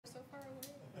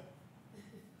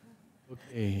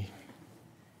Okay.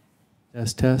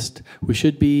 Test, test. We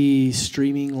should be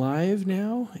streaming live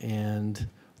now, and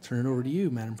I'll turn it over to you,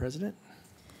 Madam President.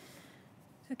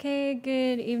 Okay,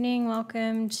 good evening.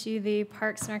 Welcome to the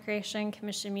Parks and Recreation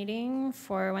Commission meeting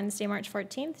for Wednesday, March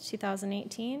 14th,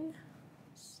 2018,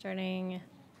 starting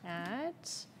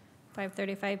at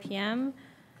 5:35 p.m.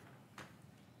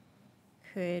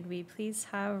 Could we please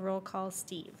have roll call,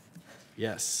 Steve?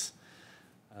 Yes.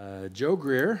 Joe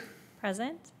Greer.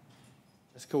 Present.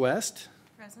 Jessica West.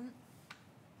 Present.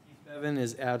 Keith Bevan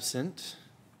is absent.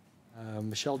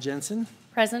 Michelle Jensen.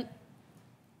 Present.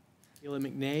 Kayla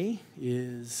McNay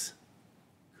is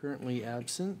currently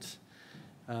absent.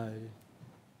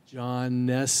 John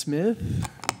Nesmith.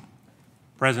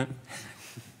 Present.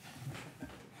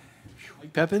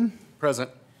 Mike Pepin. Present.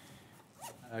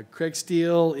 Craig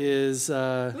Steele is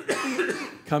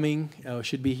coming,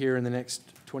 should be here in the next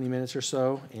 20 minutes or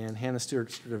so, and Hannah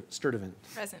Sturdivant.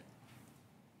 Present.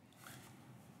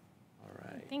 All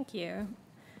right. Thank you.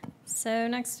 So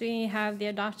next we have the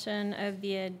adoption of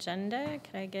the agenda.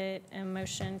 Could I get a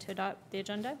motion to adopt the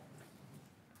agenda?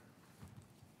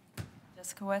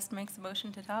 Jessica West makes a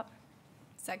motion to adopt.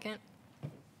 Second.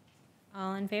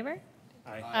 All in favor?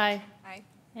 Aye. Aye. Aye.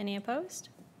 Any opposed?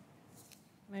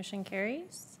 Motion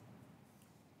carries.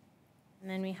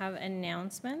 And then we have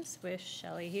announcements with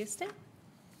Shelley Houston.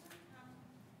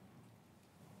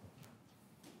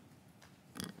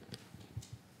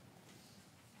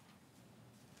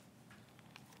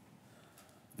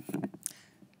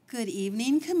 Good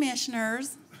evening,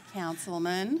 commissioners,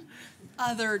 councilmen,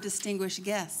 other distinguished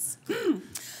guests.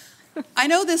 I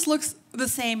know this looks the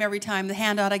same every time, the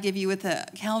handout I give you with the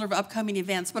calendar of upcoming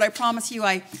events, but I promise you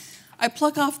I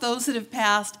pluck off those that have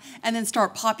passed and then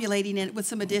start populating it with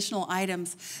some additional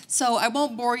items. So I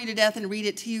won't bore you to death and read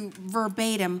it to you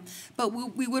verbatim, but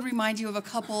we would remind you of a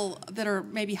couple that are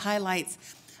maybe highlights.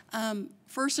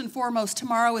 First and foremost,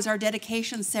 tomorrow is our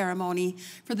dedication ceremony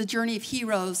for the Journey of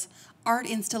Heroes art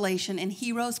installation in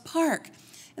Heroes Park.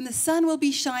 And the sun will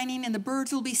be shining and the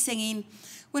birds will be singing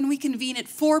when we convene at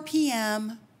 4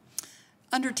 p.m.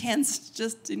 under tents,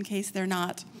 just in case they're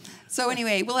not. So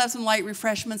anyway, we'll have some light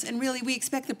refreshments, and really we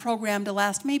expect the program to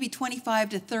last maybe 25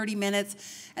 to 30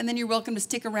 minutes, and then you're welcome to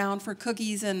stick around for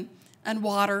cookies and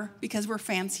water, because we're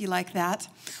fancy like that.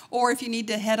 Or if you need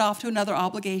to head off to another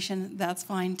obligation, that's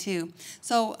fine too.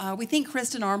 So we think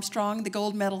Kristen Armstrong, the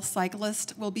gold medal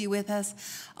cyclist, will be with us,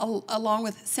 along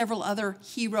with several other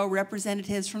hero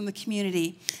representatives from the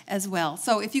community as well.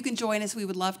 So if you can join us, we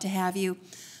would love to have you.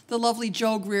 The lovely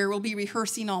Joe Greer will be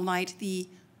rehearsing all night the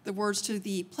words to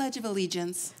the Pledge of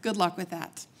Allegiance. Good luck with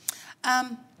that.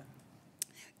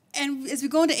 And as we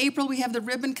go into April, we have the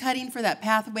ribbon cutting for that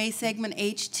pathway segment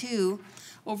H2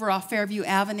 over off Fairview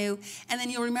Avenue. And then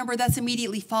you'll remember that's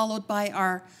immediately followed by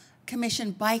our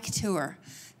commission bike tour.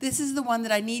 This is the one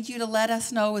that I need you to let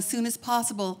us know as soon as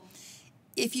possible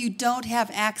if you don't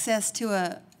have access to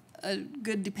a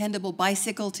good, dependable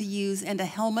bicycle to use and a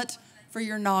helmet for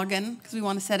your noggin, because we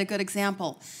want to set a good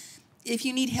example. If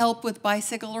you need help with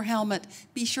bicycle or helmet,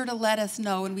 be sure to let us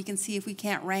know, and we can see if we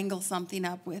can't wrangle something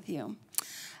up with you.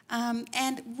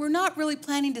 And we're not really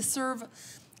planning to serve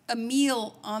a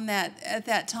meal on at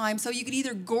that time, so you could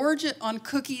either gorge it on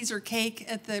cookies or cake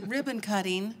at the ribbon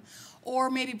cutting,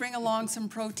 or maybe bring along some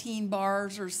protein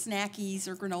bars or snackies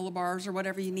or granola bars or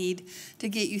whatever you need to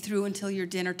get you through until your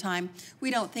dinner time.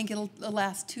 We don't think it'll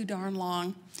last too darn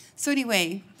long. So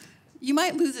anyway, you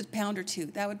might lose a pound or two.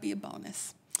 That would be a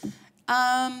bonus.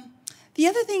 The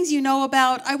other things you know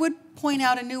about, I would point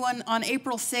out a new one on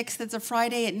April 6th. It's a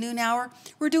Friday at noon hour.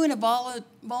 We're doing a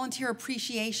volunteer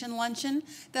appreciation luncheon.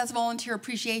 That's Volunteer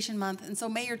Appreciation Month. And so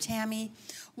Mayor Tammy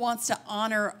wants to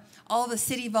honor all the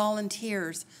city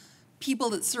volunteers, people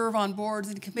that serve on boards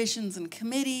and commissions and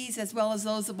committees, as well as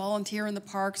those that volunteer in the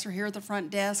parks or here at the front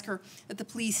desk or at the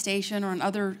police station or on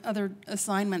other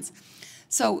assignments.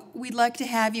 So we'd like to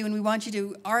have you, and we want you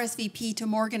to RSVP to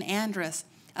Morgan Andrus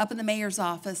up in the mayor's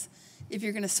office if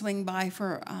you're going to swing by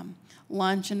for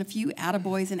lunch and a few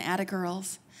attaboys and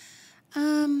attagirls.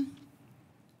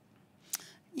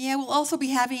 Yeah, we'll also be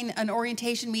having an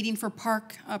orientation meeting for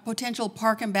potential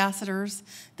park ambassadors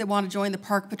that want to join the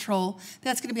Park Patrol.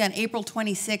 That's going to be on April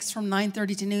 26th from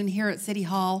 9:30 to noon here at City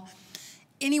Hall.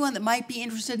 Anyone that might be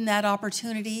interested in that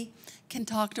opportunity can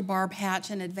talk to Barb Hatch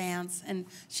in advance, and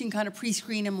she can kind of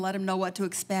pre-screen them, let them know what to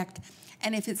expect.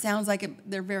 And if it sounds like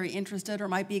they're very interested or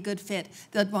might be a good fit,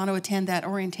 they'll want to attend that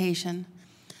orientation.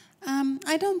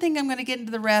 I don't think I'm going to get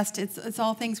into the rest. It's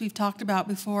all things we've talked about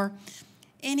before.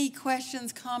 Any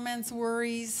questions, comments,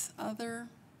 worries, other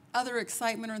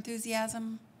excitement or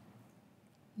enthusiasm?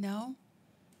 No?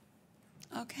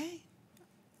 Okay.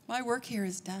 My work here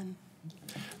is done.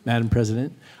 Madam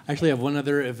President, I actually have one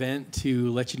other event to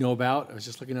let you know about. I was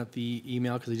just looking at the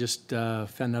email because I just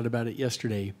found out about it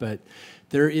yesterday. But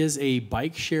there is a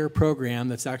bike share program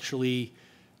that's actually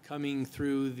coming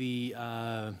through the,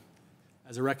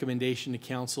 as a recommendation to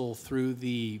council through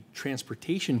the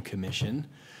Transportation Commission.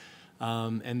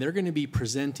 And they're going to be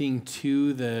presenting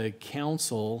to the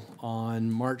council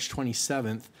on March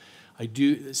 27th.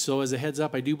 So as a heads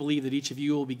up, I do believe that each of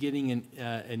you will be getting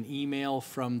an email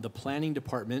from the planning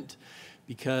department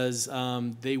because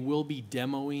they will be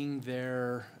demoing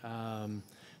their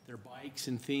bikes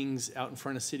and things out in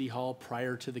front of City Hall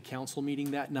prior to the council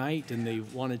meeting that night, and they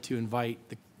wanted to invite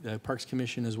the Parks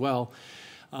Commission as well.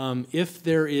 If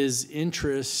there is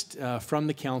interest from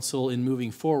the council in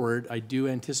moving forward, I do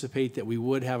anticipate that we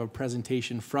would have a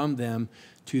presentation from them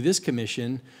to this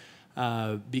commission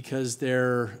because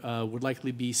there would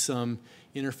likely be some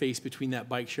interface between that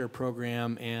bike share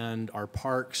program and our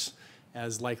parks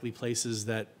as likely places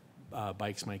that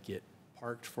bikes might get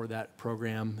parked for that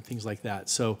program, things like that.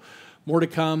 So more to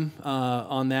come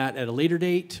on that at a later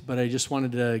date, but I just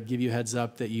wanted to give you a heads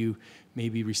up that you may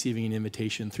be receiving an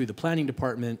invitation through the planning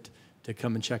department to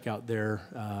come and check out their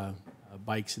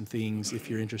bikes and things if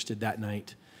you're interested that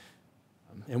night.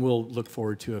 And we'll look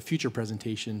forward to a future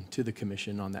presentation to the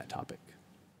commission on that topic.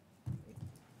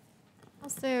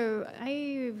 Also,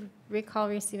 I recall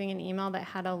receiving an email that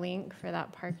had a link for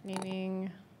that park naming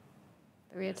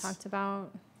that we had talked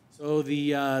about. So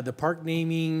the park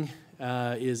naming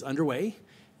is underway.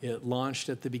 It launched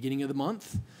at the beginning of the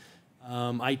month.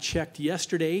 I checked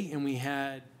yesterday, and we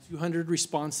had 200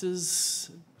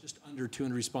 responses, just under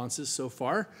 200 responses so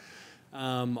far.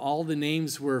 All the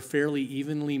names were fairly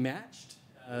evenly matched.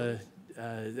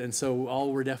 And so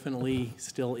all were definitely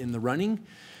still in the running.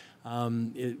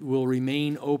 It will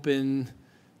remain open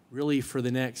really for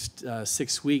the next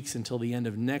 6 weeks until the end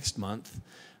of next month.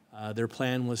 Their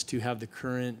plan was to have the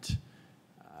current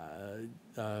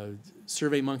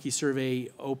SurveyMonkey survey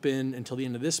open until the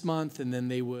end of this month, and then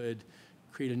they would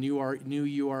create a new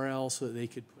URL so that they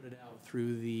could put it out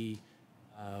through the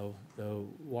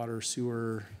water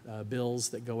sewer bills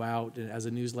that go out as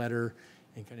a newsletter,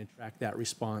 and kind of track that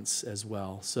response as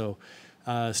well. So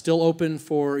still open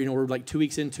for, we're like 2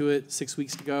 weeks into it, 6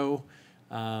 weeks to go.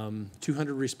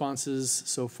 200 responses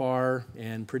so far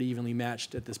and pretty evenly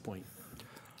matched at this point.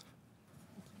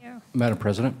 Yeah. Madam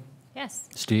President? Yes.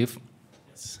 Steve?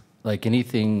 Yes. Like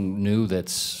anything new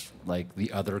that's like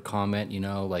the other comment,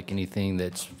 like anything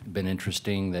that's been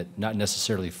interesting that not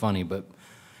necessarily funny, but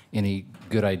any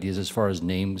good ideas as far as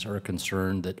names are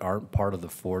concerned that aren't part of the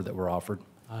 4 that were offered?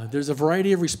 There's a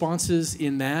variety of responses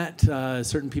in that.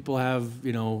 Certain people have,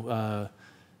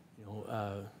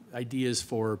 ideas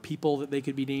for people that they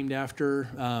could be named after.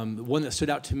 The one that stood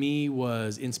out to me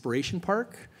was Inspiration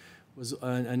Park, was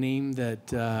a name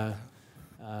that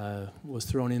was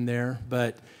thrown in there.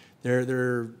 But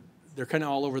they're kind of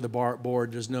all over the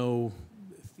board. There's no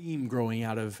theme growing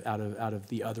out of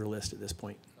the other list at this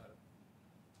point.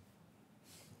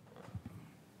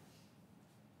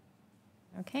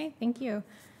 Okay, thank you.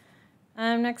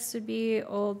 Next would be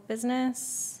old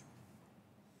business,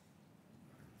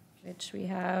 which we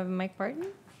have Mike Barton,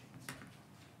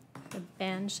 the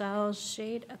Bandshell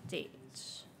Shade update.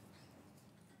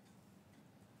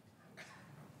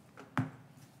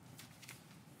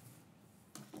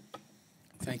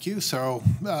 Thank you. So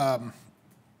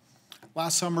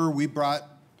last summer we brought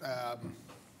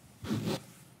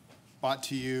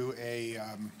to you a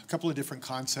couple of different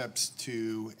concepts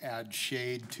to add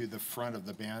shade to the front of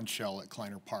the band shell at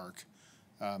Kleiner Park.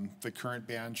 The current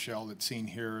band shell that's seen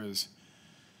here is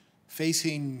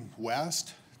facing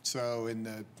west. So in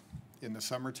the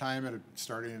summertime,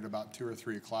 starting at about 2 or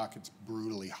 3 o'clock, it's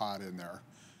brutally hot in there.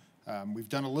 We've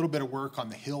done a little bit of work on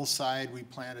the hillside. We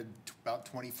planted about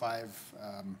 25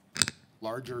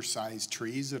 larger sized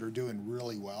trees that are doing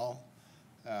really well.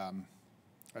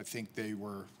 I think they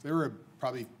were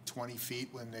probably 20 feet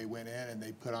when they went in, and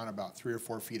they put on about 3 or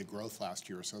 4 feet of growth last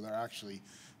year. So they're actually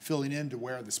filling in to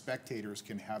where the spectators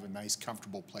can have a nice,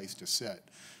 comfortable place to sit.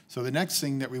 So the next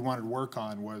thing that we wanted to work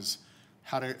on was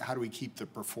how do we keep the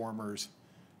performers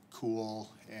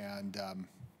cool and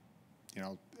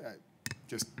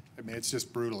it's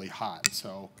just brutally hot.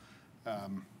 So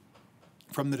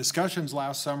from the discussions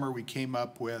last summer, we came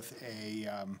up with a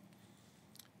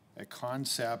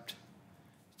concept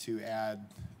to add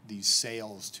these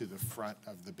sails to the front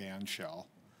of the band shell.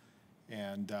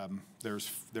 And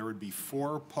there would be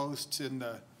 4 posts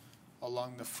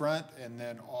along the front, and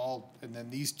then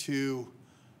these 2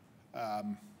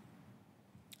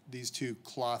 these two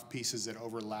cloth pieces that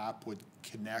overlap would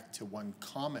connect to one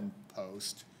common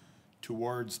post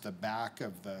towards the back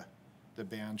of the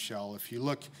band shell. If you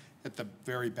look at the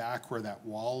very back where that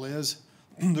wall is,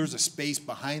 there's a space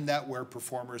behind that where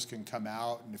performers can come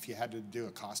out, and if you had to do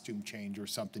a costume change or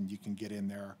something, you can get in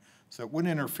there. So it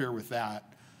wouldn't interfere with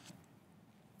that.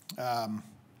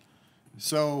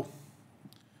 So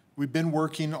we've been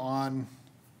working on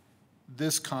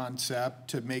this concept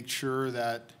to make sure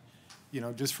that, you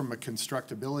know, just from a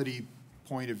constructability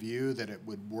point of view, that it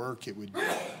would work, it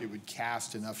would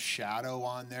cast enough shadow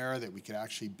on there that we could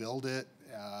actually build it,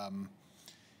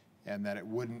 and that it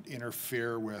wouldn't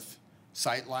interfere with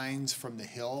sight lines from the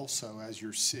hill. So as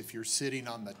if you're sitting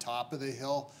on the top of the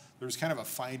hill, there's kind of a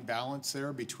fine balance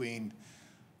there between,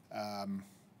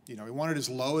 you know, we want it as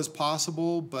low as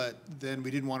possible, but then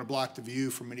we didn't want to block the view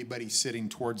from anybody sitting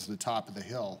towards the top of the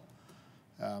hill.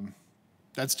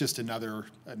 That's just another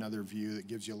view that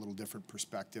gives you a little different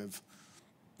perspective.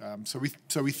 So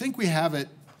we think we have it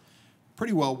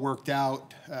pretty well worked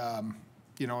out.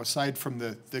 You know, aside from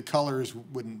the colors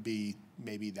wouldn't be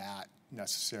maybe that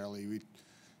necessarily. We'd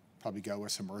probably go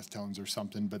with some earth tones or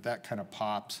something, but that kind of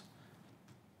pops.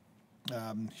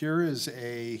 Here is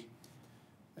a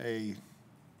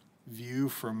view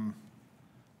from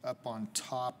up on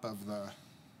top of the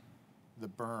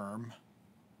berm,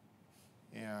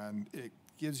 and it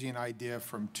gives you an idea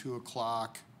from 2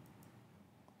 o'clock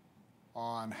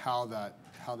on how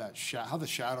the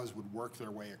shadows would work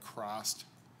their way across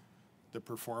the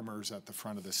performers at the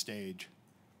front of the stage.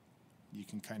 You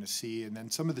can kind of see, and then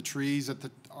some of the trees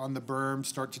on the berm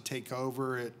start to take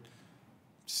over at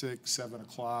 6, 7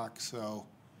 o'clock. So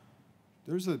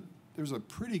there's a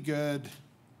pretty good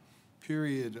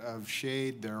period of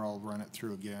shade there. I'll run it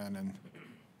through again, and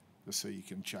just so you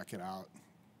can check it out.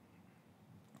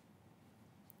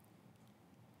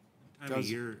 What time of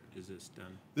year is this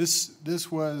done?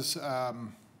 This was,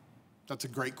 that's a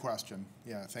great question.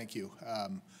 Yeah, thank you.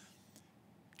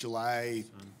 July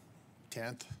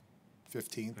 10th,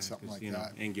 15th, something like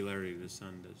that. Angularity of the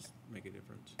sun does make a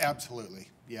difference. Absolutely,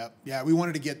 yep. Yeah, we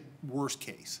wanted to get worst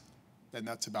case, and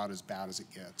that's about as bad as it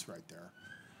gets right there.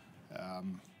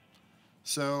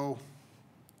 So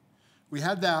we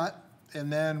had that,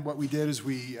 and then what we did is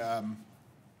we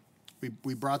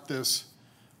brought this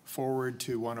forward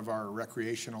to one of our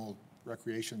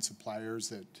recreation suppliers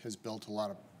that has built a lot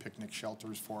of picnic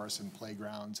shelters for us and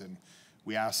playgrounds, and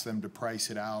we asked them to price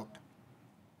it out.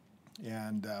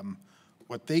 And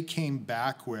what they came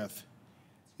back with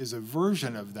is a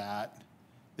version of that.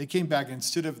 They came back,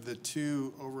 instead of the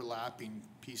 2 overlapping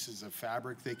pieces of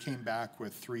fabric, they came back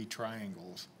with 3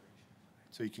 triangles.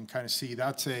 So you can kind of see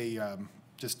that's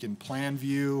just in plan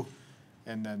view,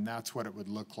 and then that's what it would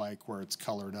look like where it's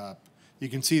colored up. You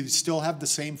can see they still have the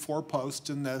same 4 posts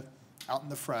out in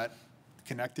the front,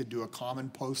 connected to a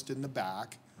common post in the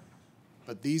back,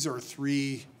 but these are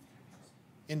 3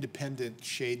 independent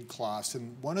shade cloths.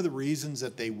 And one of the reasons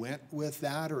that they went with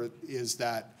that is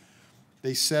that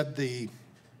they said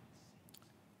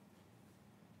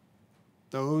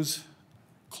those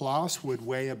cloths would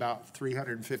weigh about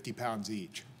 350 pounds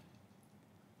each.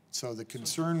 So the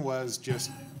concern was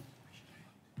just,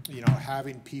 you know,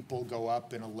 having people go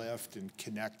up in a lift and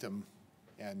connect them,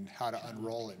 and how to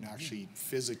unroll it and actually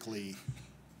physically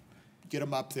get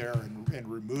them up there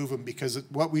and remove them, because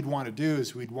what we'd want to do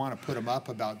is we'd want to put them up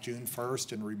about June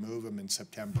 1st and remove them in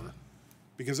September.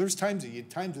 Because there's times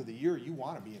of the year you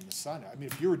want to be in the sun. I mean,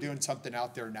 if you were doing something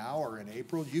out there now or in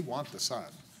April, you want the sun.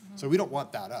 Mm-hmm. So we don't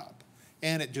want that up.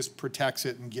 And it just protects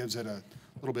it and gives it a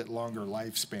little bit longer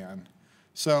lifespan.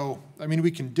 So, I mean,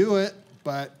 we can do it,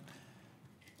 but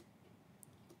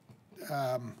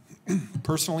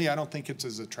personally, I don't think it's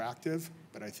as attractive,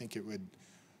 but I think it would,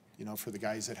 you know, for the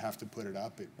guys that have to put it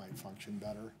up, it might function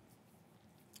better.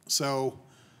 So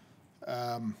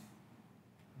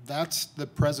that's the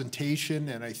presentation,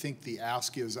 and I think the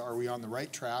ask is, are we on the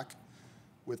right track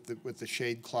with the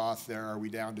shade cloth there? Are we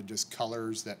down to just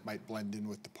colors that might blend in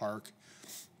with the park?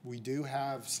 We do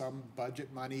have some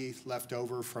budget money left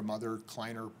over from other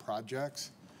Kleiner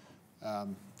projects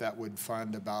that would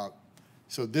fund about,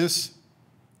 so this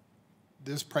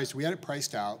price, we had it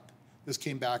priced out. This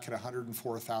came back at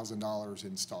 $104,000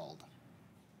 installed.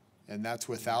 And that's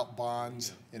without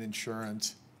bonds and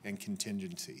insurance and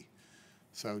contingency.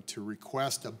 So to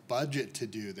request a budget to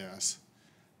do this,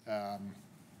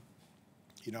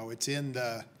 you know, it's in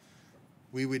the,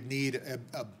 we would need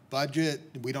a budget.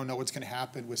 We don't know what's going to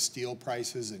happen with steel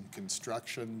prices and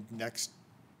construction next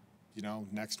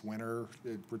winter.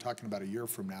 We're talking about a year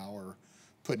from now, or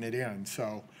putting it in.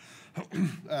 So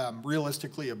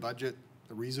realistically, a budget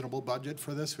the reasonable budget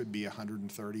for this would be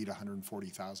 $130,000 to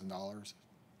 $140,000.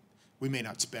 We may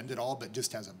not spend it all, but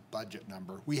just as a budget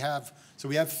number. We have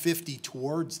 50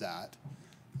 towards that.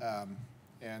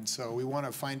 And so we want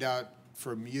to find out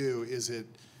from you, is it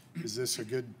a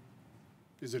good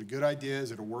idea?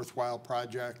 Is it a worthwhile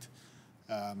project?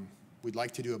 We'd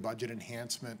like to do a budget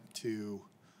enhancement to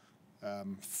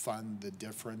fund the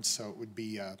difference. So it would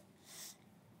be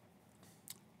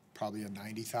probably a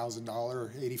 $90,000,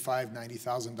 $85,000,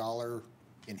 $90,000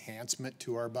 enhancement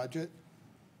to our budget.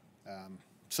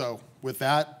 So with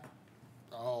that,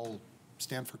 I'll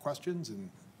stand for questions and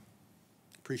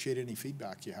appreciate any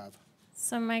feedback you have.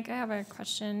 So Mike, I have a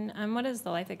question. What is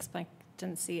the life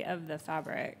expectancy of the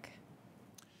fabric?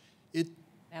 It,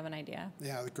 I have an idea.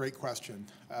 yeah, great question.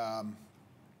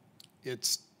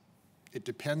 It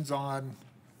depends on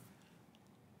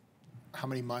how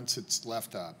many months it's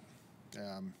left up.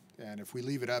 And if we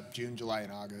leave it up June, July,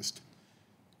 and August,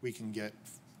 we can get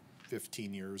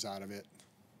 15 years out of it.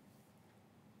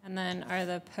 And then are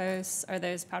the posts, are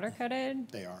those powder coated?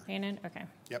 They are. Painted? Okay.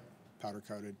 Yep, powder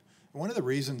coated. One of the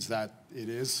reasons that it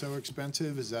is so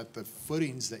expensive is that the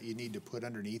footings that you need to put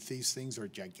underneath these things are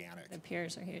gigantic. The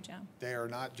piers are huge, yeah. They are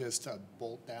not just a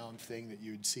bolt down thing that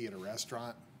you'd see at a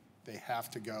restaurant. They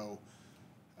have to go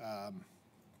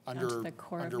under the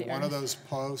core of the one of earth. those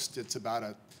posts. It's about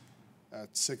a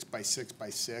 6 by 6 by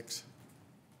 6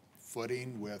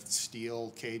 footing with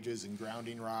steel cages and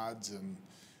grounding rods, and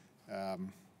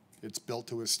it's built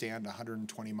to withstand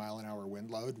 120-mile-an-hour wind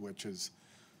load, which is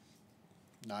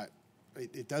not.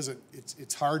 It doesn't.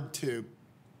 It's hard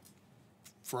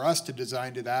for us to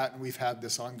design to that, and we've had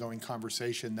this ongoing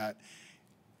conversation that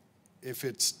if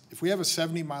we have a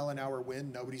 70-mile-an-hour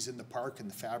wind, nobody's in the park and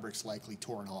the fabric's likely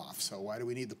torn off. So why do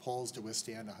we need the poles to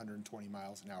withstand 120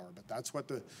 miles an hour? But that's what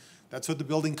the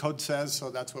building code says,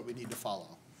 so that's what we need to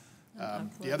follow.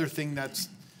 The other thing that's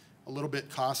a little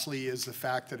bit costly is the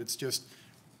fact that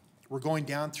we're going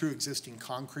down through existing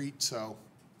concrete, so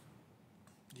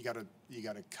you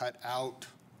gotta cut out,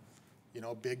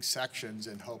 big sections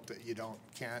and hope that you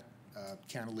can't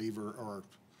cantilever or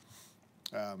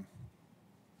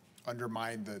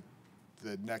undermine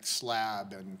the next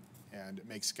slab, and it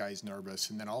makes guys nervous.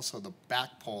 And then also the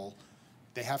back pole,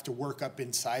 they have to work up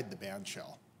inside the band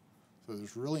shell. So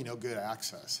there's really no good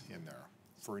access in there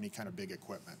for any kind of big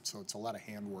equipment. So it's a lot of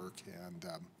handwork, and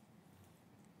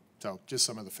so just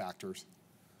some of the factors.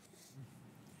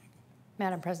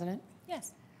 Madam President?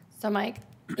 Yes. So Mike,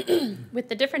 with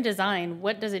the different design,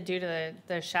 what does it do to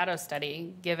the shadow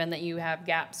study, given that you have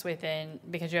gaps within,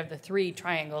 because you have the 3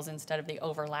 triangles instead of the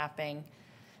overlapping?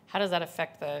 How does that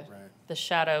affect the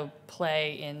shadow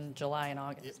play in July and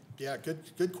August? Yeah,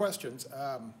 good questions.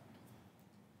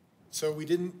 So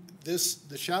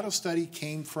the shadow study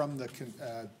came from the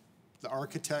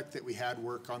architect that we had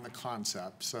work on the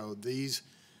concept. So these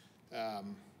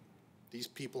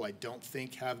people, I don't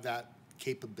think, have that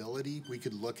capability. We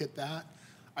could look at that.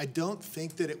 I don't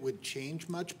think that it would change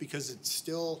much because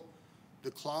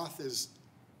the cloth is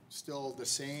still the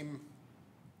same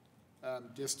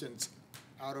distance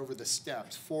out over the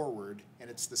steps forward,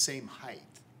 and it's the same height.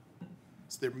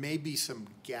 So there may be some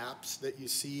gaps that you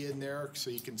see in there, so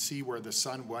you can see where the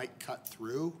sun might cut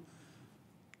through.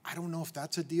 I don't know if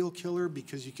that's a deal killer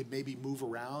because you could maybe move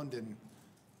around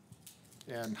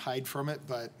and hide from it,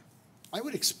 but I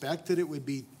would expect that it would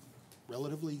be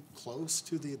relatively close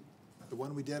to the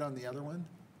one we did on the other one.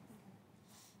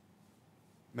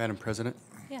 Madam President?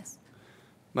 Yes.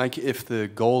 Mike, if the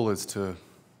goal is to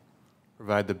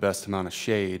provide the best amount of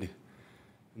shade,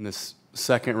 and this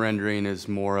second rendering is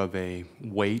more of a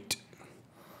weight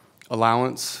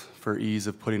allowance for ease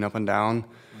of putting up and down,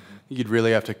 you'd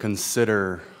really have to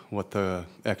consider what the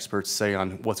experts say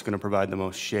on what's going to provide the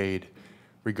most shade,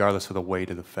 regardless of the weight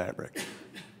of the fabric.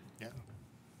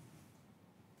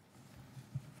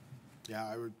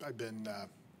 Yeah,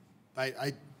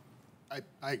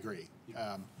 I agree.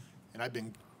 And I've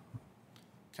been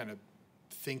kind of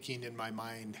thinking in my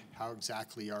mind, how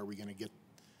exactly are we going to get,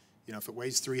 if it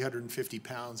weighs 350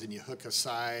 pounds and you hook a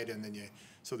side and then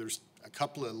so there's a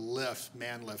couple of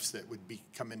man lifts that would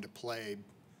come into play.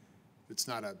 It's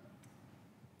not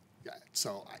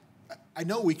so I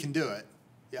know we can do it.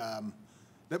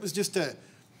 That was it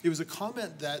was a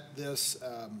comment that this,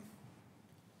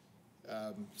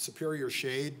 Superior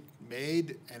Shade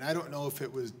made, and I don't know if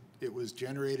it was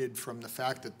generated from the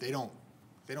fact that they don't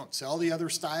sell the other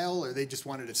style, or they just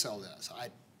wanted to sell this. I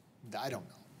don't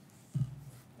know.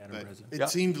 Madam President. It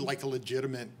seemed like a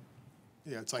legitimate.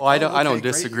 Yeah, it's like. Well, I don't okay, great,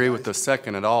 disagree you with the guys.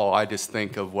 second at all. I just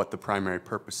think of what the primary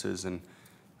purpose is, and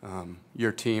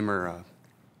your team or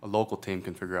a local team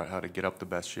can figure out how to get up the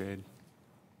best shade.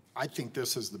 I think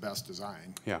this is the best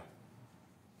design. Yeah,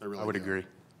 I really I would do. agree.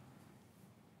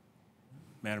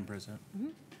 Madam President?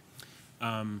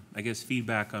 I guess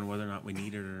feedback on whether or not we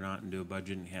need it or not and do a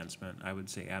budget enhancement, I would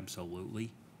say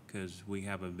absolutely, because we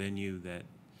have a venue that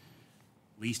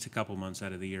at least a couple months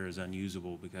out of the year is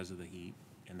unusable because of the heat,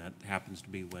 and that happens to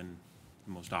be when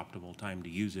the most optimal time to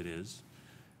use it is.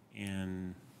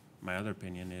 And my other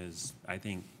opinion is, I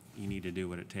think you need to do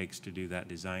what it takes to do that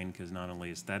design, because not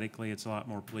only aesthetically it's a lot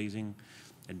more pleasing,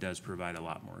 it does provide a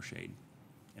lot more shade.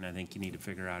 And I think you need to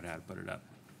figure out how to put it up.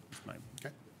 That's my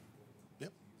Okay.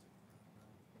 Yep.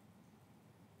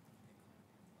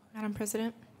 Madam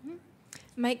President?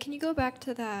 Mike, can you go back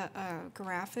to that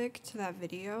graphic, to that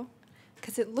video?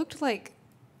 Because it looked like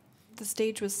the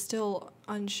stage was still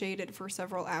unshaded for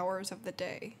several hours of the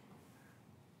day.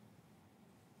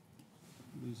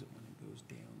 lose it when it goes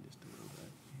down just a little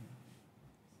bit. Yeah.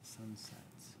 Sun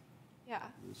sets. Yeah,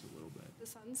 Lose a little bit. the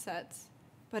sun sets,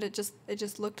 but it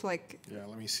just looked like Yeah,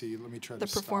 let me see, let me try the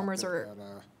to stop performers it are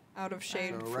at, out of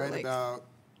shade so for right like. about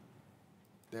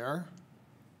there,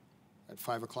 at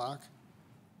 5 o'clock.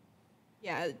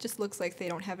 Yeah, it just looks like they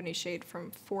don't have any shade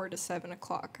from 4 to 7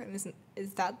 o'clock. And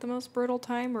is that the most brutal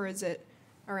time, or is it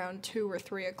around 2 or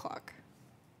 3 o'clock?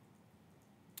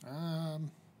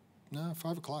 No,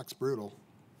 5 o'clock's brutal.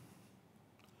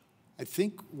 I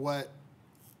think what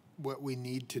we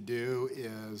need to do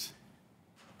is,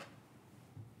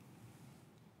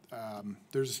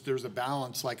 there's a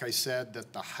balance, like I said,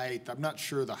 that the height, I'm not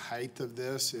sure the height of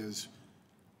this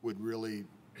would really,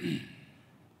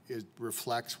 it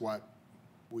reflects what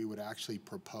we would actually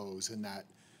propose, in that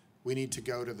we need to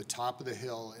go to the top of the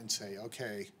hill and say,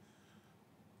 okay,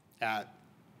 at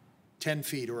 10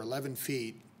 feet or 11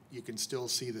 feet, you can still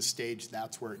see the stage,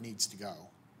 that's where it needs to go.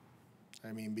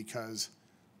 I mean, because,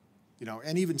 you know,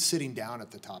 and even sitting down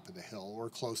at the top of the hill or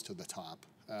close to the top,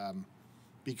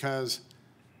 because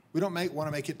we don't want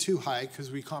to make it too high because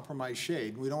we compromise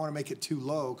shade. We don't want to make it too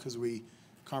low because we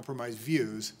compromise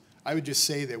views. I would just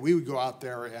say that we would go out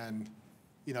there and,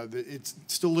 you know, it's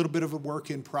still a little bit of a work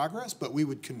in progress, but we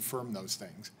would confirm those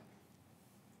things.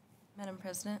 Madam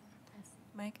President?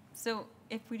 Mike? So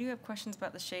if we do have questions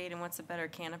about the shade and what's a better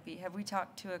canopy, have we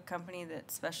talked to a company that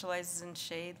specializes in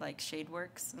shade, like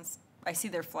ShadeWorks? And I see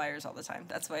their flyers all the time.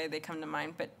 That's why they come to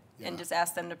mind. But and just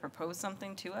ask them to propose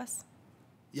something to us?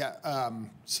 Yeah,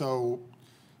 so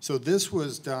this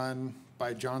was done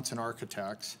by Johnson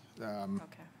Architects.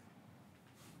 Okay.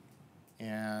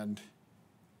 And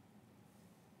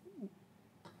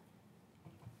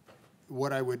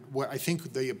what I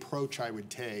think the approach I would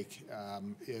take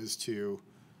is to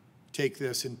take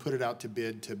this and put it out to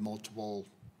bid to multiple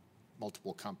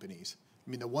companies.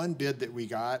 I mean, the one bid that we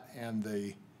got and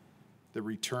the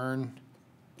return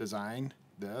design,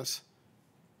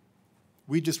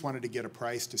 we just wanted to get a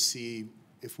price to see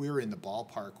if we were in the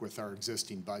ballpark with our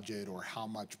existing budget or how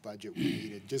much budget we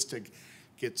needed, just to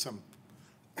get some,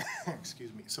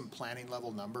 excuse me, some planning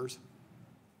level numbers.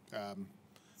 So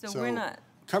we're not.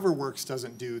 CoverWorks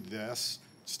doesn't do this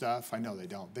stuff. I know they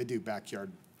don't. They do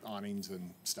backyard awnings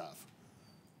and stuff.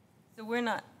 So we're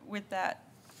not, with that,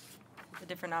 the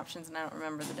different options, and I don't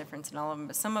remember the difference in all of them,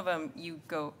 but some of them you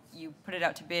put it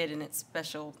out to bid and it's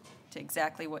special to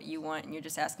exactly what you want and you're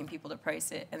just asking people to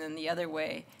price it. And then the other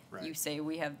way, Right. you say,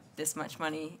 we have this much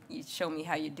money, you show me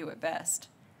how you do it best.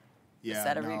 Yeah, Is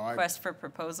that a no, request for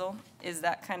proposal? Is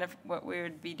that kind of what we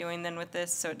would be doing then with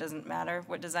this, so it doesn't matter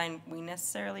what design we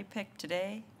necessarily pick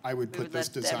today? I would We put would this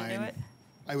let them do design, it?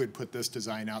 I would put this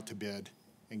design out to bid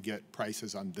and get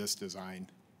prices on this design,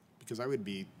 because I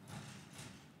mean,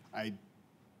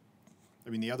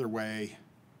 the other way,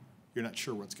 you're not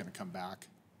sure what's gonna come back.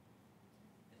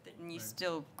 Then you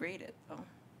still grade it, though.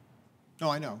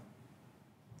 No, I know.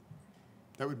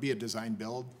 That would be a design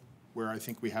build, where I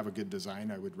think we have a good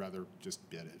design. I would rather just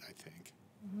bid it, I think.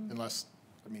 Unless,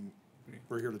 I mean,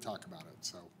 we're here to talk about it,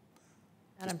 so.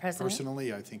 Madam just President?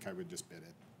 Personally, I think I would just bid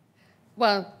it.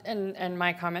 Well, and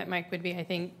my comment, Mike, would be, I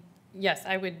think, yes,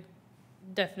 I would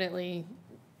definitely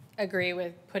agree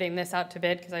with putting this out to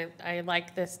bid, because I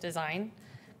like this design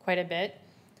quite a bit.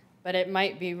 But it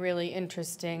might be really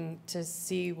interesting to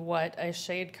see what a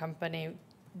shade company,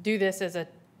 do this as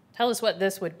tell us what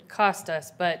this would cost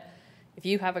us, but if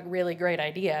you have a really great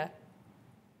idea,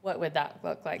 what would that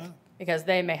look like? Because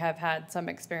they may have had some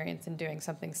experience in doing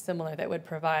something similar that would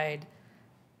provide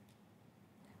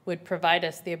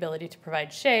us the ability to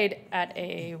provide shade at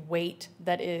a weight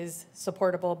that is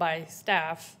supportable by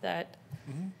staff that,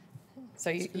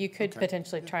 so you could Okay.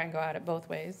 potentially try and go at it both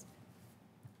ways.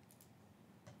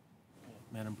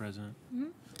 Madam President?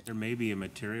 There may be a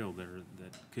material there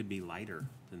that could be lighter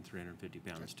than 350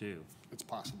 pounds too, It's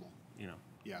possible. you know.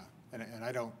 Yeah, and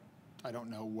I don't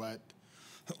know what,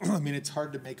 I mean, it's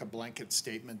hard to make a blanket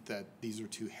statement that these are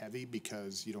too heavy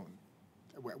because you don't,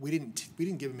 we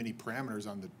didn't give them any parameters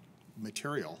on the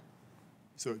material.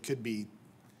 So it could be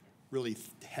really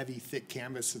heavy, thick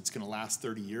canvas that's gonna last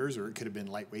 30 years, or it could have been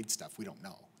lightweight stuff, we don't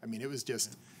know. I mean, it was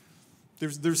just,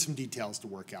 there's some details to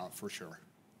work out for sure.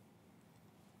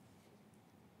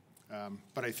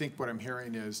 But I think what I'm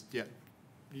hearing is, yeah,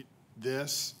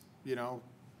 this, you know,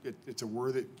 it's a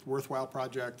worthwhile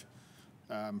project.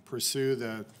 Pursue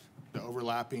the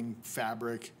overlapping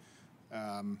fabric,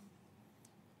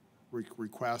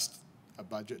 request a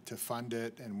budget to fund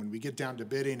it, and when we get down to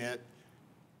bidding it,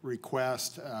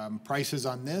 request prices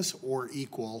on this or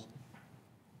equal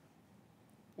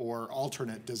or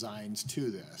alternate designs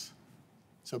to this.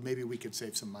 So maybe we could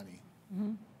save some money.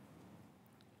 Mm-hmm.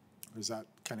 Does that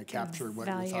kind of capture what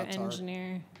your Value thoughts are?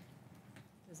 engineer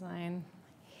design.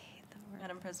 I hate that word.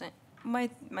 Madam President,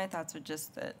 my thoughts are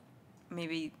just that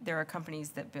maybe there are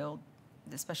companies that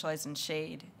specialize in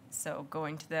shade, so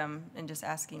going to them and just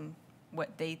asking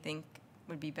what they think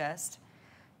would be best,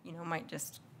 you know, might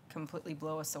just completely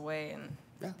blow us away, and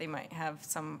Yeah. they might have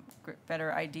some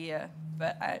better idea.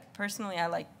 But I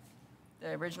like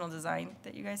the original design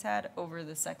that you guys had over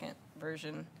the second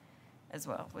version as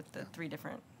well, with the 3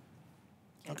 different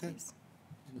canopies.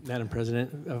 Madam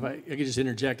President, if I could just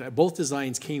interject, both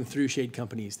designs came through shade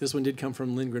companies. This one did come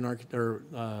from Lindgren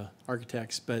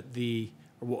Architects, but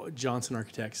Johnson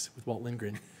Architects with Walt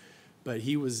Lindgren. But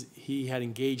he had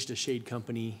engaged a shade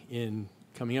company in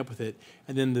coming up with it.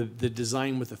 And then the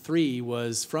design with the 3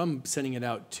 was from sending it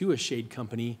out to a shade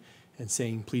company and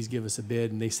saying, please give us a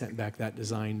bid, and they sent back that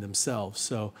design themselves.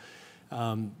 So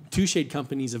 2 shade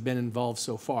companies have been involved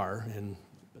so far,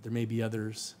 but there may be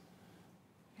others.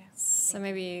 So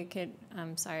maybe you could,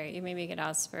 maybe you could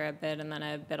ask for a bid and then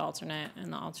a bid alternate,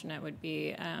 and the alternate would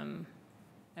be a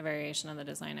variation of the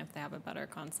design if they have a better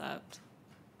concept.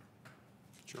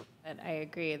 Sure. But I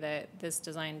agree that this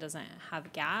design doesn't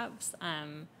have gaps.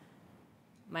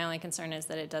 My only concern is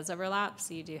that it does overlap,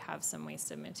 so you do have some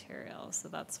wasted material. So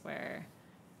that's where,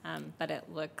 but it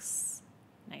looks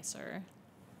nicer.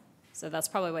 So that's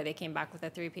probably why they came back with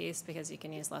a 3-piece, because you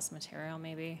can use less material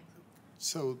maybe.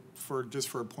 So just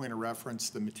for a point of reference,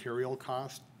 the material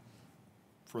cost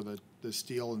for the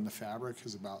steel and the fabric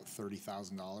is about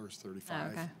 $30,000, $35,000. Oh,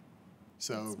 okay.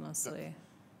 So It's mostly.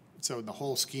 So the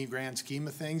whole grand scheme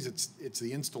of things, it's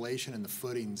the installation and the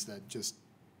footings that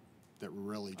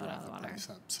really drive the price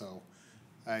up. So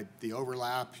the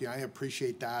overlap, I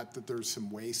appreciate that there's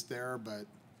some waste there, but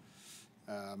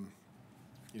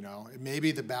you know,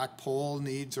 maybe the back pole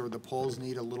the poles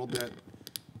need a little bit.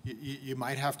 You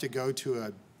might have to go to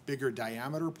a bigger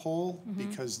diameter pole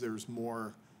because there's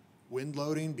more wind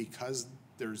loading, because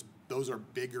those are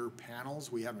bigger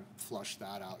panels. We haven't flushed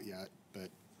that out yet, but.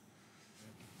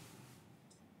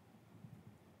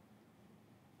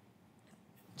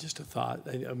 Just a thought.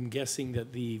 I'm guessing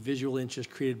that the visual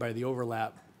interest created by the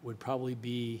overlap would probably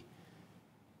be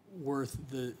worth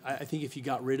I think if you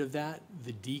got rid of that,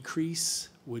 the decrease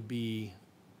would be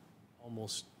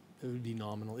it would be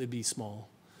nominal. It'd be small.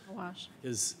 Wash.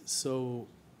 So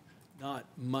not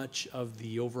much of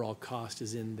the overall cost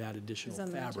is in that additional Is in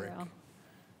the fabric. material.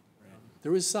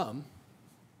 There was some.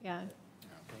 Yeah.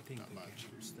 I think the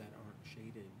gaps that aren't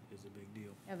shaded is a big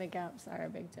deal. Yeah, the gaps are a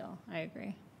big deal. I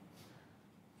agree.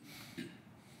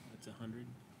 That's 100,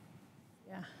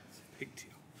 Yeah. it's a big deal.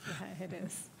 Yeah, it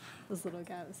is. Those little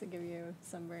gaps that give you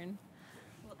sunburn.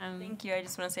 Thank you. I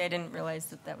just want to say I didn't realize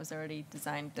that was already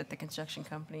designed, that the construction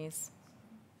companies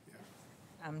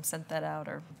sent that out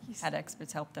or had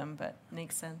experts help them, but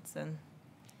makes sense, and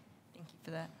thank you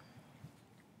for that.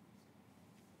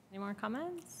 Any more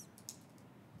comments?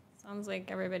 Sounds like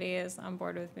everybody is on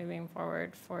board with moving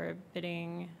forward for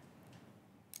bidding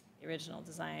the original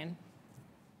design,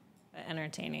 but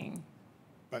entertaining.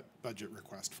 But budget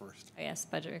request first. Oh yes,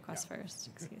 budget request first,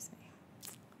 excuse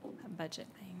me. A budget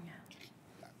thing.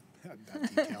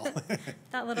 That detail.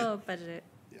 That little budget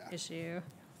Yeah. issue.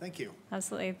 Thank you.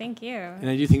 Absolutely, thank you. And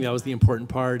I do think that was the important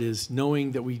part, is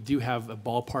knowing that we do have a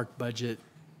ballpark budget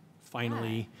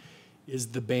finally. Is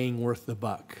the bang worth the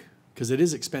buck? Because it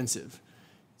is expensive.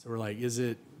 So we're like, is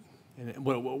it? And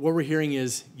what we're hearing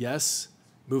is, yes,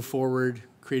 move forward,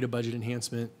 create a budget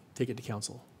enhancement, take it to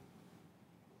council.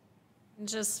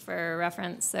 Just for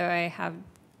reference, so I have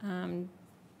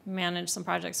managed some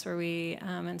projects where we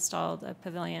installed a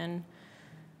pavilion,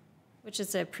 which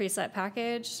is a preset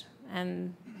package,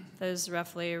 And those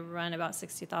roughly run about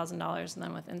 $60,000, and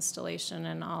then with installation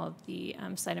and all of the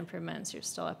site improvements, you're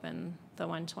still up in the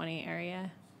 120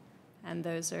 area. And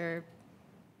those are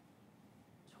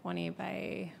 20 by,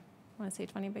 I want to say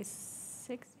 20 by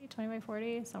 60, 20 by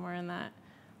 40, somewhere in that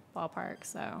ballpark,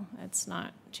 so it's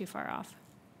not too far off.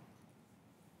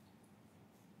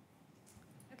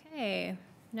 Okay,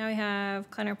 now we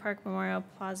have Kleiner Park Memorial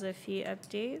Plaza fee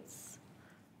updates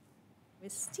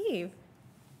with Steve.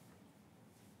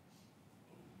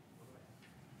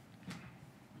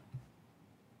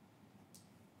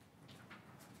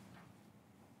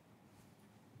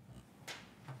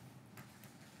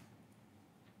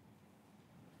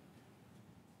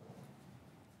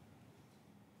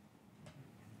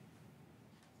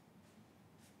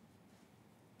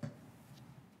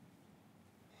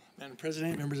 Madam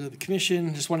President, members of the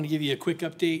commission, just wanted to give you a quick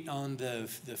update on the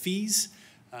fees.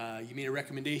 You made a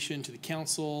recommendation to the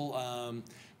council.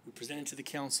 We presented to the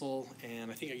council,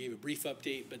 and I think I gave a brief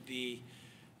update, but the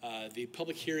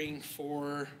public hearing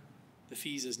for the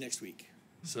fees is next week.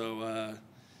 So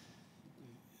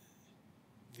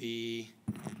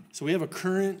so we have a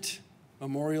current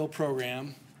memorial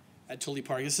program at Tully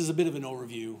Park. This is a bit of an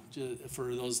overview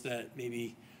for those that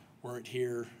maybe weren't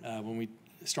here when we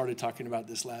started talking about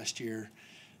this last year.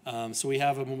 So we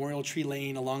have a memorial tree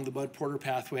lane along the Bud Porter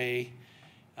pathway.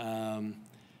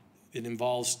 It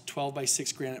involves 12 by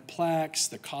 6 granite plaques.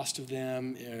 The cost of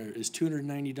them is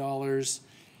 $290,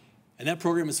 and that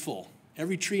program is full.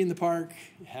 Every tree in the park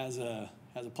has a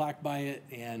plaque by it,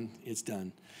 and it's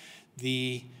done.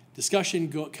 The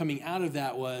discussion coming out of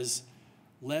that was,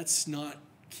 let's not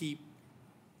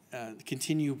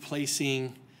continue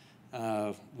placing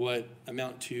what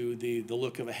amount to the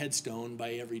look of a headstone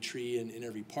by every tree in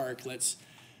every park. Let's,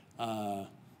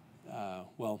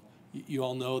 well, you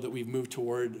all know that we've moved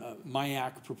toward,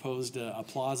 MIAC proposed a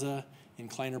plaza in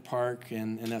Kleiner Park,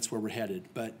 and that's where we're headed.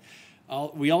 But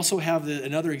we also have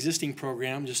another existing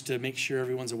program, just to make sure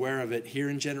everyone's aware of it. Here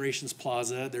in Generations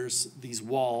Plaza, there's these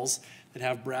walls that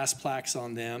have brass plaques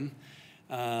on them.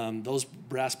 Those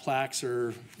brass plaques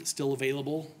are still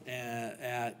available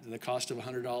at the cost of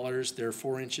 $100. They're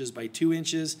 4 inches by 2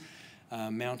 inches,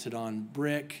 mounted on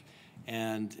brick,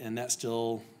 and that's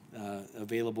still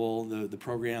available. The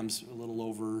program's a little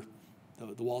over,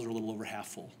 the walls are a little over half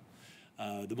full.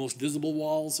 The most visible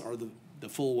walls are the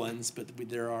full ones, but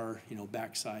there are,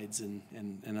 back sides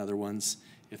and other ones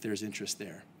if there's interest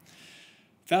there.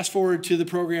 Fast forward to the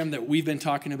program that we've been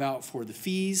talking about for the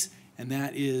fees, and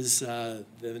that is the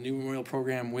new memorial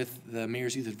program with the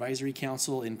Mayor's Youth Advisory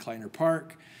Council in Kleiner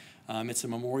Park. It's a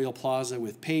memorial plaza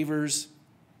with pavers.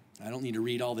 I don't need to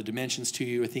read all the dimensions to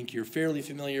you. I think you're fairly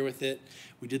familiar with it.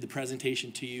 We did the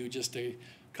presentation to you just a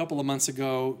couple of months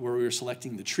ago where we were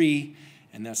selecting the tree,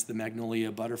 and that's the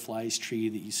Magnolia Butterflies tree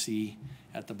that you see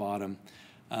at the bottom.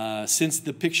 Since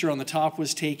the picture on the top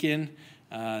was taken,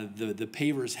 the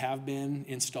pavers have been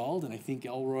installed, and I think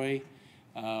Elroy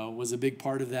was a big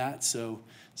part of that. So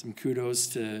some kudos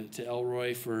to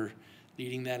Elroy for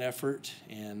leading that effort.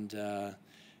 And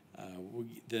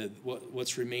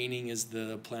what's remaining is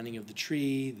the planting of the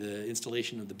tree, the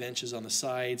installation of the benches on the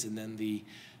sides, and then the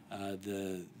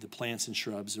plants and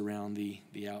shrubs around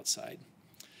the outside.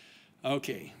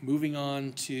 Okay, moving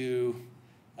on to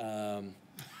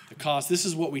the cost. This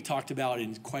is what we talked about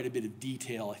in quite a bit of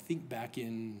detail, I think back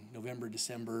in November,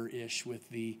 December-ish with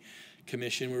the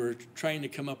commission. We were trying to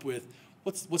come up with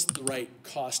what's the right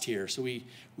cost here. So we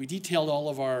detailed all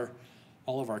of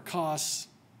our costs,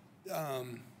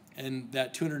 and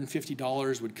that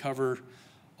 $250 would cover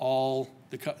all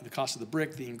the cost of the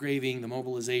brick, the engraving, the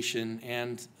mobilization,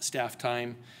 and staff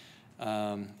time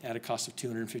at a cost of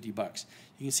 $250.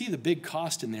 You can see the big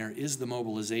cost in there is the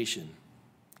mobilization.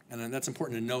 And that's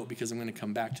important to note because I'm going to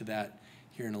come back to that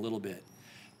here in a little bit.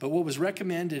 But what was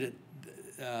recommended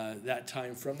at that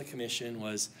time from the commission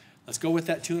was, let's go with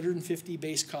that $250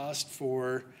 base cost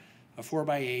for a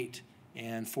 4x8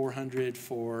 and $400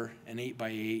 for an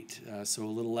 8x8, so a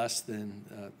little less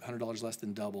than $100 less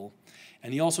than double.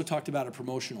 And he also talked about a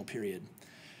promotional period.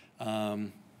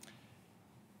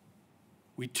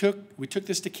 We took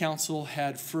this to council,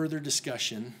 had further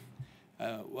discussion,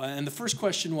 and the first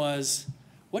question was,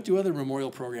 what do other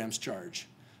memorial programs charge?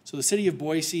 So the city of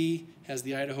Boise has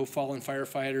the Idaho Fallen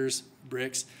Firefighters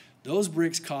bricks. Those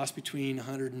bricks cost between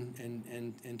 $100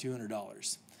 and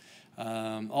 $200.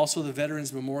 Also the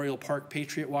Veterans Memorial Park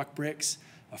Patriot Walk bricks,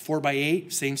 a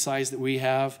 4x8, same size that we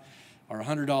have, are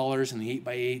 $100, and the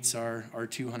 8x8s are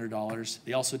 $200.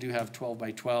 They also do have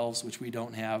 12x12s, which we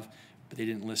don't have, but they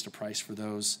didn't list a price for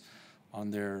those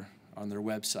on their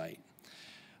website.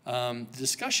 The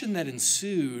discussion that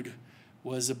ensued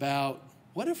was about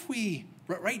what if we,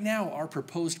 right now, our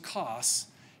proposed costs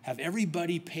have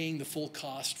everybody paying the full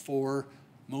cost for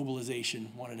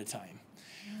mobilization one at a time.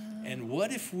 And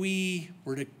what if we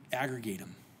were to aggregate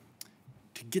them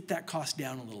to get that cost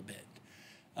down a little bit?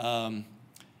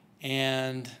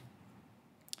 And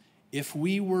if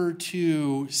we were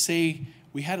to say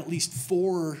we had at least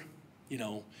 4,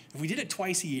 if we did it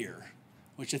twice a year,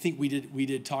 which I think we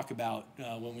did talk about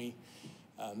when we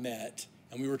met,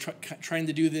 and we were trying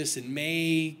to do this in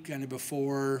May, kind of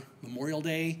before Memorial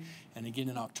Day, and again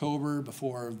in October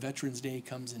before Veterans Day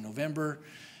comes in November.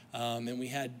 And we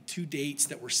had 2 dates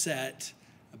that were set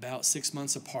about 6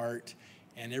 months apart,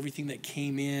 and everything that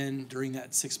came in during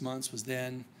that 6 months was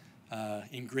then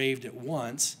engraved at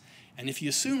once. And if you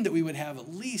assume that we would have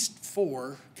at least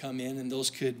 4 come in and those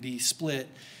could be split,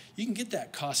 you can get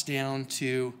that cost down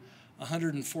to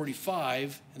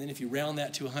 145, and then if you round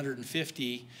that to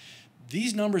 150,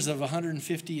 these numbers of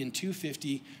 150 and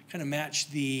 250 kind of match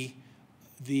the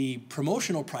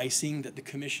promotional pricing that the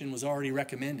commission was already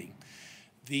recommending.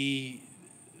 I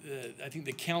think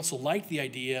the council liked the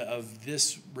idea of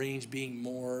this range being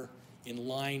more in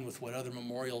line with what other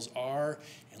memorials are,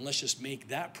 and let's just make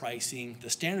that pricing the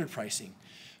standard pricing.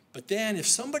 But then if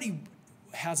somebody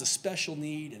has a special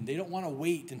need and they don't want to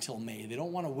wait until May, they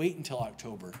don't want to wait until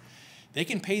October, they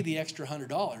can pay the extra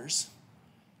 $100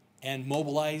 and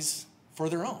mobilize for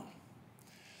their own.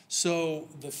 So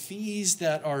the fees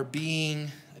that are being,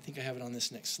 I think I have it on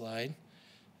this next slide.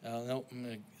 No, I'm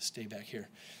going to stay back here.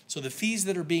 So the fees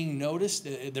that are being noticed,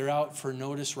 they're out for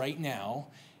notice right now,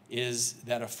 is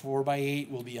that a 4x8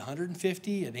 will be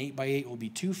 150, an 8x8 will be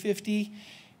 250,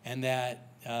 and that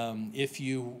if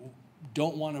you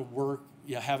don't want to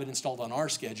have it installed on our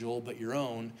schedule but your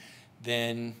own,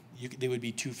 then they would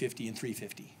be 250 and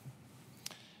 350.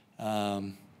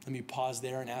 Let me pause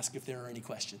there and ask if there are any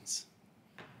questions.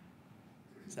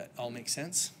 Does that all make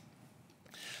sense?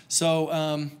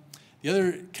 So the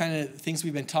other kind of things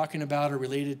we've been talking about are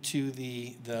related to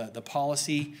the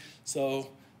policy. So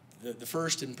the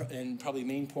first and probably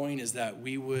main point is that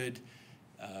we would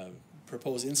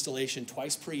propose installation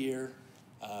twice per year,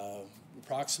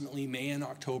 approximately May and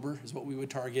October is what we would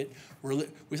target.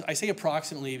 I say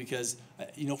approximately because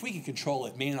if we can control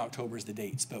it, May and October is the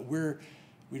dates, but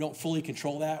we don't fully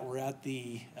control that. We're at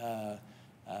the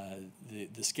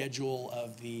schedule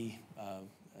of the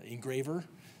engraver.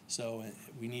 So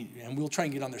and we'll try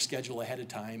and get on their schedule ahead of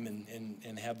time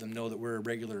and have them know that we're a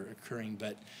regular occurring,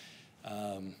 but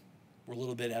we're a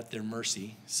little bit at their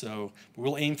mercy. So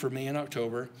we'll aim for May and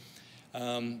October.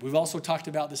 We've also talked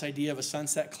about this idea of a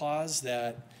sunset clause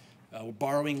that we're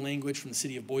borrowing language from the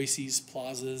city of Boise's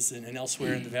plazas and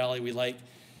elsewhere in the valley. We like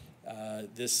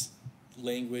this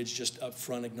language just up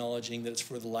front acknowledging that it's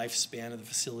for the lifespan of the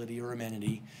facility or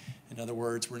amenity. In other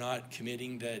words, we're not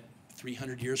committing that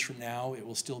 300 years from now it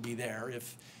will still be there.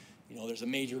 If there's a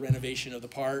major renovation of the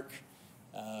park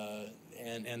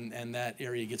and that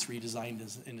area gets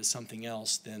redesigned into something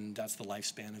else, then that's the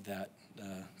lifespan of that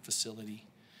facility.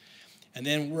 And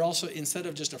then we're also, instead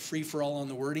of just a free-for-all on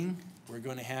the wording, we're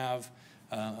going to have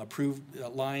approved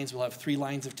lines. We'll have 3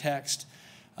 lines of text.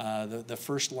 The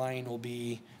first line will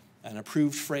be an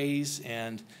approved phrase,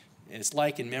 and it's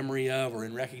like in memory of or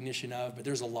in recognition of, but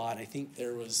there's a lot. I think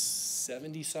there was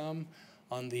 70-some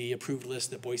on the approved list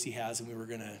that Boise has, and we were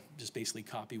going to just basically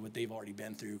copy what they've already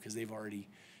been through because they've already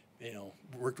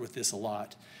worked with this a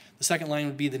lot. The second line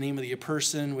would be the name of the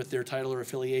person with their title or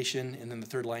affiliation, and then the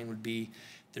third line would be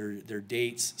their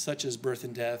dates, such as birth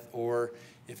and death, or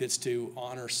if it's to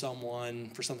honor someone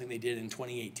for something they did in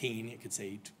 2018, it could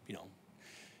say,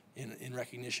 in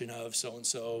recognition of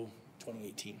so-and-so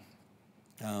 2018.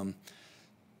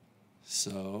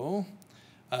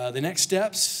 The next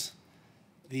steps,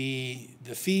 the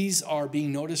fees are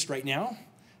being noticed right now.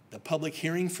 The public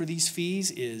hearing for these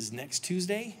fees is next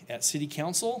Tuesday at City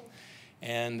Council,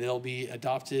 and they'll be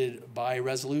adopted by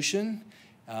resolution.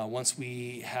 Once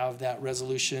we have that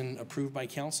resolution approved by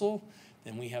council,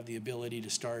 then we have the ability to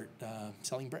start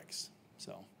selling bricks.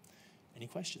 So, any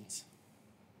questions?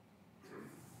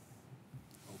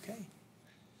 Okay.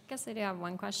 I guess I do have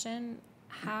one question.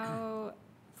 How,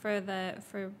 for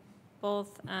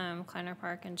both Kleiner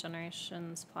Park and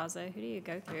Generations Plaza, who do you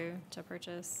go through to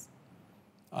purchase?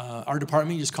 Our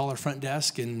department, you just call our front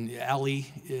desk, and Ali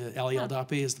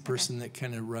Aldape is the person that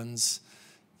kind of runs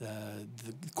the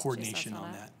coordination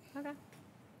on that. Okay.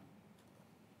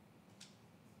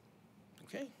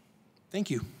 Okay. Thank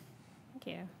you. Thank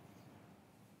you.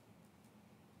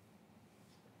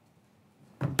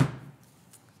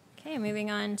 Okay, moving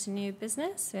on to new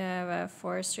business. We have a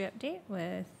forestry update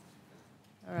with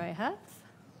Roy Huff.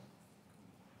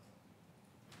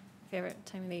 Favorite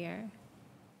time of the year?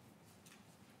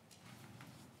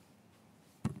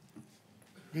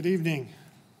 Good evening.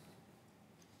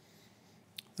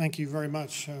 Thank you very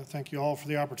much. Thank you all for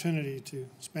the opportunity to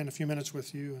spend a few minutes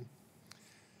with you.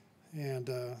 And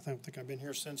I don't think I've been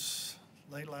here since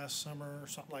late last summer or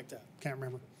something like that. Can't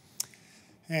remember.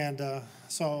 And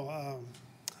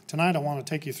tonight I want to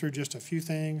take you through just a few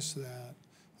things that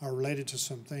are related to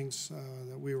some things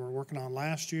that we were working on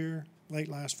last year, late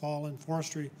last fall in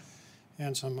forestry,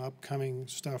 and some upcoming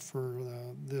stuff for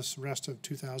this rest of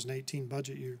 2018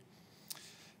 budget year.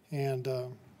 And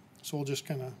so we'll just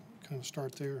kind of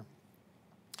start there.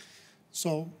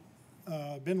 So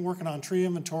I've been working on tree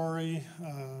inventory,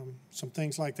 some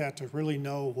things like that to really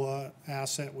know what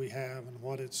asset we have and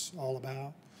what it's all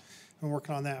about. Been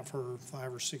working on that for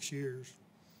 5 or 6 years.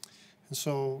 And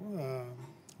so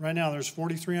right now there's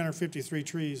 4,353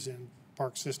 trees in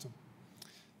park system,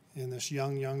 in this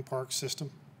young park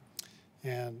system.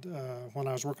 And when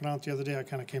I was working on it the other day, I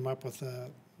kind of came up with a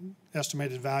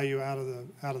estimated value out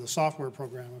of the software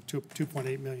program of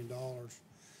 $2.8 million.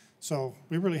 So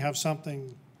we really have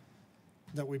something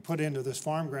that we put into this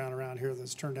farm ground around here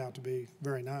that's turned out to be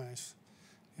very nice,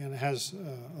 and it has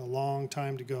a long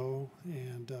time to go.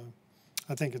 And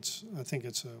I think it's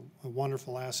a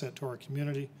wonderful asset to our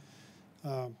community.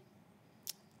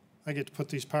 I get to put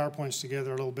these PowerPoints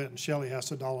together a little bit, and Shelley has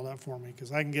to doll it up for me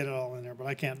because I can get it all in there, but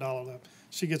I can't doll it up.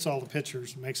 She gets all the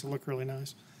pictures and makes it look really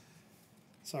nice.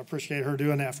 So I appreciate her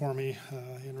doing that for me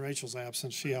in Rachel's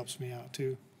absence. She helps me out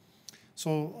too.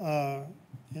 So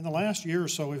in the last year or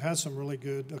so, we've had some really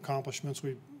good accomplishments.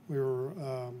 We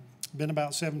were been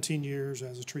about 17 years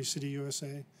as a Tree City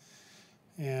USA,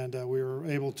 and we were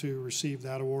able to receive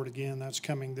that award again. That's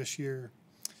coming this year.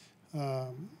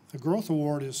 The Growth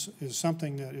Award is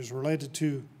something that is related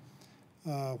to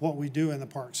what we do in the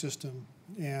park system,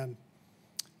 and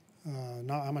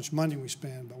not how much money we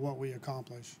spend, but what we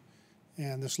accomplish.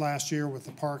 And this last year with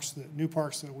the parks, the new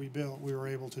parks that we built, we were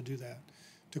able to do that.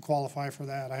 To qualify for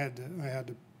that, I had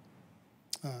to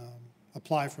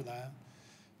apply for that.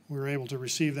 We were able to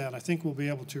receive that. I think we'll be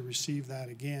able to receive that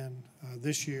again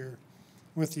this year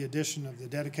with the addition of the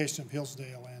dedication of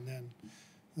Hillsdale and then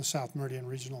the South Meridian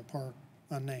Regional Park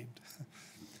unnamed.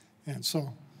 And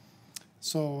so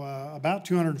about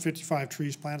 255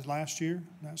 trees planted last year.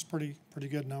 That's pretty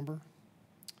good number.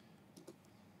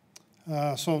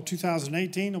 So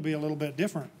 2018 will be a little bit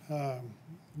different.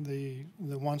 The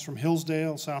ones from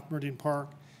Hillsdale, South Meridian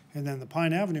Park, and then the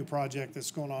Pine Avenue project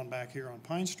that's going on back here on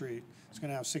Pine Street. It's going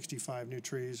to have 65 new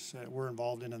trees that we're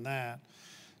involved in that.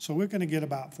 So we're going to get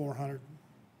about 400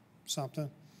 something.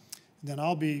 And then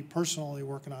I'll be personally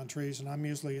working on trees, and I'm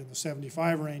usually in the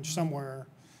 75 range somewhere.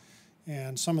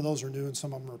 And some of those are new and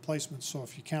some of them are replacements. So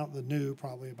if you count the new,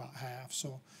 probably about half.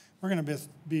 So we're going to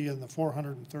be in the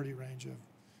 430 range of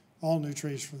all new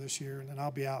trees for this year. And then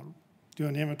I'll be out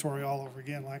doing inventory all over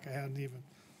again like I hadn't even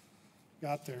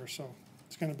got there. So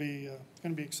it's going to be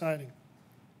exciting.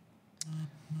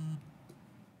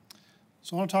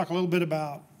 So I want to talk a little bit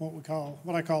about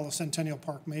what I call the Centennial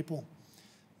Park Maple.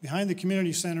 Behind the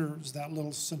community center is that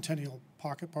little Centennial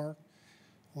Pocket Park.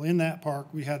 Well, in that park,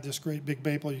 we had this great big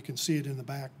maple. You can see it in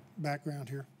the background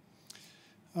here.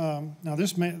 Now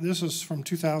this is from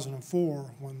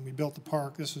 2004 when we built the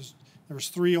park. There was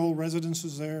 3 old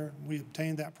residences there. We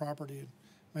obtained that property and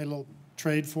made a little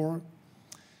trade for it.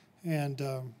 And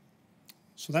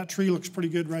so that tree looks pretty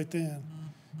good right then.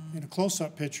 In a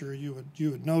close-up picture, you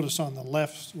would notice on the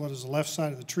left, what is the left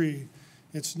side of the tree,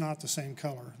 it's not the same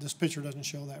color. This picture doesn't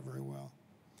show that very well.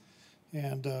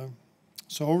 And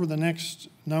so over the next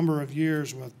number of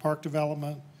years with park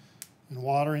development and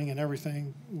watering and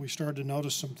everything, we started to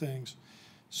notice some things.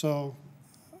 So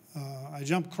I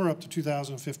jumped clear up to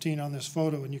 2015 on this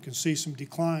photo, and you can see some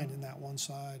decline in that one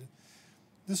side.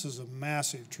 This is a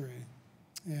massive tree,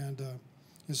 and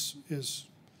is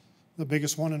the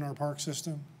biggest one in our park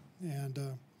system.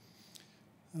 And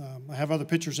I have other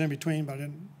pictures in between, but to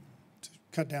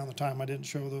cut down the time, I didn't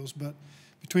show those. But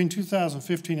between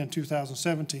 2015 and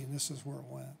 2017, this is where it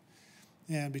went.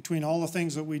 And between all the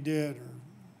things that we did, or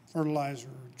fertilizer,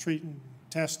 or treating,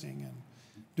 testing, and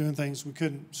doing things, we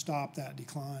couldn't stop that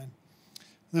decline.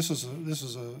 This is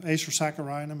a Acer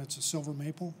saccharinum. It's a silver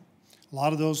maple. A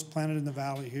lot of those planted in the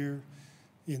valley here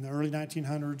in the early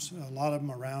 1900s. A lot of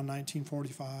them around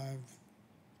 1945.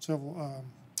 Several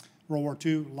World War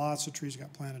II. Lots of trees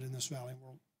got planted in this valley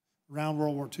around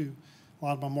World War II. A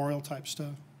lot of memorial type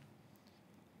stuff.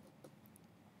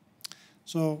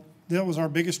 So that was our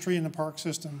biggest tree in the park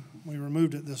system. We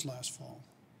removed it this last fall.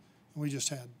 We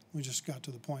just got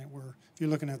to the point where if you're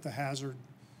looking at the hazard,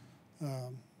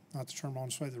 not the term I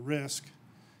want to say, the risk,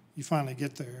 you finally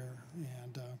get there.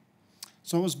 And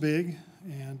so it was big,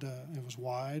 and it was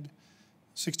wide,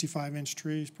 65-inch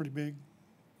tree, it's pretty big,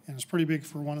 and it's pretty big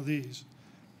for one of these.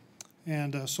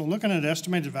 And so looking at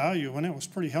estimated value, when it was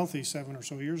pretty healthy 7 or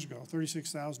so years ago,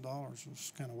 $36,000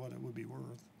 was kind of what it would be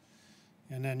worth.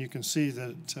 And then you can see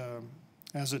that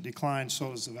as it declines,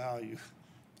 so does the value.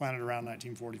 Planted around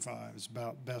 1945 is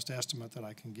about best estimate that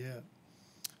I can get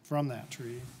from that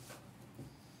tree.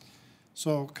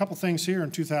 So a couple things here in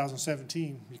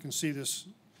 2017. You can see this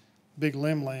big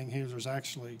limb laying here. There's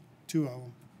actually 2 of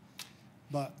them.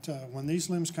 But when these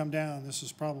limbs come down, this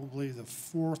is probably the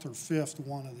 4th or 5th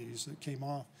one of these that came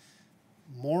off.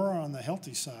 More on the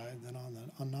healthy side than on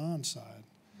the non side.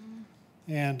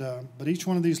 And but each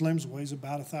one of these limbs weighs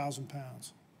about 1,000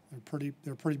 pounds.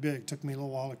 They're pretty big. Took me a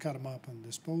little while to cut them up and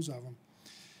dispose of them.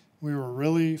 We were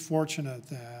really fortunate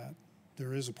that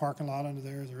there is a parking lot under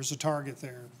there. There is a target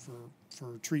there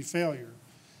for tree failure.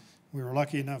 We were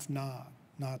lucky enough not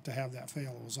to have that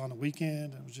fail. It was on a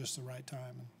weekend. It was just the right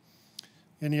time. And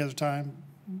any other time,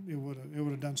 it would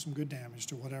have done some good damage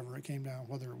to whatever it came down.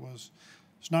 Whether it was,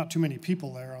 there's not too many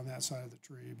people there on that side of the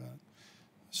tree, but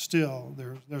still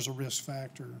there's a risk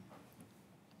factor.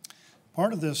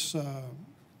 Part of this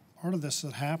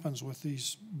that happens with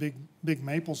these big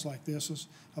maples like this is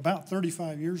about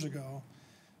 35 years ago,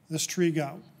 this tree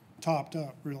got topped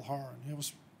up real hard. It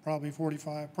was probably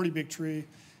 45, pretty big tree.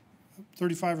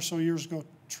 35 or so years ago,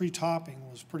 tree topping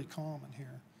was pretty common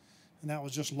here. And that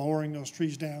was just lowering those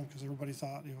trees down because everybody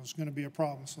thought it was going to be a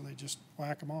problem, so they just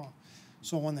whack them off.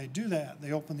 So when they do that,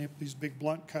 they open up these big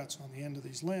blunt cuts on the end of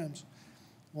these limbs.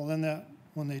 Well, then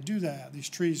when they do that, these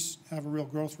trees have a real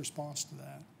growth response to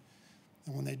that.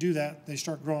 And when they do that, they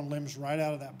start growing limbs right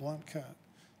out of that blunt cut.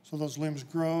 So those limbs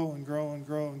grow and grow and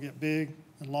grow and get big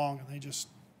and long, and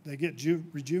they get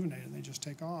rejuvenated and they just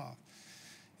take off.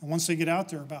 And once they get out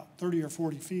there about 30 or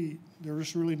 40 feet, they're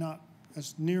just really not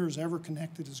as near as ever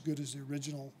connected as good as the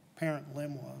original parent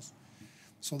limb was.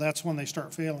 So that's when they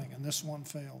start failing, and this one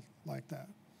failed like that.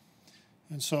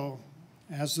 And so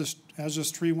as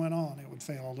this tree went on, it would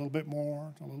fail a little bit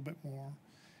more, a little bit more.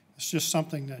 It's just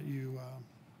something that you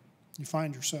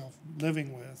find yourself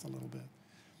living with a little bit.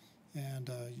 And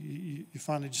you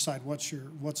finally decide what's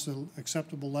the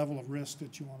acceptable level of risk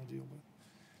that you want to deal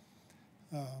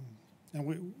with.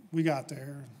 And we got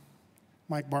there.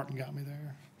 Mike Barton got me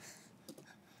there.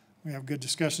 We have good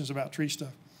discussions about tree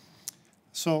stuff.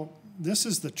 So this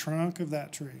is the trunk of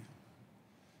that tree.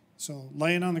 So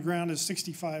laying on the ground is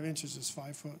 65 inches. It's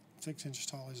 5 foot 6 inches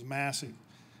tall. It's massive.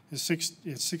 It's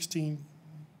 16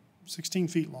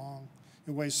 feet long.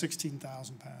 It weighs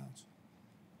 16,000 pounds.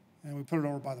 And we put it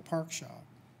over by the park shop.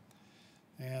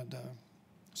 And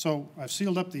so I've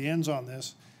sealed up the ends on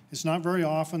this. It's not very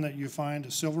often that you find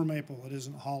a silver maple that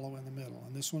isn't hollow in the middle,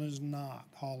 and this one is not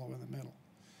hollow in the middle.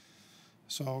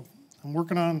 So I'm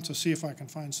working on to see if I can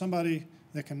find somebody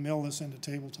that can mill this into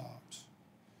tabletops.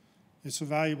 It's a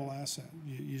valuable asset.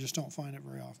 You just don't find it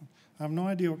very often. I have no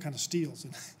idea what kind of steel's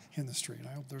in the street.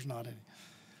 I hope there's not any.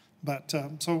 But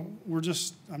so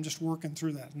I'm just working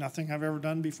through that. Nothing I've ever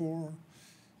done before.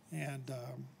 And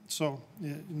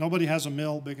nobody has a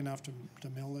mill big enough to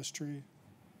mill this tree.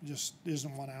 Just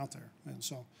isn't one out there. And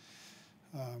so,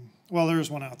 well, there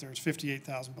is one out there. It's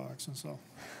 $58,000, and so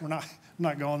I'm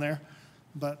not going there.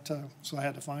 But so I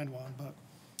had to find one. But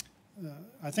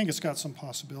I think it's got some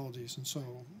possibilities, and so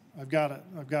I've got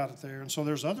it there. And so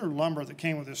there's other lumber that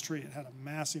came with this tree. It had a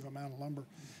massive amount of lumber,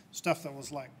 stuff that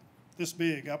was like this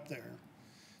big up there,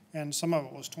 and some of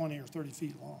it was 20 or 30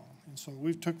 feet long. And so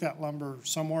we've took that lumber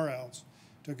somewhere else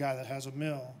to a guy that has a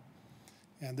mill.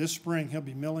 And this spring, he'll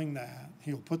be milling that.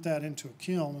 He'll put that into a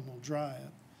kiln and we'll dry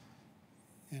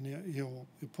it. And he'll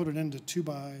put it into 2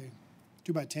 by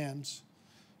 10s,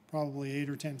 probably 8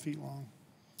 or 10 feet long.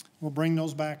 We'll bring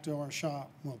those back to our shop.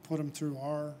 We'll put them through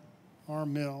our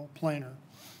mill planer,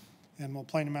 and we'll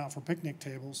plane them out for picnic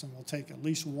tables. And we'll take at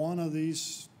least one of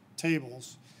these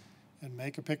tables and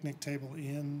make a picnic table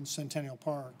in Centennial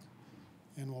Park.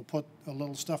 And we'll put a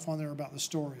little stuff on there about the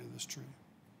story of this tree.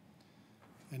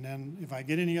 And then if I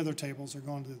get any other tables, they're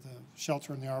going to the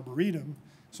shelter in the Arboretum,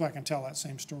 so I can tell that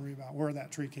same story about where that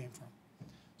tree came from.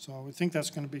 So I think that's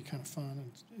going to be kind of fun,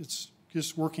 and it's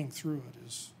just working through it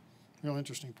is a real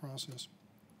interesting process.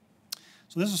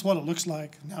 So this is what it looks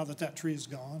like now that tree is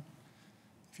gone.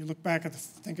 If you look back at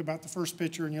think about the first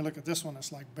picture and you look at this one,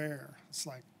 it's like bare. It's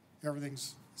like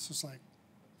it's just like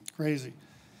crazy.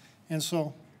 And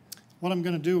so what I'm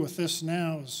going to do with this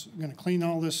now is I'm going to clean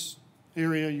all this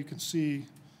area. You can see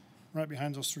right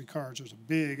behind those 3 cars, there's a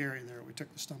big area there. We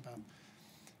took the stump out.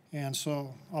 And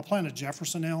so I'll plant a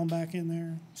Jefferson elm back in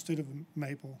there instead of a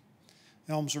maple.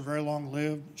 Elms are very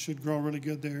long-lived, should grow really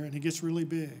good there, and it gets really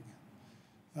big.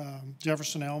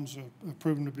 Jefferson elms are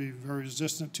proven to be very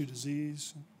resistant to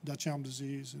disease, Dutch elm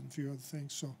disease, and a few other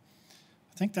things. So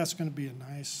I think that's going to be a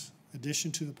nice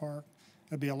addition to the park.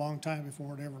 It'll be a long time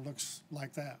before it ever looks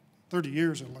like that. 30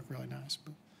 years, it'll look really nice.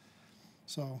 But,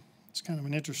 so it's kind of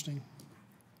an interesting.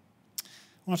 I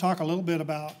want to talk a little bit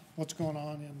about what's going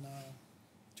on in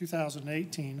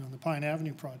 2018 on the Pine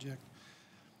Avenue project.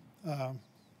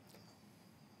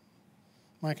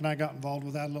 Mike and I got involved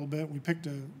with that a little bit. We picked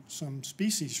some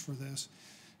species for this.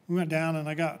 We went down and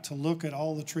I got to look at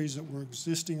all the trees that were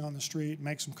existing on the street,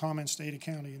 make some comments to Ada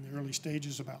County in the early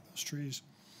stages about those trees.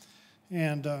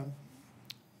 And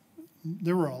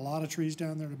there were a lot of trees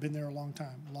down there that have been there a long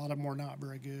time. A lot of them were not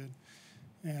very good.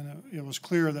 And it was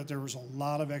clear that there was a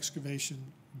lot of excavation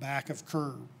back of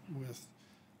curb with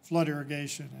flood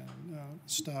irrigation and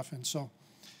stuff. And so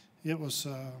it was,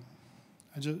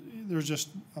 there's just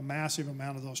a massive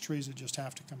amount of those trees that just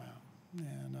have to come out.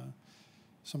 And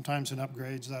sometimes in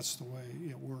upgrades, that's the way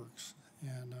it works.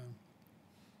 And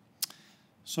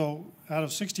so out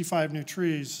of 65 new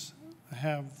trees, I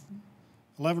have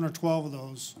 11 or 12 of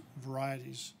those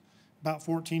varieties, about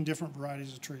 14 different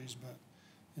varieties of trees, but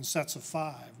in sets of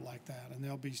 5 like that, and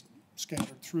they'll be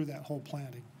scattered through that whole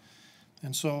planting.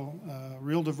 And so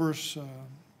real diverse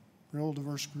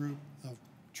group of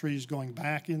trees going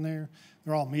back in there.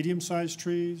 They're all medium-sized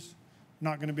trees.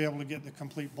 Not going to be able to get the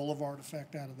complete boulevard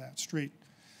effect out of that street,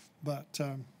 but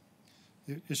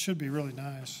it should be really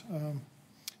nice.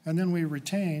 And then we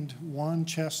retained one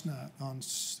chestnut on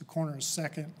the corner of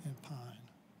 2nd and Pine.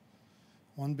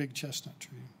 One big chestnut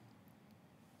tree.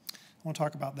 I want to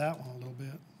talk about that one a little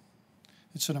bit.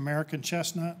 It's an American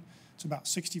chestnut. It's about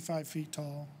 65 feet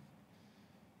tall.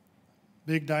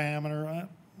 Big diameter.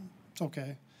 It's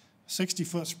okay.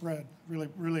 60-foot spread. Really,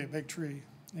 really a big tree.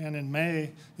 And in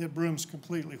May, it blooms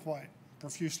completely white,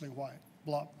 profusely white.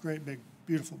 Great big,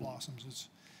 beautiful blossoms. It's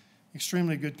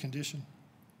extremely good condition.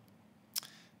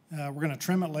 We're going to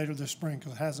trim it later this spring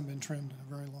because it hasn't been trimmed in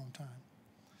a very long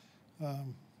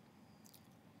time.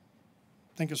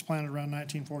 I think it's planted around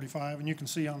 1945, and you can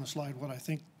see on the slide what I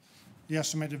think the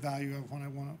estimated value of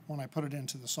when I put it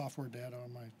into the software data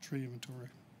on my tree inventory.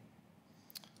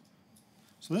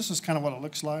 So this is kind of what it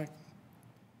looks like.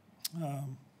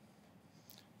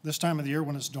 This time of the year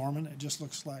when it's dormant, it just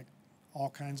looks like all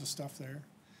kinds of stuff there.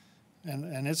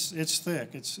 And it's thick,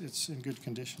 it's in good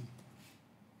condition.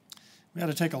 We had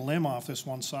to take a limb off this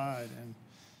one side,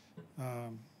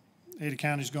 and Ada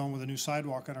County's going with a new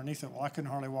sidewalk underneath it. Well, I couldn't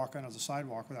hardly walk under the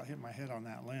sidewalk without hitting my head on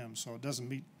that limb, so it doesn't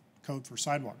meet code for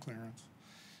sidewalk clearance.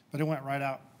 But it went right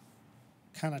out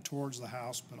kind of towards the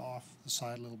house, but off the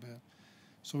side a little bit.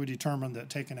 So we determined that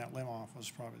taking that limb off was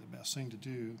probably the best thing to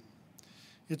do.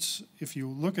 If you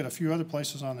look at a few other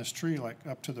places on this tree, like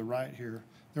up to the right here,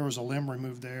 there was a limb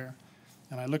removed there.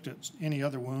 And I looked at any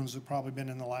other wounds that have probably been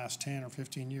in the last 10 or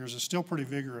 15 years. It's still pretty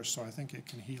vigorous, so I think it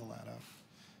can heal that up.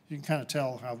 You can kind of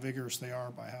tell how vigorous they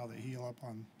are by how they heal up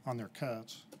on their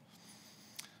cuts.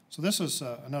 So this is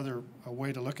another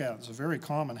way to look at it. It's a very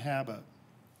common habit.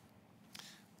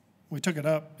 We took it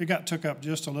up. It got took up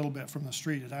just a little bit from the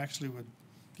street. It actually would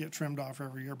get trimmed off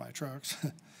every year by trucks.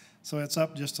 So it's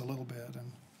up just a little bit.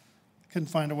 And couldn't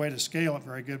find a way to scale it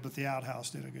very good, but the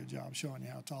outhouse did a good job showing you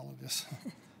how tall it is.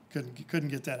 Couldn't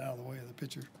get that out of the way of the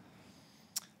picture.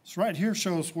 So right here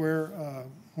shows where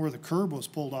the curb was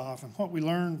pulled off, and what we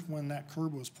learned when that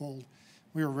curb was pulled,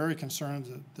 we were very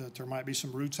concerned that there might be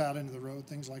some roots out into the road,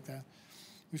 things like that.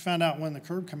 We found out when the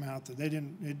curb came out that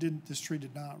this tree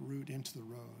did not root into the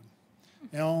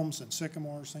road. Elms and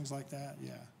sycamores, things like that,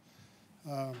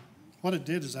 yeah. What it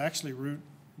did is actually root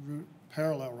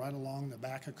parallel right along the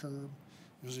back of curb.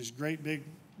 There's these great big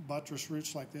buttress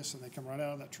roots like this, and they come right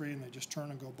out of that tree and they just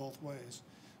turn and go both ways.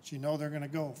 So you know they're going to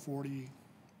go 40,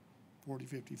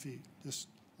 50 feet, just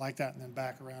like that, and then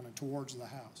back around and towards the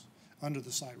house, under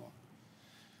the sidewalk.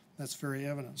 That's very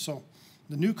evident. So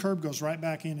the new curb goes right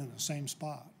back in the same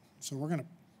spot. So we're going to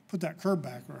put that curb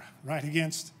back right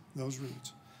against those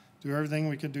roots. Do everything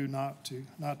we can do not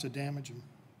to damage them.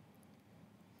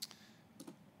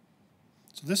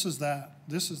 So this is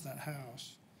that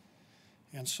house.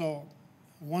 And so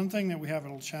one thing that we have a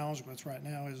little challenge with right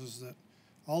now is that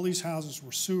all these houses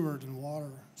were sewered to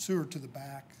the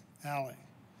back alley.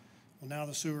 Well, now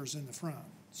the sewer's in the front.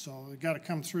 So they've got to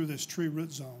come through this tree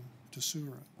root zone to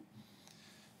sewer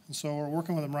it. And so we're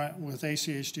working with them with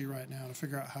ACHD right now to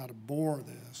figure out how to bore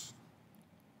this.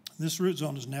 This root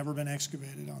zone has never been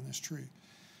excavated on this tree.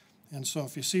 And so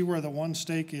if you see where the one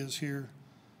stake is here,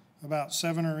 about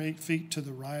 7 or 8 feet to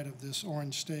the right of this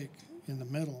orange stake in the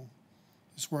middle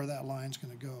is where that line's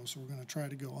going to go. So we're going to try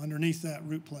to go underneath that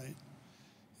root plate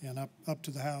and up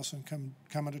to the house and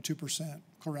come at a 2%,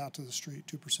 clear out to the street,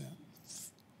 2%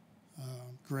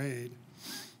 grade,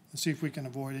 and see if we can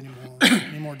avoid any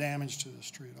more damage to this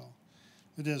tree at all.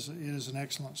 It is an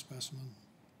excellent specimen.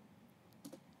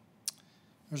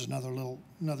 There's another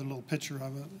little picture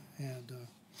of it, and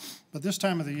but this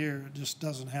time of the year it just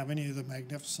doesn't have any of the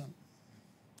magnificent.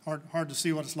 Hard to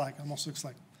see what it's like. It almost looks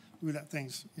like, ooh, that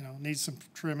thing's needs some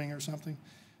trimming or something.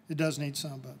 It does need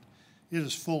some, but it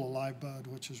is full of live bud,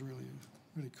 which is really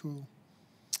cool.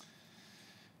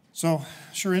 So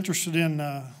sure interested in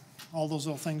all those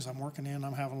little things I'm working in.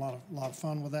 I'm having a lot of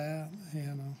fun with that,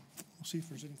 and we'll see if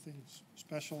there's anything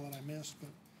special that I missed. But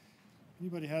if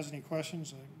anybody has any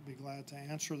questions, I'd be glad to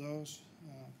answer those.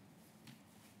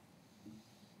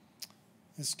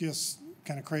 It's just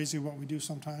kind of crazy what we do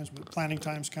sometimes, but planting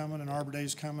time's coming and Arbor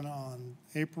Day's coming on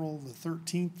April the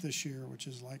 13th this year, which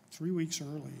is like 3 weeks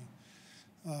early.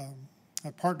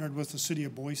 I partnered with the city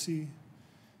of Boise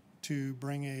to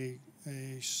bring a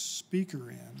speaker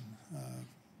in.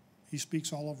 He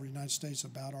speaks all over the United States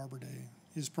about Arbor Day.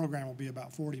 His program will be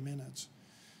about 40 minutes.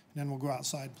 And then we'll go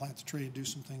outside, plant the tree, and do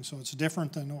some things. So it's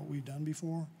different than what we've done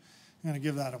before. I'm going to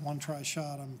give that a one-try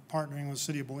shot. I'm partnering with the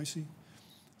city of Boise.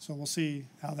 So we'll see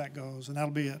how that goes. And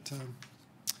that'll be at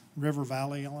River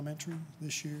Valley Elementary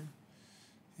this year.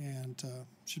 And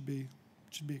should be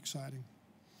exciting.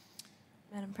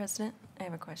 Madam President, I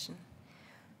have a question.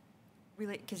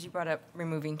 Because you brought up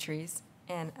removing trees.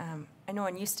 And I know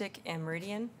on Ustick and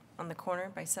Meridian, on the corner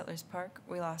by Settlers Park,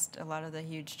 we lost a lot of the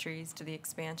huge trees to the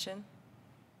expansion.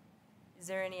 Is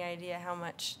there any idea how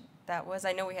much that was?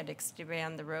 I know we had to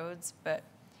expand the roads,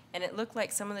 and it looked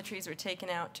like some of the trees were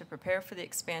taken out to prepare for the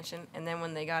expansion, and then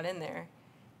when they got in there,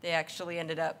 they actually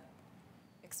ended up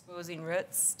exposing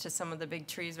roots to some of the big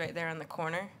trees right there on the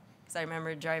corner, because I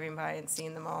remember driving by and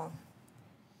seeing them all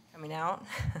coming out.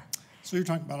 So you're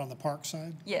talking about on the park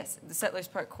side? Yes, the Settlers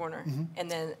Park corner. Mm-hmm.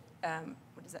 And then,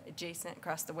 what is that, adjacent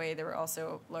across the way, there were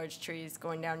also large trees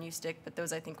going down Ustick, but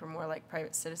those I think were more like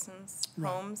private citizens'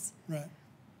 homes. Right.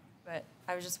 But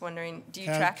I was just wondering, do you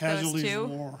track those Casualties too?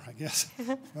 of war, I guess.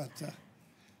 But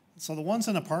so the ones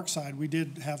in the park side, we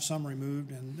did have some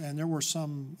removed, and there were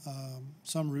some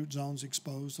root zones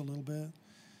exposed a little bit.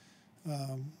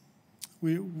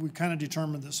 We kind of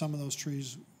determined that some of those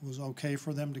trees was okay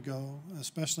for them to go,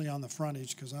 especially on the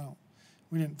frontage, because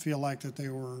we didn't feel like that they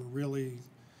were really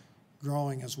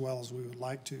growing as well as we would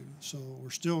like to. So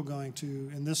we're still going to,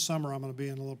 in this summer, I'm going to be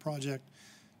in a little project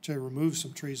to remove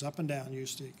some trees up and down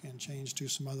Ustick and change to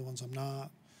some other ones. I'm not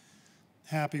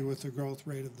happy with the growth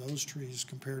rate of those trees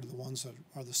compared to the ones that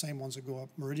are the same ones that go up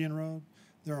Meridian Road.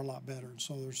 They're a lot better.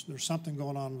 So there's something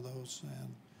going on with those,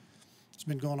 and it's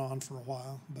been going on for a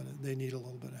while, but they need a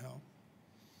little bit of help.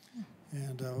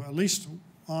 And at least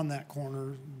on that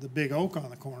corner, the big oak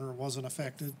on the corner wasn't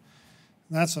affected.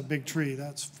 That's a big tree.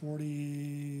 That's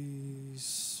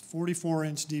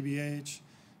 44-inch DBH,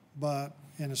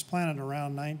 and it's planted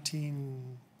around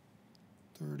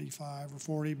 1935 or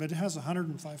 40, but it has a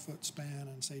 105-foot span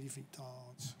and it's 80 feet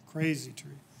tall. It's a crazy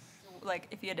tree. Like,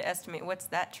 if you had to estimate, what's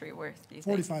that tree worth, do you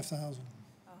think? 45,000.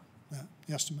 Oh. Yeah,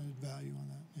 estimated value on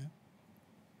that, yeah.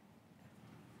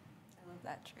 I love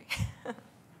that tree. Thank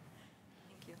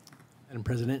you. Madam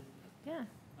President? Yeah.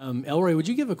 Elroy, would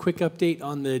you give a quick update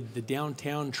on the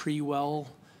downtown tree well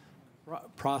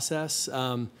process?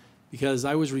 Because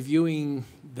I was reviewing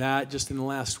that just in the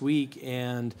last week,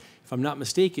 and if I'm not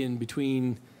mistaken,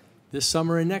 between this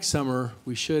summer and next summer,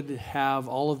 we should have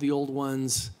all of the old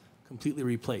ones completely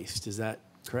replaced. Is that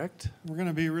correct? We're going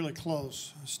to be really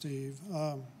close, Steve.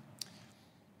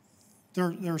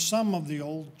 There are some of the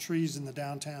old trees in the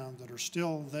downtown that are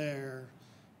still there,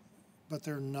 but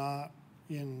they're not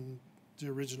in the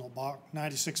original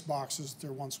 96 boxes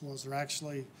there once was. They're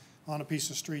actually on a piece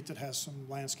of street that has some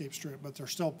landscape strip, but they're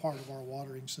still part of our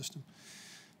watering system.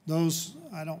 Those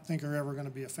I don't think are ever going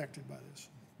to be affected by this,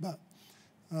 but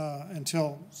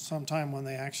until sometime when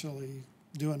they actually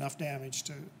do enough damage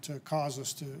to cause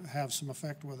us to have some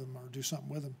effect with them or do something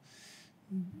with them.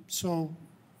 So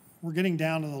we're getting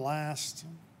down to the last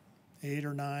 8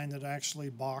 or 9 that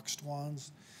actually boxed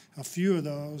ones. A few of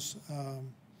those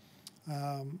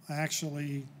I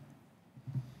actually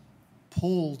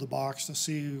pulled the box to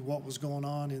see what was going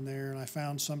on in there, and I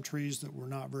found some trees that were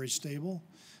not very stable.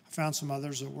 I found some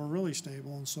others that were really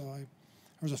stable, and so I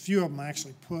There's a few of them I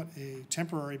actually put a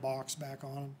temporary box back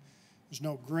on them. There's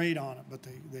no grade on it, but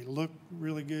they look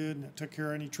really good, and it took care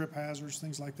of any trip hazards,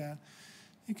 things like that.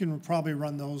 You can probably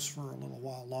run those for a little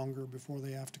while longer before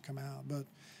they have to come out. But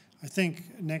I think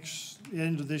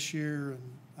end of this year, and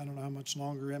I don't know how much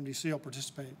longer MDC will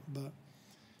participate, but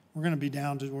we're going to be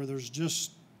down to where there's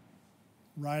just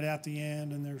right at the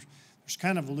end, and there's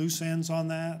kind of loose ends on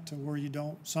that to where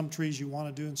some trees you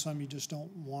want to do and some you just don't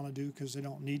want to do because they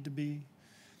don't need to be.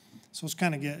 So it's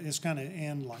kind of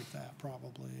end like that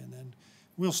probably, and then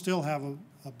we'll still have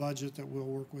a budget that we'll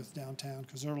work with downtown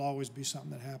because there'll always be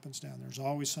something that happens down there. There's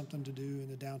always something to do in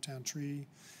the downtown tree.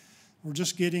 We're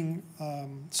just getting,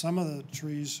 some of the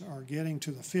trees are getting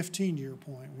to the 15-year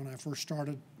point when I first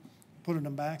started putting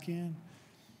them back in,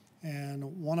 and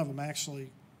one of them actually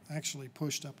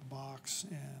pushed up a box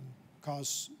and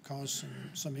caused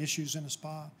some issues in a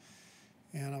spot.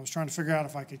 And I was trying to figure out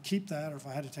if I could keep that or if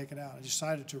I had to take it out. I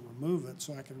decided to remove it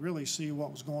so I could really see what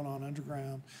was going on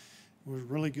underground. It was a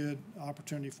really good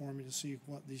opportunity for me to see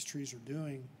what these trees are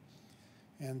doing.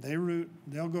 And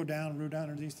they'll go down, root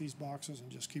underneath these boxes and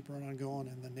just keep right on going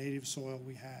in the native soil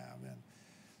we have. And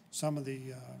some of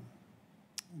the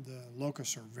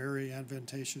locusts are very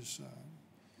advantageous,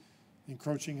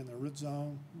 encroaching in the root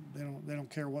zone. They don't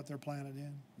care what they're planted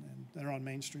in, and they're on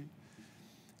Main Street.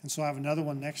 And so I have another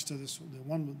one next to this. The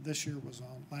one this year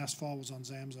last fall was on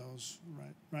Zamzows,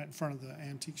 right in front of the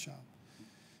antique shop.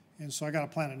 And so I got to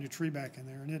plant a new tree back in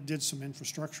there, and it did some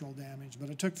infrastructural damage,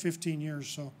 but it took 15 years.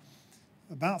 So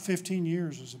about 15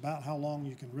 years is about how long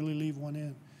you can really leave one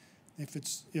in if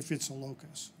it's a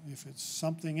locust. If it's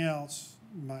something else,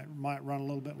 might run a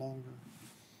little bit longer.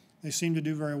 They seem to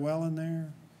do very well in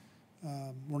there.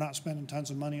 We're not spending tons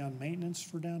of money on maintenance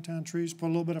for downtown trees. Put a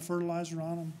little bit of fertilizer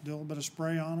on them, do a little bit of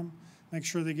spray on them, make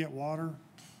sure they get water.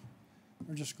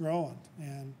 They're just growing,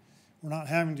 and we're not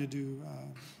having to do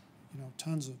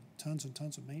tons and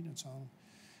tons of maintenance on them.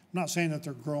 I'm not saying that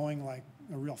they're growing like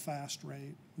a real fast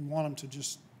rate. We want them to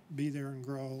just be there and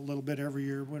grow a little bit every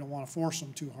year. We don't want to force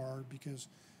them too hard because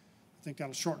I think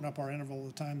that'll shorten up our interval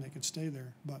of the time they can stay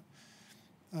there. But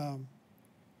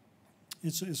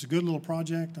it's a good little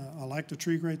project. I like the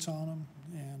tree grates on them,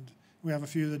 and we have a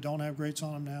few that don't have grates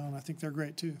on them now, and I think they're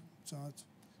great too. So it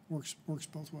works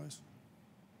both ways.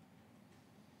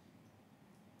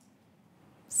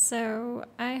 So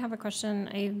I have a question.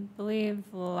 I believe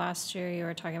last year you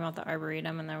were talking about the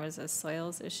Arboretum and there was a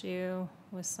soils issue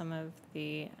with some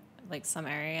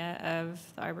area of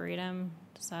the Arboretum.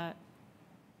 Did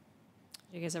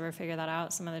you guys ever figure that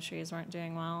out? Some of the trees weren't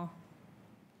doing well.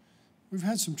 We've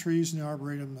had some trees in the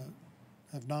Arboretum that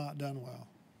have not done well.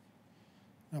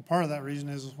 Now, part of that reason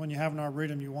is when you have an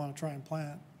Arboretum, you want to try and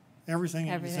plant everything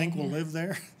that you think will live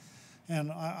there. And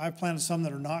I planted some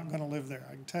that are not going to live there.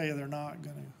 I can tell you they're not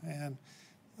going to. And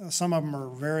some of them are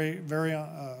very, very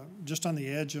just on the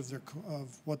edge of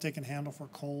what they can handle for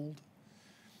cold.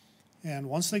 And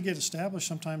once they get established,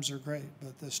 sometimes they're great.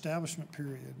 But the establishment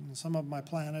period, and some of them I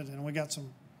planted, and we got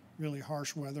some really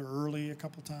harsh weather early a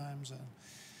couple times, and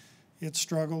it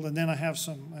struggled. And then I have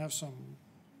some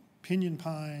pinyon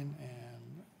pine and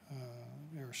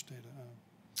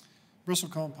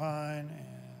bristlecone pine and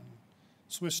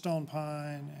Swiss stone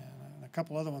pine and a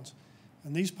couple other ones.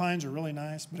 And these pines are really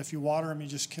nice, but if you water them, you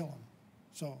just kill them.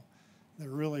 So they're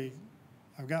really,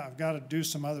 I've got to do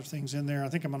some other things in there. I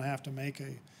think I'm going to have to make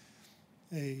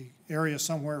a area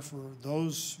somewhere for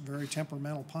those very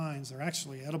temperamental pines. They're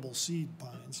actually edible seed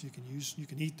pines. You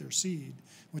can eat their seed,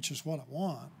 which is what I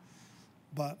want.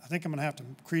 But I think I'm going to have to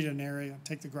create an area,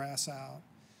 take the grass out,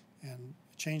 and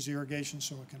change the irrigation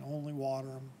so it can only water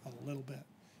them a little bit.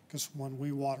 Because when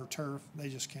we water turf, they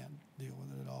just can't deal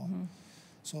with it at all. Mm-hmm.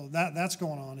 So that's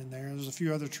going on in there. There's a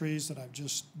few other trees that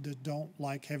that don't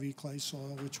like heavy clay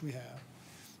soil, which we have.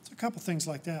 It's a couple things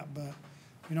like that. But,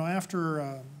 after,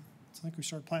 I think we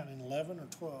started planting in 11 or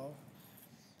 12.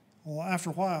 Well,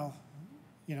 after a while,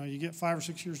 you get 5 or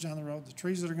 6 years down the road, the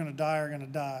trees that are going to die are going to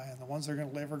die, and the ones that are going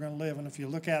to live are going to live. And if you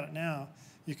look at it now,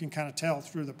 you can kind of tell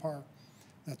through the park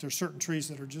that there's certain trees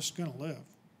that are just going to live.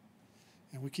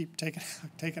 And we keep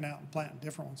taking out and planting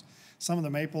different ones. Some of the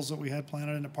maples that we had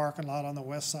planted in the parking lot on the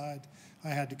west side, I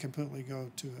had to completely go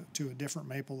to a different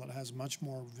maple that has much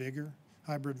more vigor,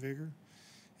 hybrid vigor,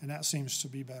 and that seems to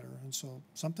be better. And so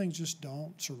some things just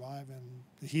don't survive in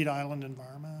the heat island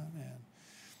environment. And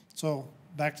so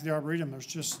back to the Arboretum, there's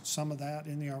just some of that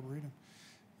in the Arboretum.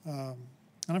 And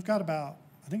I've got about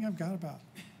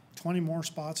 20 more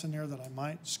spots in there that I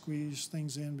might squeeze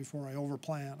things in before I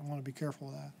overplant. I want to be careful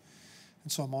of that.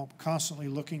 And so I'm constantly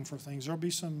looking for things. There'll be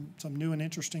some new and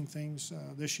interesting things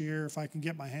this year if I can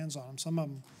get my hands on them. Some of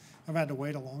them I've had to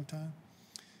wait a long time.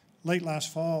 Late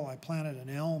last fall, I planted an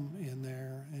elm in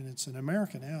there, and it's an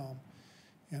American elm,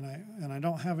 and I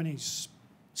don't have any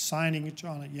signage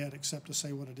on it yet except to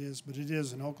say what it is, but it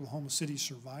is an Oklahoma City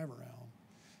survivor elm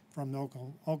from the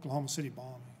Oklahoma City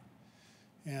bombing.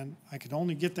 And I could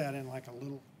only get that in like a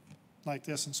little, like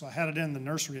this, and so I had it in the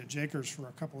nursery at Jakers for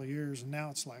a couple of years, and now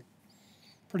it's like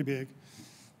pretty big.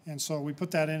 And so we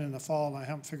put that in the fall, and I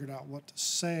haven't figured out what to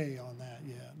say on that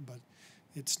yet, but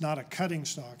it's not a cutting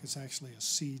stock, it's actually a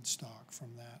seed stock from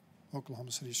that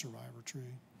Oklahoma City survivor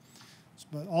tree.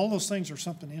 But all those things are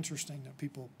something interesting that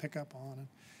people pick up on.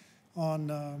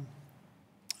 And on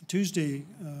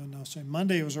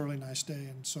Monday was a really nice day,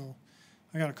 and so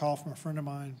I got a call from a friend of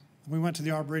mine. We went to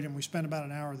the Arboretum. We spent about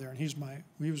an hour there, and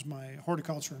he was my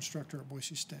horticulture instructor at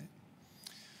Boise State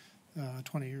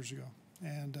 20 years ago.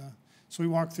 And so we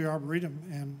walked through the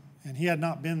Arboretum, and he had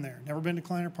not been there, never been to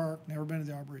Kleiner Park, never been to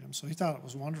the Arboretum. So he thought it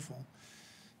was wonderful.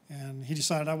 And he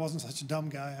decided I wasn't such a dumb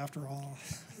guy after all.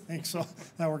 I think so.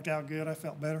 That worked out good. I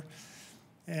felt better.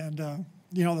 And,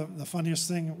 the funniest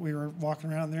thing, we were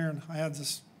walking around there, and I had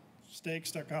this stake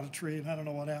stuck on a tree, and I don't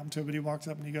know what happened to it, but he walks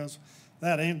up and he goes,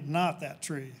 "That ain't not that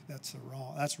tree. That's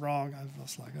wrong." I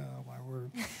was like, oh, my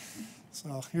word.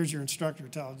 So here's your instructor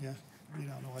telling you, you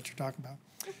don't know what you're talking about.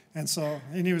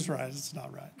 And he was right. It's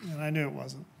not right. And I knew it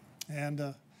wasn't.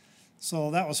 And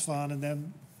so that was fun. And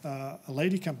then a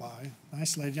lady come by,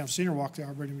 nice lady. I've seen her walk the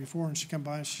Arboretum before, and she come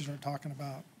by and she started talking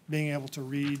about being able to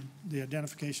read the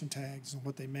identification tags and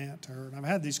what they meant to her. And I've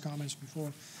had these comments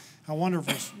before. How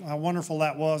wonderful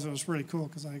that was. It was pretty cool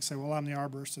because I could say, well, I'm the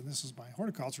arborist and this is my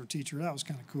horticulture teacher. That was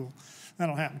kind of cool. That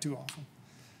don't happen too often.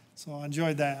 So I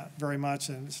enjoyed that very much,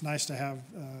 and it's nice to have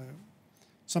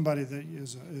somebody that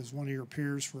is one of your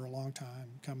peers for a long time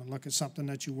come and look at something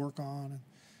that you work on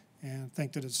and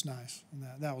think that it's nice. And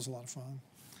that was a lot of fun.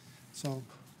 So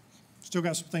still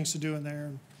got some things to do in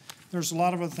there. There's a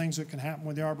lot of other things that can happen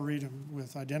with the Arboretum,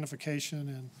 with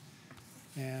identification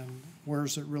and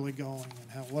where's it really going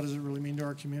and what does it really mean to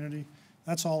our community.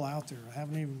 That's all out there.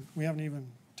 We haven't even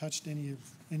touched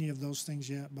any of those things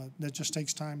yet, but that just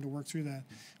takes time to work through that.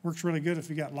 It works really good if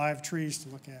you got live trees to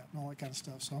look at and all that kind of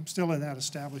stuff. So I'm still in that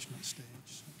establishment stage.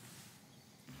 So.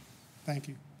 Thank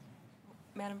you.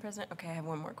 Madam President, okay, I have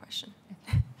one more question.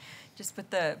 Just with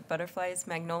the butterflies,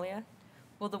 magnolia,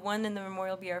 will the one in the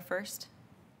memorial be our first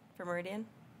for Meridian?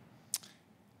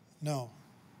 No.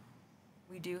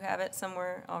 We do have it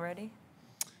somewhere already?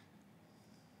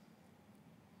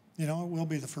 It will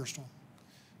be the first one.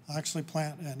 I actually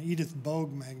plant an Edith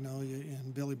Bogue magnolia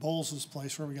in Billy Bowles'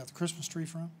 place where we got the Christmas tree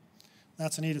from.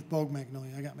 That's an Edith Bogue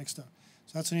magnolia. I got mixed up.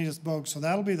 So that's an Edith Bogue. So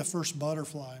that'll be the first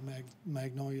butterfly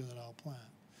magnolia that I'll plant.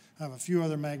 I have a few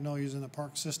other magnolias in the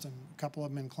park system, a couple of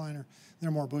them in Kleiner.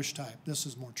 They're more bush type. This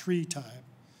is more tree type.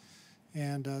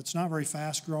 And it's not very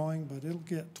fast growing, but it'll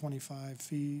get 25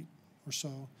 feet or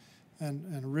so.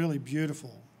 And really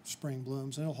beautiful spring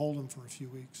blooms. And it'll hold them for a few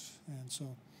weeks. And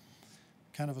so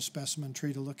kind of a specimen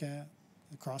tree to look at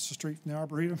across the street from the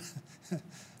Arboretum. I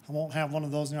won't have one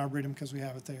of those in the Arboretum because we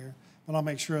have it there. But I'll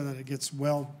make sure that it gets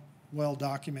well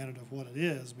documented of what it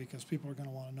is because people are going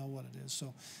to want to know what it is.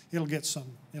 So it'll get some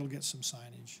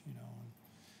signage, And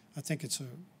I think it's a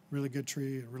really good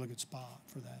tree, a really good spot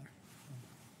for that.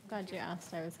 Glad you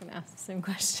asked. I was going to ask the same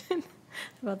question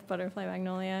about the butterfly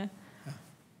magnolia. Yeah.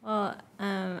 Well,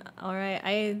 all right.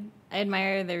 I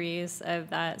admire the reuse of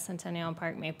that Centennial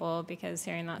Park maple because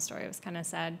hearing that story was kind of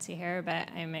sad to hear, but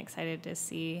I'm excited to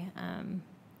see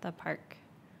the park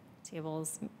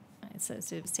tables,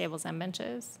 tables and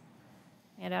benches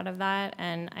made out of that.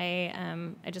 And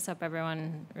I just hope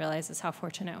everyone realizes how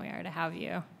fortunate we are to have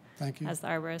you. Thank you. As the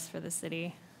arborist for the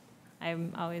city. I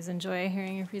always enjoy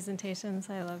hearing your presentations.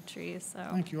 I love trees. So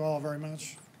thank you all very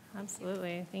much.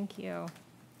 Absolutely. Thank you.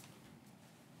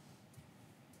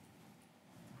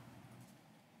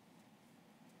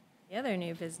 The other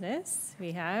new business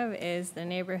we have is the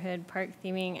neighborhood park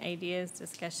theming ideas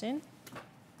discussion.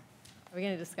 Are we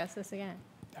going to discuss this again?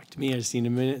 Back to me. I just need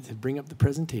a minute to bring up the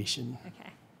presentation. Okay.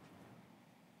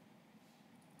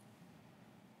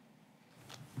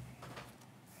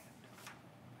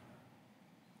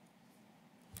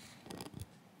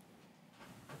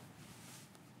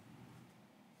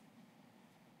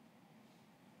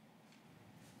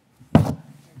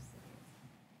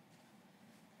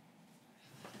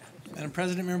 Madam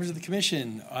President, members of the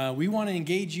commission, we want to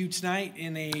engage you tonight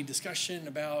in a discussion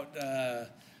about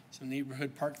some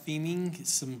neighborhood park theming,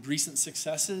 some recent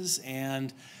successes,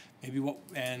 and maybe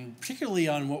and particularly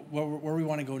on where we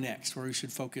want to go next, where we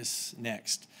should focus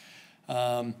next.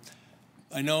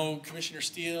 I know Commissioner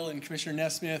Steele and Commissioner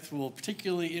Nesmith will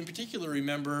in particular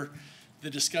remember the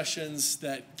discussions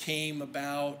that came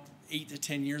about 8 to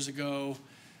 10 years ago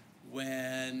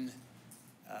when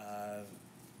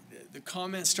the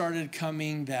comments started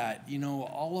coming that, you know,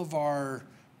 all of our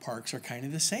parks are kind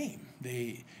of the same.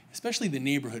 Especially the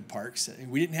neighborhood parks.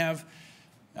 We didn't have,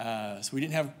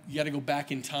 you got to go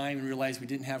back in time and realize we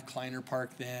didn't have Kleiner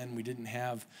Park then. We didn't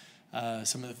have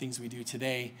some of the things we do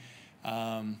today.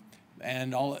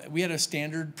 We had a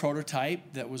standard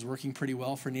prototype that was working pretty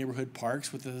well for neighborhood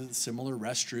parks with a similar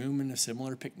restroom and a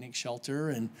similar picnic shelter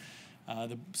and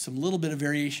some little bit of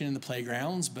variation in the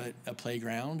playgrounds, but a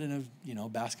playground and a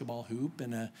basketball hoop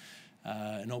and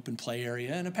an open play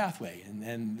area and a pathway,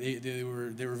 and they were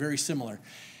very similar.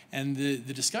 And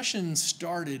the discussion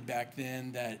started back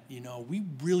then that, you know, we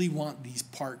really want these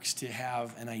parks to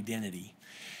have an identity.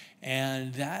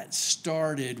 And that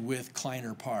started with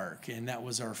Kleiner Park, and that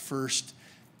was our first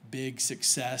big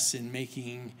success in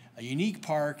making a unique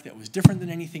park that was different than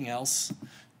anything else,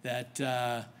 that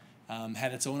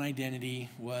had its own identity,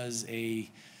 was a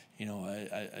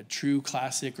true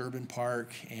classic urban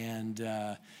park, and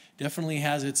definitely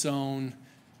has its own,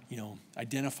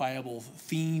 identifiable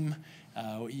theme.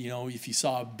 If you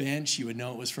saw a bench, you would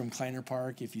know it was from Kleiner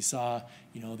Park. If you saw,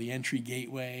 the entry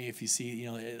gateway, if you see,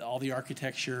 all the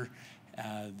architecture,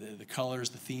 the colors,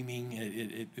 the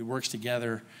theming, it works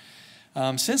together.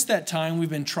 Since that time, we've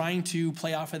been trying to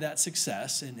play off of that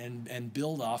success and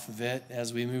build off of it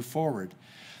as we move forward.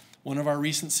 One of our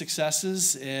recent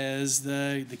successes is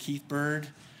the Keith Bird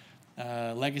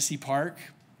Legacy Park.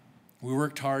 We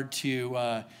worked hard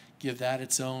to give that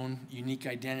its own unique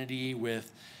identity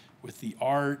with the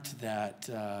art that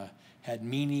had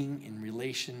meaning in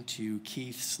relation to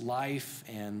Keith's life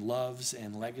and loves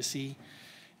and legacy.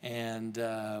 And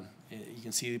you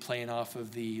can see playing off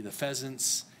of the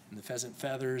pheasants and the pheasant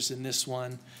feathers in this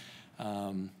one,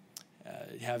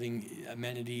 having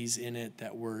amenities in it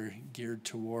that were geared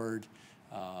toward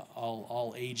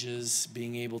all ages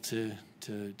being able to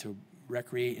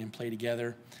recreate and play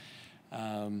together.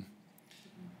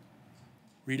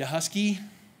 Rita Husky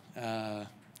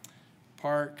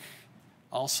Park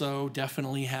also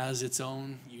definitely has its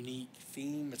own unique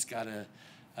theme. It's got a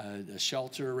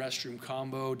shelter restroom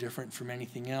combo different from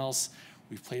anything else.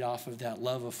 We've played off of that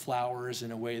love of flowers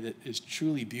in a way that is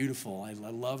truly beautiful. I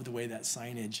love the way that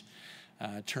signage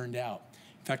turned out.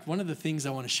 In fact, one of the things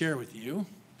I want to share with you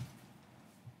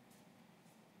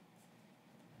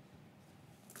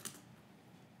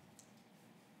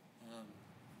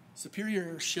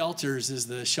Superior Shelters is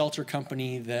the shelter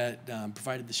company that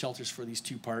provided the shelters for these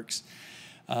two parks.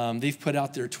 They've put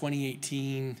out their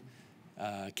 2018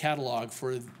 catalog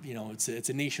for, it's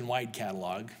a nationwide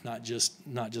catalog, not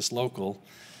just local.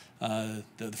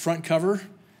 The front cover,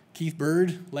 Keith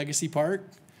Bird Legacy Park.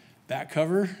 Back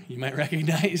cover, you might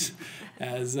recognize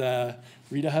as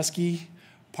Rita Husky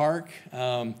Park.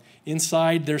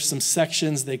 Inside, there's some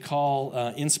sections they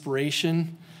call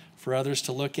inspiration for others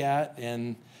to look at,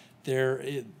 and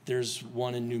there's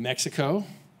one in New Mexico,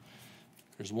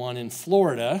 there's one in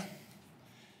Florida,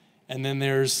 and then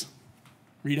there's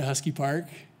Rita Husky Park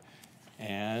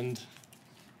and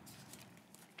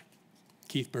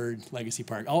Keith Bird Legacy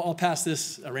Park. I'll pass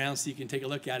this around so you can take a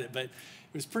look at it, but it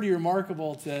was pretty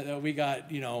remarkable that we got,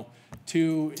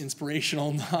 two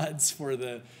inspirational nods for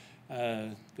the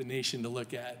nation to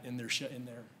look at in their.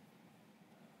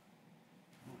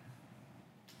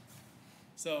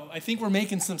 So I think we're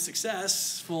making some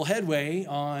successful headway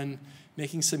on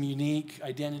making some unique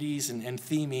identities and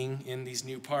theming in these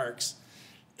new parks.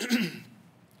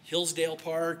 Hillsdale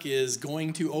Park is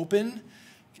going to open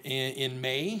in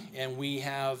May, and we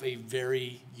have a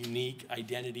very unique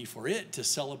identity for it to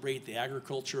celebrate the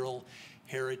agricultural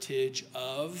heritage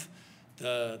of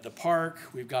the park.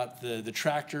 We've got the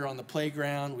tractor on the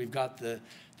playground. We've got the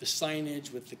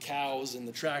signage with the cows and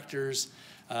the tractors.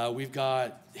 We've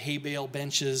got hay bale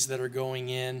benches that are going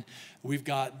in. We've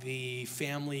got the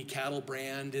family cattle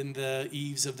brand in the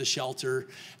eaves of the shelter.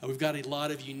 We've got a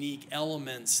lot of unique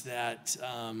elements that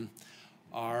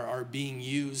are being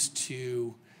used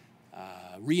to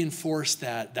reinforce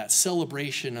that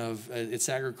celebration of its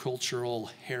agricultural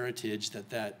heritage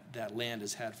that land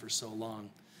has had for so long.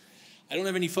 I don't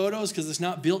have any photos because it's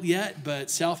not built yet, but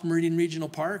South Meridian Regional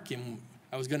Park, and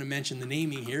I was going to mention the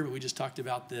naming here, but we just talked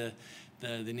about the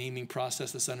naming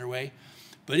process that's underway.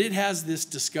 But it has this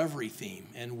discovery theme,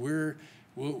 and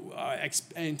I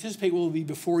anticipate we'll be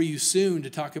before you soon to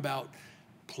talk about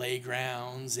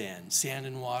playgrounds and sand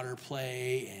and water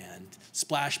play and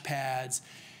splash pads.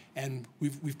 And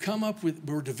we've come up with,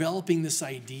 we're developing this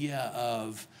idea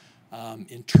of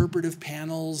interpretive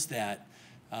panels that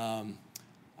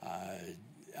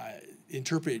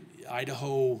interpret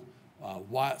Idaho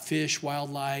fish,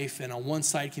 wildlife, and on one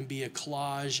side can be a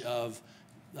collage of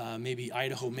maybe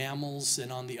Idaho mammals,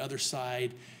 and on the other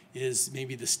side is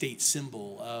maybe the state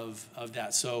symbol of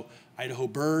that. So Idaho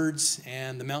birds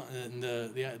and the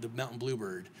mountain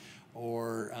bluebird,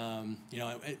 or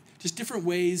just different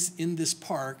ways in this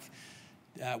park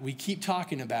we keep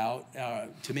talking about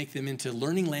to make them into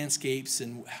learning landscapes,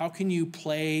 and how can you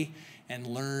play and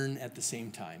learn at the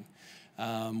same time.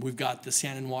 We've got the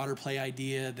sand and water play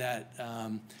idea that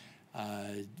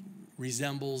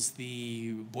resembles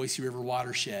the Boise River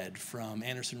watershed from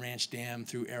Anderson Ranch Dam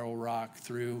through Arrow Rock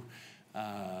through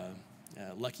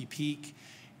Lucky Peak,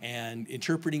 and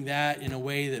interpreting that in a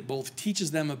way that both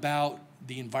teaches them about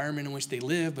the environment in which they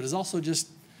live, but is also just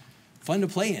fun to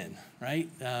play in, right?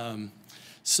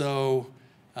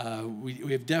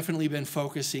 We have definitely been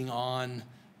focusing on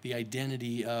the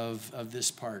identity of this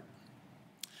park.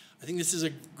 I think this is a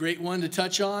great one to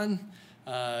touch on.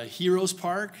 Heroes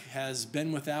Park has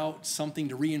been without something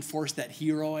to reinforce that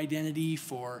hero identity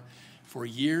for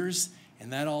years,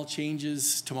 and that all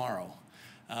changes tomorrow.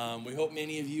 We hope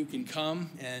many of you can come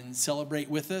and celebrate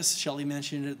with us. Shelley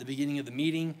mentioned it at the beginning of the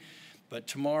meeting, but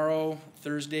tomorrow,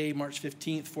 Thursday, March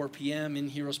 15th, 4 p.m. in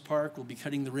Heroes Park, we'll be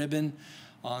cutting the ribbon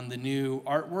on the new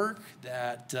artwork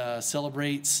that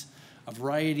celebrates a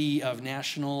variety of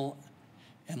national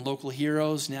and local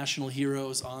heroes, national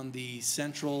heroes on the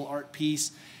central art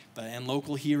piece, and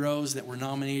local heroes that were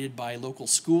nominated by local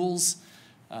schools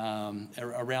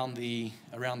around the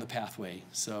pathway.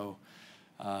 So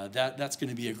that's going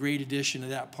to be a great addition to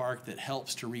that park that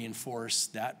helps to reinforce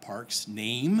that park's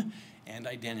name and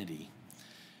identity.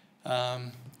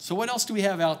 So what else do we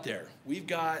have out there? We've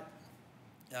got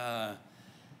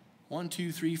 1,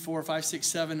 2, 3, 4, 5, 6,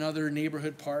 7 other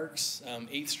neighborhood parks,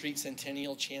 8th Street,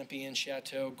 Centennial, Champion,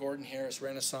 Chateau, Gordon Harris,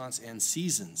 Renaissance, and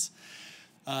Seasons.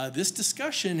 This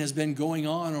discussion has been going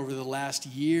on over the last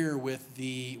year with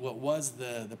what was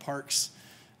the Parks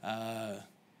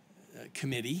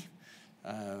Committee,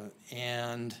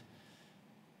 and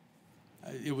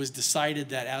it was decided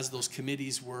that as those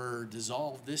committees were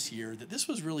dissolved this year, that this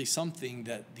was really something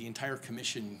that the entire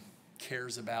commission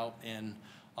cares about and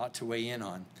ought to weigh in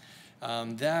on.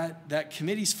 That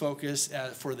committee's focus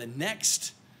for the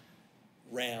next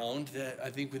round, that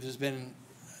I think there's been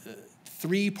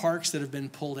 3 parks that have been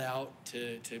pulled out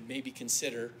to maybe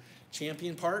consider.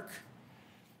 Champion Park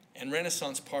and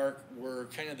Renaissance Park were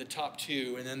kind of the top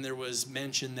 2, and then there was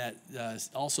mention that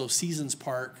also Seasons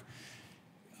Park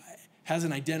has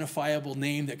an identifiable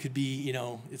name that could be,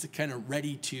 it's kind of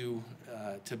ready to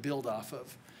build off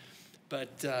of.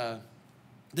 But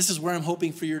this is where I'm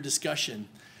hoping for your discussion.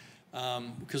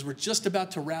 Because we're just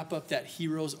about to wrap up that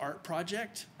Heroes Art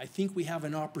Project. I think we have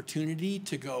an opportunity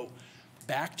to go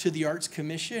back to the Arts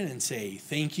Commission and say,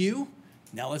 thank you,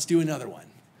 now let's do another one.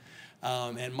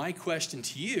 And my question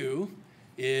to you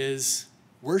is,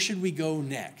 where should we go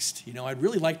next? I'd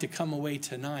really like to come away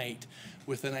tonight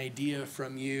with an idea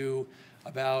from you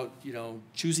about,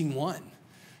 choosing one.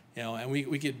 And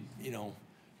we could,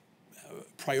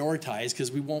 prioritize,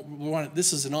 because we want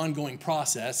this is an ongoing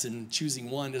process, and choosing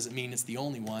one doesn't mean it's the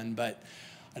only one, but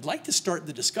I'd like to start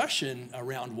the discussion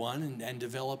around one and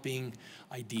developing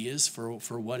ideas for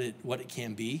what it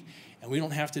can be. And we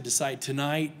don't have to decide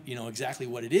tonight, exactly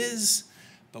what it is,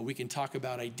 but we can talk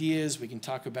about ideas. We can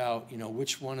talk about,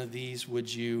 which one of these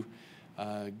would you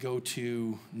go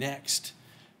to next.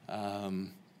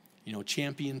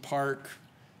 Champion Park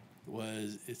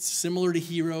it's similar to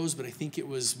Heroes, but I think it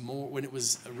was more when it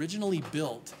was originally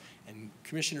built, and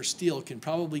Commissioner Steele can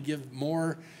probably give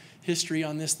more history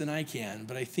on this than I can,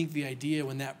 but I think the idea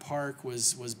when that park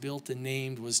was built and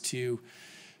named was to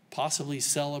possibly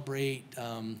celebrate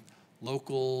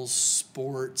local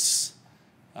sports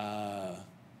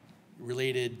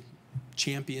related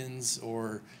champions,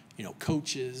 or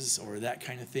coaches, or that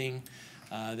kind of thing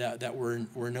that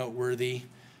were noteworthy.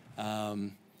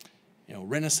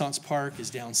 Renaissance Park is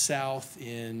down south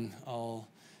in all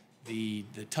the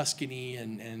Tuscany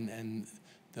and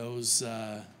those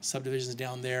subdivisions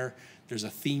down there. There's a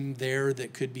theme there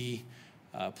that could be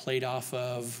played off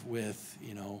of with,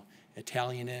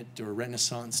 Italianate or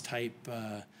Renaissance type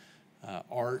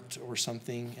art or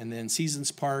something. And then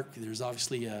Seasons Park, there's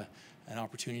obviously an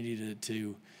opportunity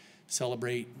to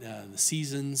celebrate the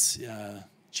seasons,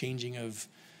 changing of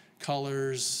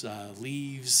colors,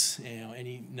 leaves,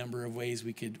 any number of ways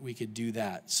we could do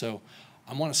that. So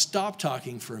I want to stop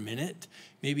talking for a minute,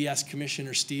 maybe ask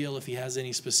Commissioner Steele if he has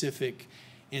any specific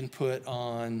input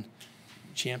on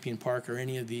Champion Park or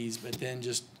any of these, but then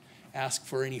just ask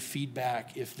for any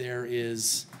feedback if there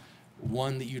is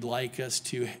one that you'd like us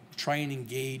to try and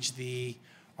engage the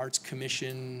Arts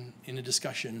Commission in a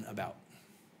discussion about.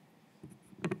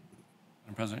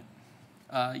 Madam President.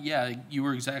 Yeah, you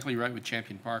were exactly right with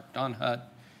Champion Park. Don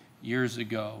Hutt, years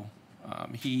ago,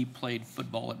 he played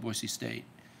football at Boise State.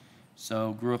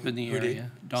 So grew up in the Who did?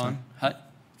 area. Don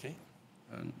Hutt. Okay.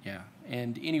 Yeah,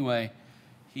 and anyway,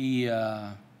 he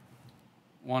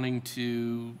wanting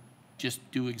to just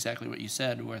do exactly what you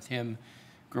said with him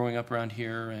growing up around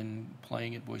here and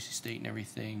playing at Boise State and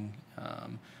everything.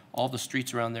 All the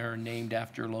streets around there are named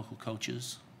after local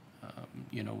coaches,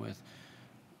 you know, with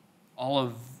all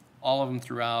of them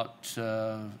throughout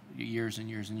years and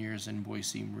years and years in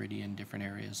Boise, Meridian, different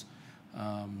areas.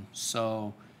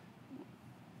 So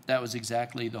that was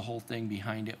exactly the whole thing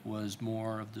behind it, was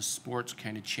more of the sports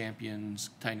kind of champions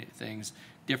kind of things,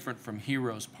 different from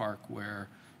Heroes Park where,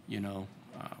 you know,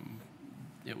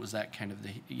 it was that kind of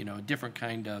a different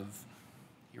kind of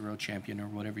hero champion or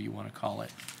whatever you want to call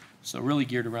it. So really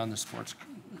geared around the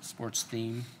sports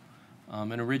theme.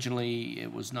 And originally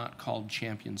it was not called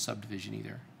Champion Subdivision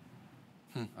either.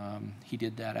 He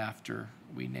did that after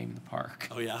we named the park.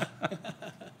 Oh, yeah?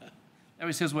 That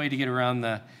was his way to get around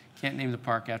can't name the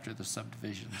park after the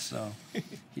subdivision. So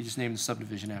he just named the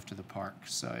subdivision after the park.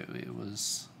 So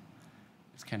it's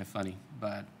kind of funny.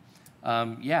 But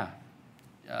yeah.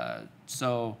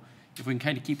 So if we can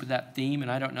kind of keep with that theme, and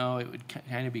I don't know, it would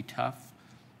kind of be tough,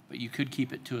 but you could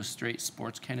keep it to a straight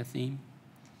sports kind of theme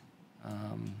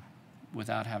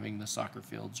without having the soccer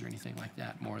fields or anything like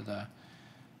that, more the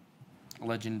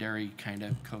legendary kind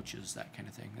of coaches, that kind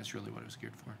of thing. That's really what it was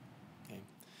geared for. Okay.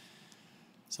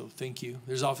 So thank you.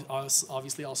 There's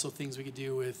obviously also things we could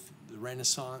do with the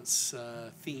Renaissance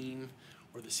theme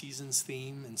or the seasons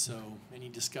theme, and so any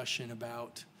discussion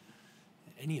about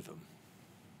any of them.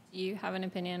 Do you have an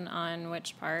opinion on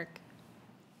which park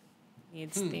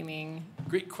needs theming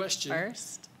Great question.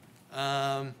 first?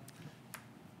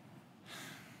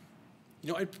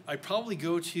 You know, I'd probably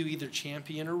go to either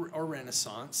Champion or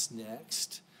Renaissance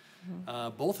next.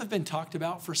 Both have been talked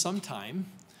about for some time.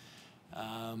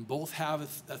 Both have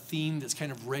a theme that's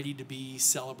kind of ready to be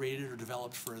celebrated or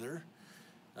developed further.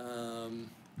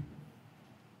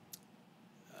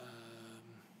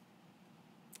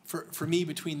 For me,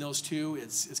 between those two,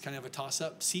 it's kind of a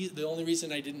toss-up. The only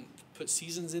reason I didn't put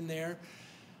Seasons in there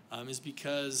is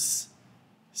because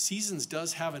Seasons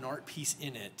does have an art piece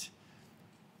in it.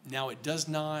 Now, it does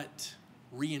not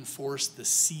reinforce the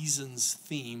Seasons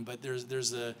theme, but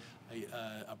there's a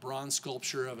bronze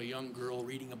sculpture of a young girl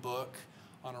reading a book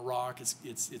on a rock.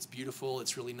 It's beautiful.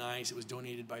 It's really nice. It was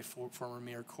donated by former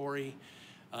Mayor Corey.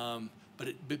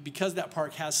 But because that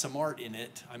park has some art in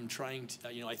it, I'm trying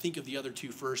to, I think of the other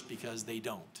two first because they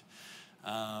don't.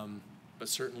 But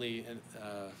certainly,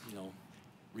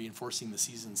 reinforcing the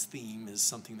Seasons theme is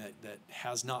something that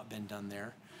has not been done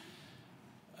there.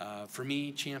 For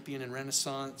me, Champion and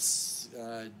Renaissance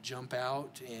jump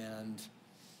out, and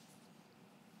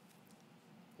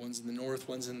one's in the north,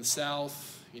 one's in the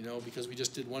south. Because we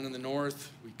just did one in the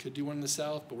north, we could do one in the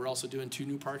south, but we're also doing 2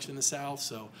 new parks in the south.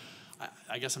 So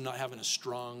I guess I'm not having a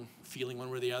strong feeling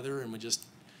one way or the other, and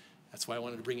that's why I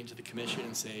wanted to bring it to the commission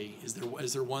and say, is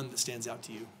there one that stands out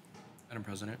to you? Madam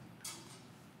President.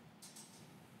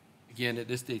 Again,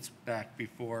 this dates back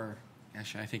before,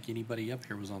 actually, I think anybody up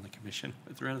here was on the commission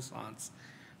with Renaissance.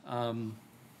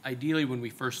 Ideally, when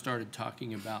we first started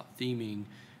talking about theming,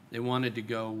 they wanted to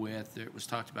go with, it was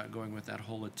talked about going with that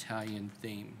whole Italian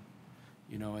theme,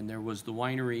 and there was the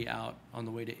winery out on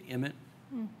the way to Emmett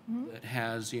that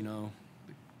has, the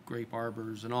grape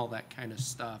arbors and all that kind of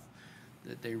stuff,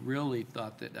 that they really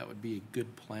thought that would be a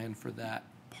good plan for that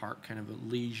park, kind of a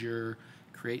leisure,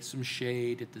 create some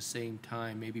shade at the same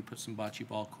time, maybe put some bocce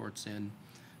ball courts in,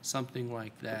 something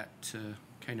like that to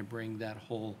kind of bring that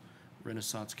whole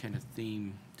Renaissance kind of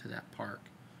theme to that park.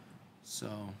 So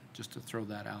just to throw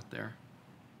that out there.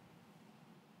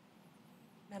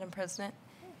 Madam President.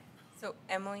 So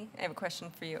Emily, I have a question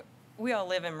for you. We all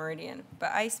live in Meridian,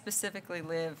 but I specifically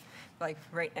live like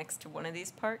right next to one of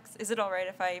these parks. Is it all right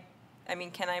if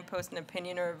can I post an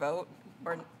opinion or a vote,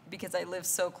 or because I live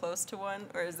so close to one,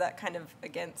 or is that kind of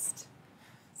against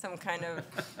some kind of,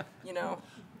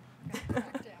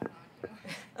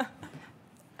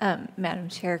 Madam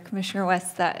Chair, Commissioner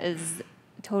West, that is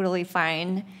totally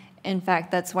fine. In fact,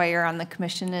 that's why you're on the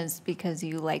commission, is because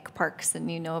you like parks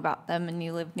and you know about them and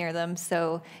you live near them.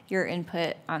 So your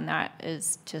input on that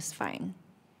is just fine.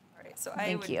 All right, so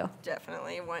Thank I you. would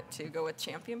definitely want to go with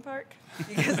Champion Park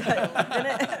because I live in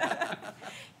it.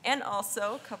 And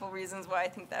also, a couple reasons why I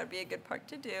think that would be a good park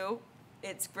to do.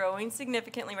 it's growing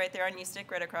significantly right there on Ustick,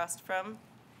 right across from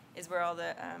is where all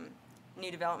the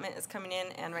new development is coming in,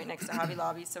 and right next to Hobby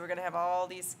Lobby. So we're going to have all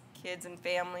these kids and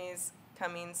families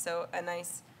coming. So a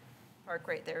nice park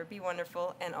right there would be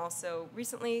wonderful. And also,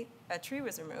 recently, a tree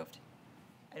was removed.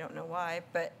 I don't know why,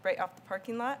 but right off the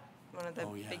parking lot, one of the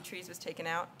big trees was taken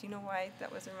out. Do you know why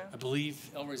that was removed? I believe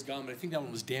Elroy's gone, but I think that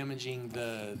one was damaging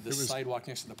the sidewalk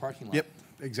next to the parking lot. Yep,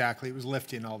 exactly. It was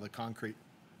lifting all the concrete.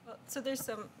 Well, so there's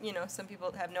some, some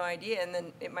people that have no idea, and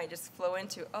then it might just flow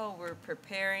into, oh, we're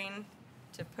preparing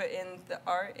to put in the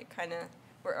art. It kind of,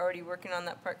 we're already working on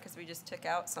that part because we just took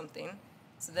out something.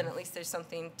 So then at least there's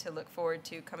something to look forward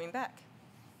to coming back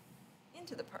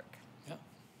into the park. Yeah.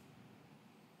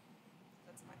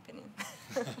 That's my opinion.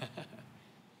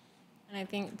 And I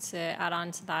think to add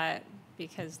on to that,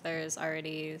 because there is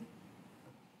already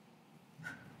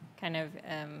kind of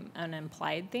an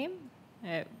implied theme,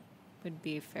 it would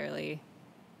be fairly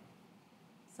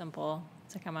simple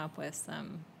to come up with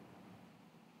some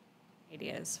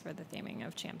ideas for the theming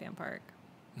of Champion Park.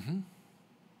 Mm-hmm.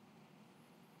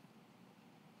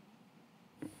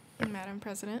 Madam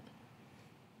President,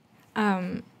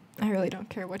 I really don't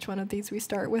care which one of these we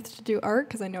start with to do art,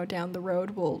 because I know down the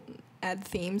road we'll add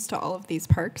themes to all of these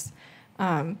parks.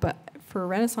 But for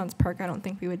Renaissance Park, I don't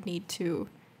think we would need to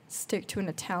stick to an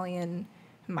Italian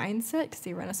mindset, because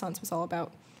the Renaissance was all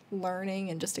about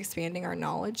learning and just expanding our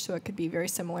knowledge. So it could be very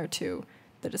similar to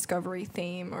the Discovery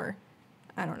theme, or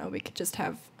I don't know, we could just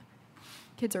have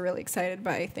kids are really excited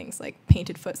by things like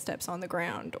painted footsteps on the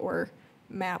ground or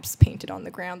maps painted on the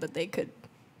ground that they could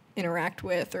interact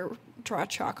with or draw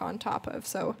chalk on top of.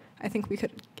 So I think we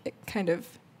could kind of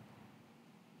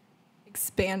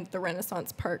expand the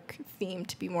Renaissance Park theme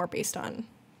to be more based on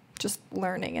just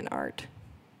learning and art.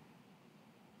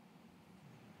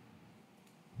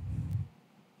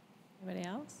 Anybody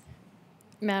else?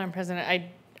 Madam President,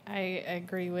 I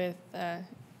agree with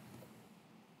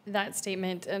that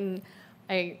statement, and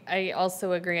I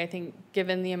also agree. I think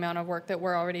given the amount of work that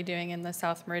we're already doing in the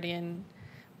South Meridian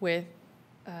with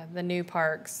the new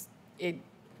parks, it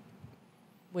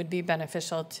would be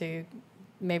beneficial to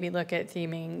maybe look at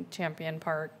theming Champion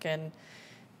Park, and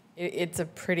it's a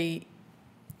pretty,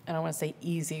 I don't want to say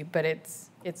easy, but it's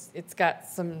got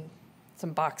some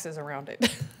boxes around it.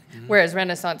 Mm-hmm. Whereas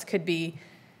Renaissance could be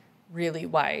really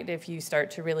wide if you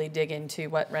start to really dig into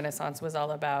what Renaissance was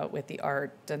all about with the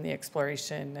art and the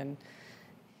exploration, and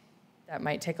that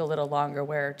might take a little longer,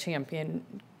 where Champion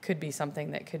could be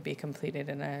something that could be completed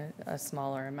in a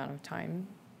smaller amount of time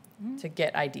to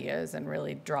get ideas and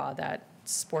really draw that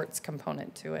sports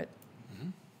component to it. Mm-hmm.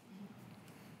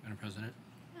 Madam President?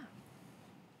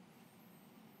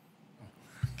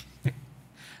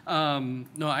 Yeah.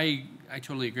 No, I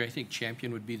totally agree. I think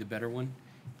Champion would be the better one.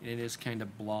 It is kind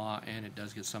of blah, and it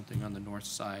does get something on the north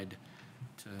side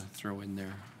to throw in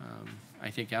there. I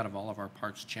think out of all of our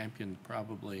parks, Champion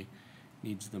probably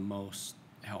needs the most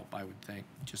help, I would think,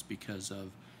 just because of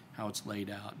how it's laid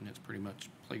out, and it's pretty much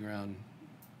playground,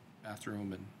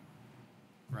 bathroom, and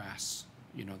grass,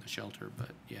 the shelter, but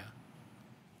yeah.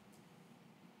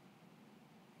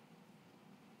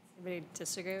 Anybody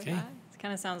disagree with Okay. that? It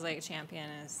kind of sounds like Champion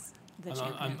is the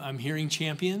champion. I'm hearing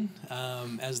Champion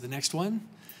as the next one.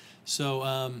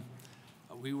 So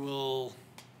we will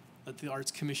let the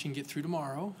Arts Commission get through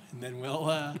tomorrow, and then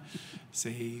we'll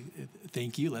say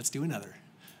thank you. Let's do another,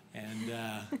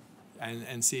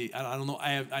 and see. I don't know.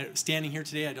 I standing here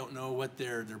today, I don't know what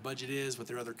their budget is, what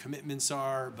their other commitments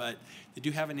are, but they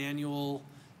do have an annual,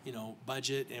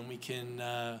 budget, and we can,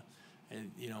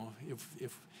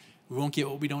 if we won't get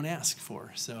what we don't ask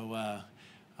for. So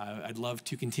I'd love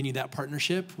to continue that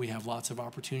partnership. We have lots of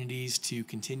opportunities to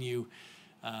continue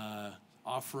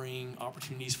offering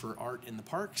opportunities for art in the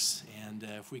parks, and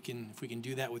if we can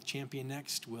do that with Champion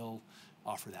next, we'll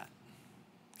offer that.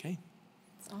 Okay.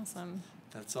 That's awesome.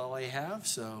 That's all I have.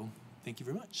 So thank you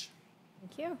very much.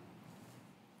 Thank you.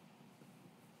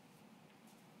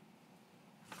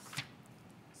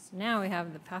 So now we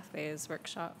have the Pathways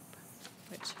workshop,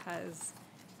 which has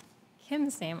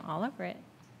Kim's name all over it.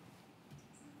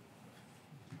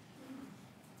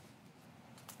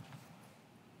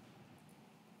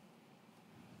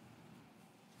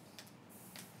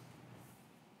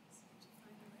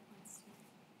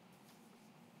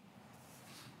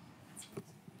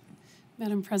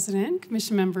 Madam President,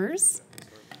 Commission members,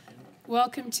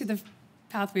 welcome to the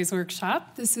Pathways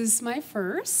Workshop. This is my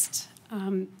first,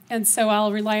 and so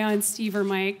I'll rely on Steve or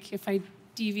Mike if I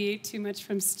deviate too much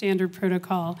from standard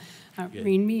protocol.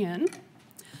 Rein me in.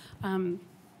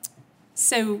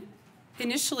 So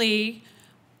initially,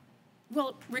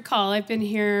 well, recall I've been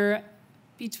here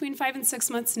between 5 and 6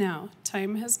 months now.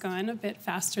 Time has gone a bit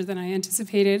faster than I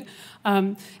anticipated.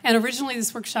 And originally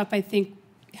this workshop, I think,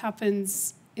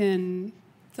 happens in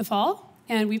the fall,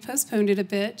 and we postponed it a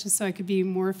bit just so I could be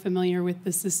more familiar with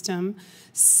the system.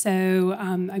 So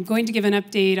I'm going to give an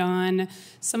update on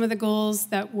some of the goals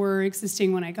that were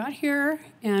existing when I got here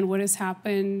and what has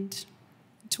happened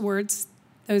towards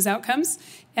those outcomes,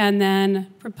 and then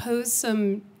propose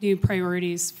some new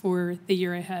priorities for the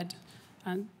year ahead,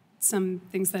 some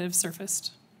things that have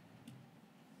surfaced.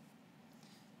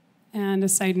 And a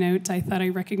side note, I thought I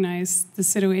recognized the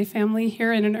Sidaway family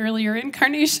here in an earlier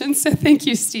incarnation, so thank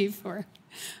you, Steve, for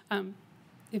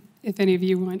if any of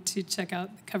you want to check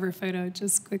out the cover photo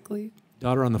just quickly.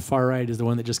 Daughter on the far right is the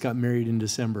one that just got married in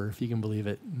December, if you can believe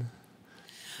it.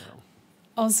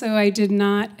 Also, I did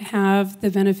not have the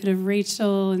benefit of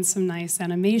Rachel and some nice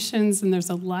animations, and there's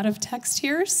a lot of text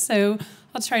here, so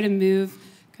I'll try to move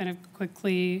kind of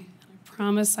quickly. I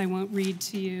promise I won't read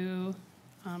to you.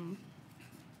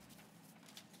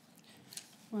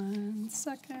 1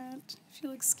 second. If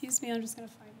you'll excuse me, I'm just going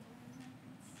to find it.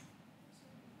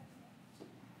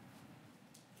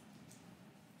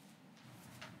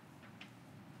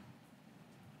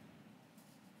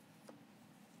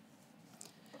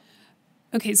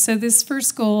 Okay, so this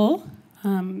first goal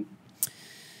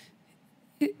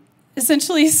it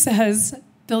essentially says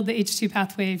build the H2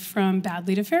 pathway from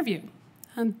Badley to Fairview.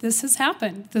 This has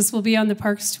happened. This will be on the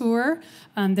Parks tour.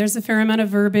 There's a fair amount of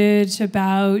verbiage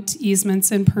about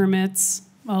easements and permits,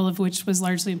 all of which was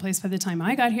largely in place by the time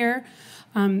I got here.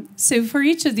 So for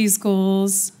each of these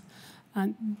goals,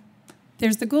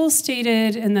 there's the goal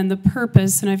stated and then the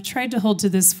purpose, and I've tried to hold to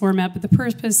this format, but the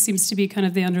purpose seems to be kind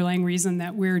of the underlying reason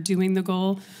that we're doing the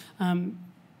goal.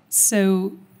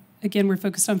 So again, we're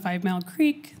focused on 5 Mile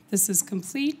Creek. This is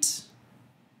complete.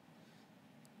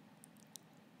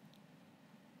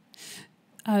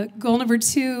 Goal number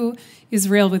 2 is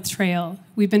rail with trail.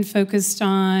 We've been focused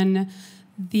on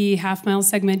the half-mile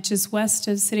segment just west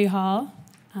of City Hall,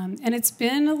 and it's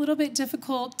been a little bit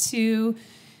difficult to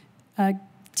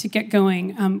get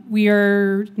going. We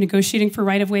are negotiating for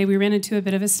right-of-way. We ran into a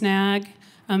bit of a snag,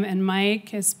 and Mike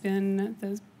has been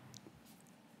the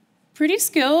pretty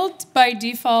skilled by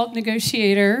default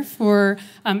negotiator for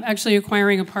actually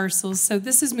acquiring a parcel. So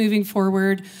this is moving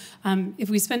forward. If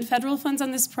we spend federal funds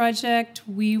on this project,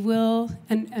 we will,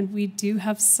 and we do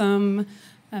have some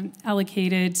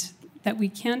allocated that we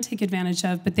can take advantage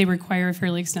of, but they require a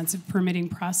fairly extensive permitting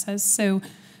process. So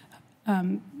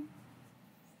I'm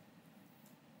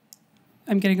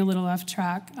getting a little off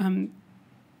track.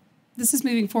 This is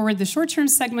moving forward, the short-term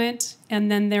segment,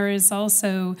 and then there is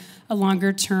also a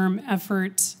longer-term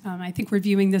effort. I think we're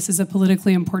viewing this as a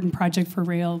politically important project for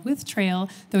Rail with Trail,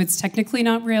 though it's technically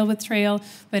not Rail with Trail,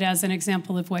 but as an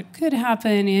example of what could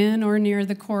happen in or near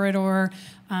the corridor,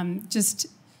 just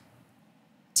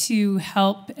to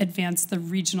help advance the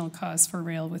regional cause for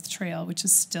Rail with Trail, which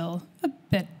is still a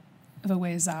bit of a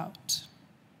ways out.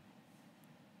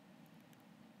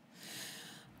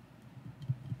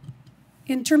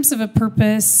 In terms of a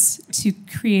purpose to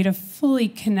create a fully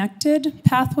connected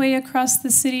pathway across the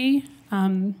city,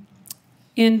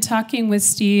 in talking with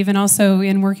Steve and also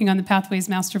in working on the Pathways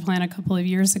Master Plan a couple of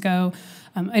years ago,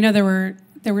 I know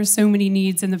there were so many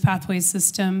needs in the pathway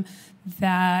system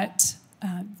that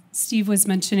Steve was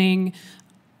mentioning.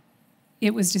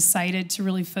 It was decided to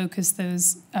really focus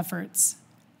those efforts.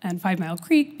 And 5 Mile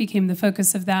Creek became the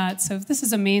focus of that. So if this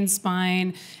is a main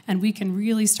spine and we can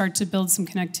really start to build some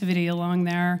connectivity along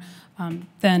there,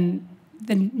 then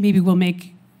maybe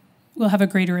we'll have a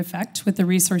greater effect with the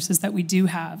resources that we do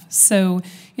have. So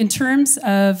in terms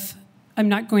of, I'm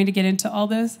not going to get into all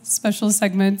the special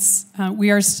segments.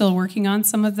 We are still working on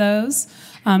some of those.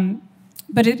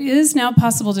 But it is now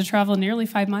possible to travel nearly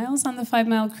 5 miles on the 5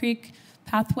 Mile Creek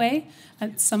pathway.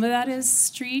 Some of that is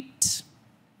street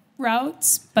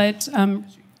routes, but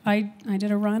I did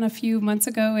a run a few months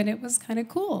ago and it was kind of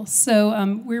cool.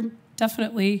 So we're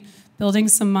definitely building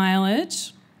some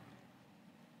mileage.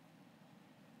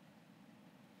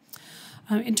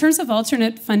 In terms of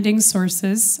alternate funding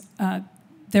sources,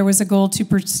 there was a goal to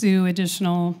pursue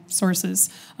additional sources,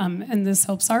 and this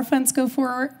helps our funds go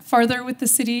farther with the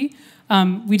city.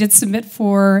 We did submit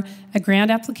for a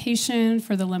grant application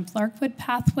for the Lemp-Larkwood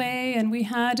pathway, and we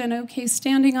had an okay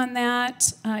standing on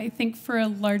that. I think for a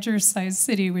larger size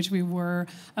city, which we were,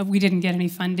 we didn't get any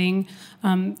funding.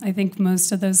 I think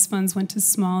most of those funds went to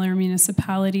smaller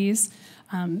municipalities.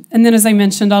 And then, as I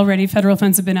mentioned already, federal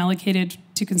funds have been allocated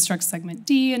to construct Segment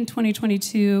D in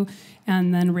 2022,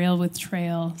 and then Rail with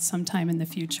Trail sometime in the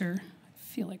future. I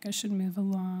feel like I should move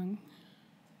along.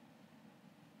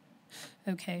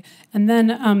 Okay. And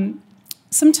then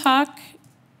some talk,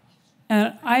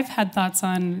 I've had thoughts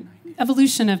on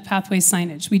evolution of pathway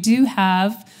signage. We do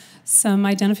have some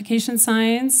identification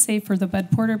signs, say for the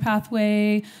Bud Porter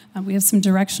pathway. We have some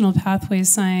directional pathway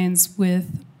signs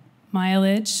with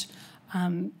mileage.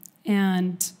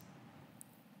 And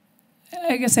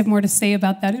I guess I have more to say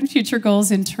about that in future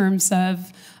goals in terms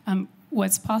of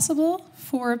what's possible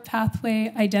for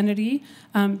pathway identity.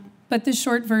 But the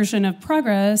short version of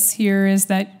progress here is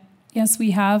that, yes,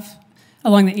 we have,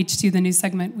 along the H2, the new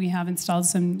segment, we have installed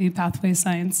some new pathway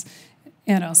signs,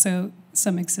 and also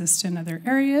some exist in other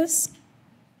areas.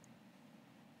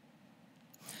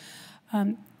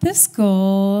 This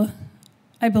goal,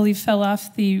 I believe, fell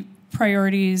off the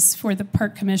priorities for the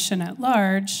Park Commission at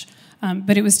large,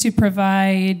 but it was to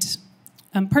provide,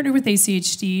 partner with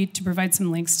ACHD to provide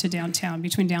some links to downtown,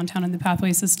 between downtown and the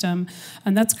pathway system.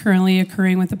 And that's currently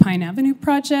occurring with the Pine Avenue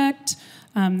project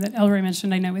that Elroy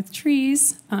mentioned, I know, with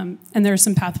trees. And there are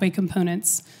some pathway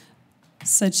components,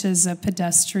 such as a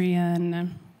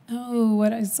pedestrian,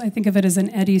 I think of it as an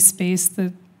eddy space,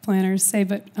 the planners say,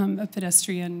 but a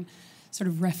pedestrian sort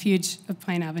of refuge of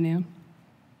Pine Avenue.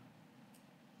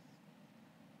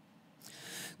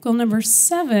 Goal number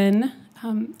 7,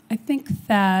 I think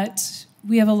that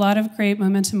we have a lot of great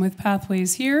momentum with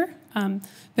pathways here,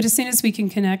 but as soon as we can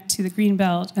connect to the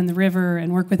Greenbelt and the river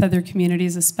and work with other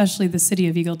communities, especially the City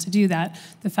of Eagle, to do that,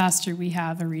 the faster we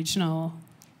have a regional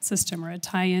system or a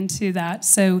tie-in to that.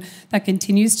 So that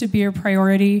continues to be a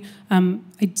priority. I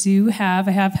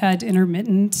have had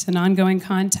intermittent and ongoing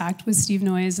contact with Steve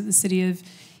Noyes at the City of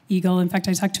Eagle. In fact,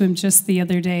 I talked to him just the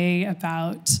other day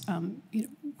about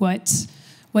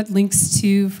what links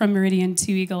from Meridian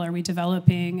to Eagle are we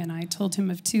developing, and I told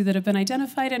him of 2 that have been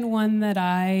identified and 1 that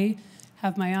I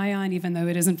have my eye on, even though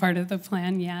it isn't part of the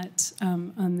plan yet,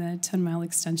 on the 10-mile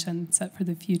extension set for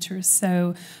the future.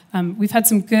 So we've had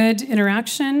some good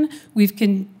interaction. We've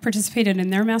participated in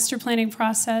their master planning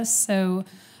process, so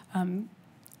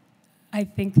I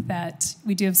think that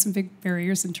we do have some big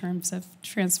barriers in terms of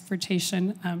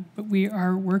transportation, but we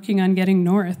are working on getting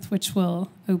north, which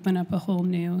will open up a whole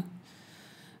new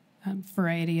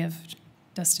variety of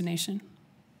destination.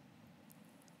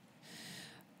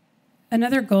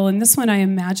 Another goal, and this one I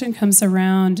imagine comes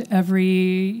around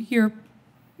every year,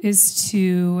 is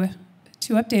to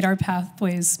update our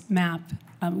pathways map.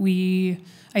 I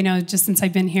know just since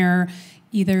I've been here,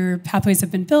 either pathways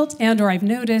have been built or I've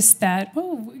noticed that,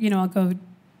 I'll go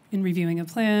in reviewing a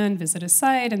plan, visit a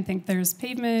site and think there's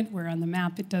pavement, where on the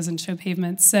map it doesn't show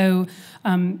pavement. So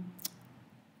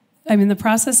I'm in the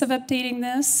process of updating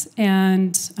this,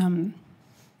 and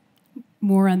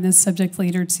more on this subject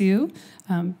later too.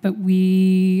 But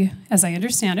we, as I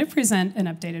understand it, present an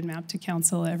updated map to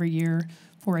council every year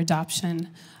for adoption,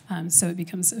 so it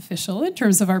becomes official in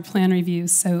terms of our plan review.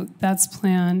 So that's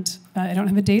planned. I don't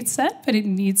have a date set, but it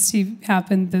needs to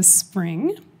happen this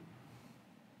spring.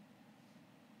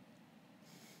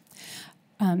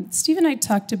 Steve and I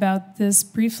talked about this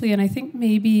briefly, and I think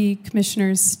maybe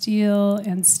Commissioners Steele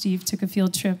and Steve took a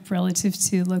field trip relative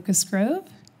to Locust Grove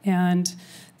and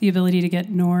the ability to get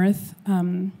north.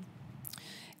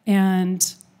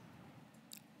 And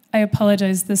I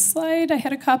apologize, this slide, I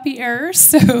had a copy error,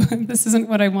 so this isn't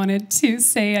what I wanted to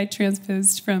say. I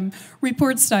transposed from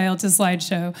report style to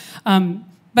slideshow.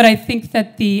 But I think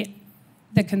that the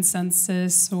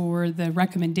consensus or the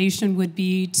recommendation would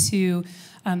be to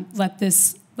let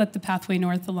the pathway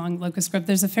north along Locust Grove.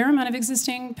 There's a fair amount of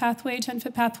existing pathway,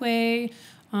 10-foot pathway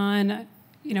on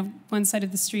one side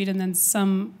of the street, and then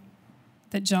some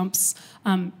that jumps.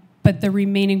 But the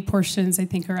remaining portions, I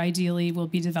think, will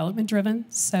be development driven.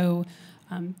 So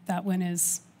that one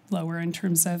is lower in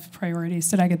terms of priorities.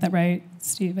 Did I get that right,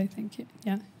 Steve? I think,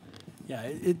 yeah.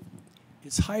 Yeah,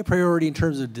 it's high priority in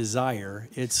terms of desire.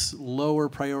 It's lower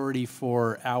priority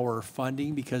for our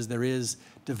funding because there is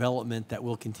development that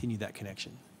will continue that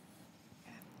connection.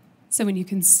 So when you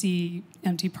can see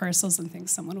empty parcels and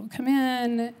things, someone will come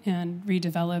in and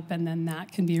redevelop, and then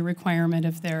that can be a requirement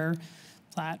of their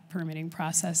plat permitting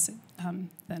process,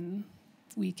 then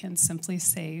we can simply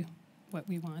say what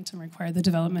we want and require the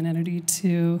development entity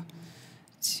to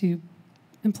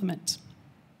implement.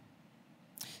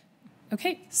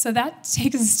 Okay, so that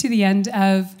takes us to the end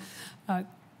of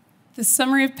the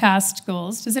summary of past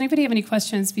goals. Does anybody have any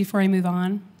questions before I move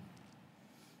on?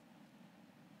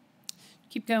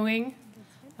 Keep going.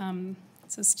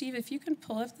 So Steve, if you can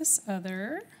pull up this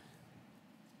other.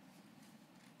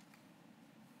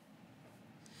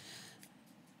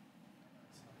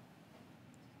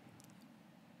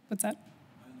 What's that?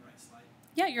 On the right slide.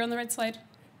 Yeah, you're on the right slide.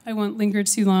 I won't linger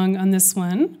too long on this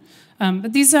one.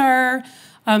 But these are,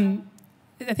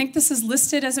 I think this is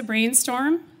listed as a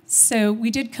brainstorm. So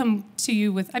we did come to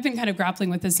you with, I've been kind of grappling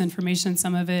with this information.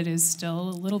 Some of it is still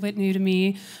a little bit new to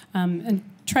me, and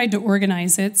tried to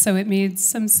organize it so it made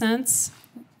some sense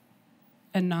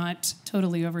and not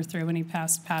totally overthrow any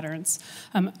past patterns.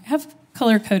 I have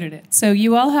color-coded it. So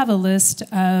you all have a list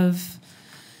of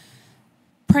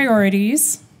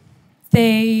priorities.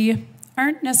 They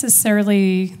aren't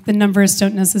necessarily, the numbers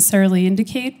don't necessarily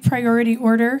indicate priority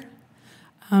order.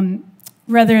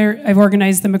 Rather, I've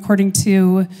organized them according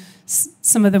to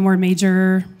some of the more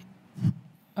major,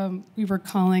 we were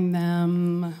calling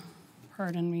them,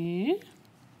 pardon me,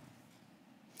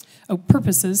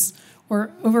 purposes or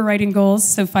overriding goals.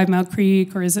 So 5 Mile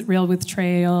Creek, or is it Rail with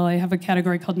Trail? I have a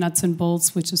category called nuts and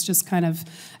bolts, which is just kind of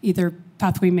either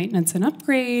pathway maintenance and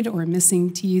upgrade or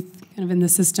missing teeth kind of in the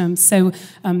system. So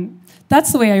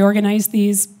that's the way I organize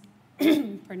these.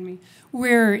 Pardon me.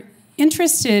 We're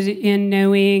interested in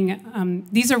knowing,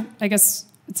 these are, I guess,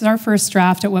 it's our first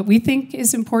draft at what we think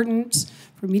is important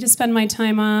for me to spend my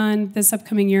time on this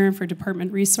upcoming year and for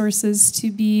department resources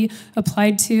to be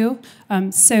applied to.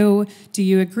 So do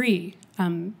you agree?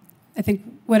 I think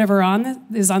whatever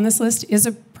is on this list is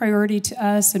a priority to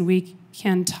us, and we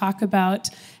can talk about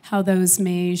how those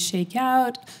may shake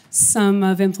out. Some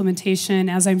of implementation,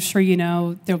 as I'm sure you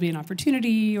know, there'll be an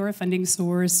opportunity or a funding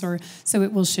source, or so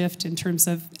it will shift in terms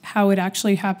of how it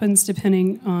actually happens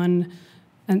depending on,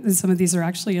 and some of these are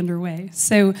actually underway.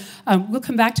 So we'll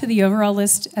come back to the overall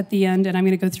list at the end, and I'm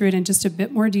going to go through it in just a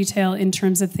bit more detail in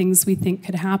terms of things we think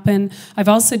could happen. I've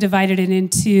also divided it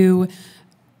into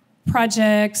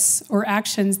projects or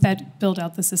actions that build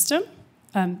out the system,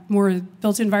 more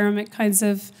built environment kinds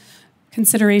of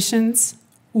considerations,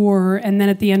 and then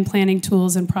at the end, planning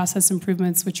tools and process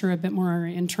improvements, which are a bit more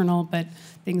internal, but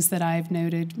things that I've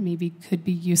noted maybe could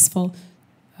be useful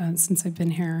since I've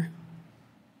been here.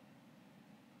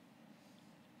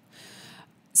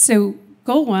 So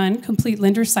goal 1, complete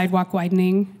Linder sidewalk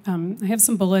widening. I have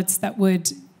some bullets that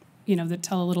would, that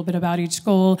tell a little bit about each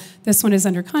goal. This one is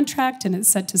under contract, and it's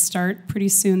set to start pretty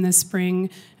soon this spring,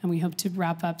 and we hope to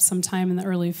wrap up sometime in the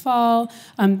early fall.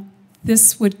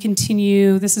 This would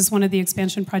continue. This is one of the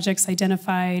expansion projects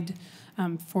identified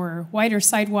for wider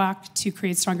sidewalk to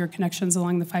create stronger connections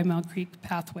along the 5 Mile Creek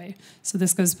pathway. So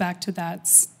this goes back to that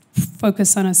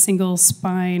focus on a single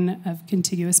spine of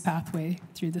contiguous pathway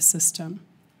through the system.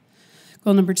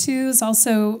 Goal number 2 is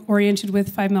also oriented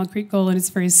with 5 Mile Creek goal, and it's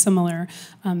very similar.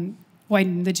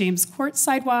 Widen the James Court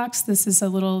sidewalks. This is a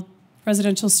little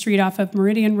residential street off of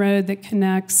Meridian Road that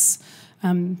connects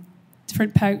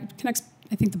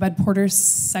I think the Bud Porter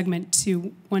segment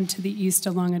to one to the east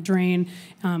along a drain.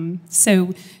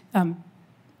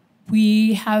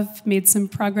 We have made some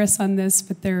progress on this,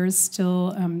 but there's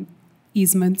still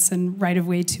easements and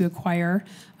right-of-way to acquire.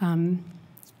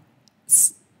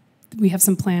 We have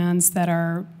some plans that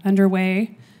are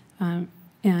underway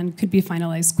and could be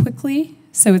finalized quickly.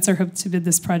 So it's our hope to bid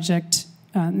this project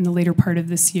in the later part of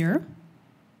this year.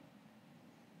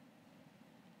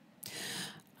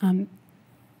 And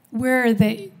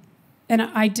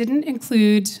I didn't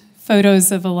include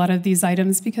photos of a lot of these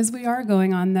items because we are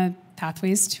going on the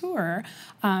Pathways tour.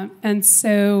 And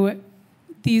so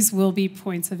these will be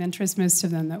points of interest, most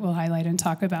of them that we'll highlight and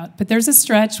talk about. But there's a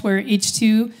stretch where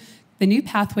H2, the new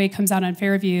pathway, comes out on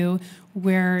Fairview,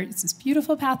 where it's this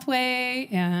beautiful pathway,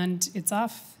 and it's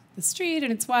off the street,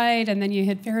 and it's wide, and then you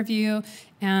hit Fairview,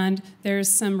 and there's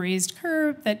some raised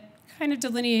curb that kind of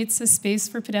delineates a space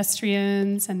for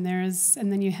pedestrians, and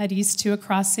then you head east to a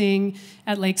crossing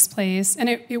at Lakes Place, and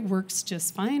it works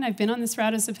just fine. I've been on this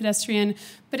route as a pedestrian,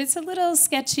 but it's a little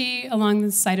sketchy along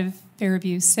the side of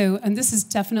Fairview. So, and this is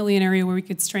definitely an area where we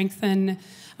could strengthen,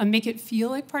 make it feel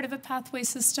like part of a pathway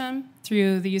system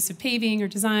through the use of paving or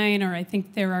design, or I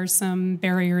think there are some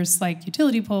barriers like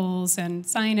utility poles and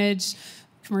signage,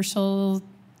 commercial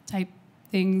type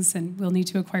things, and we'll need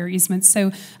to acquire easements.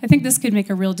 So I think this could make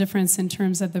a real difference in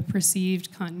terms of the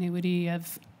perceived continuity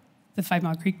of the 5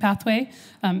 Mile Creek pathway,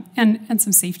 and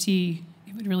some safety.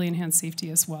 It would really enhance safety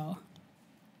as well.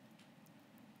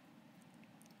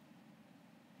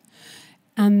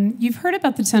 You've heard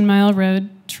about the 10 Mile Road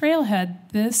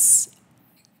trailhead. This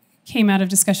came out of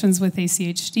discussions with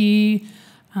ACHD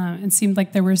and seemed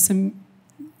like there were some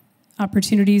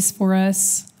opportunities for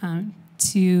us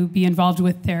to be involved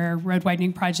with their road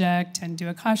widening project and do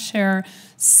a cost share.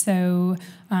 So,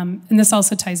 and this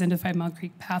also ties into 5 Mile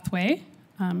Creek pathway.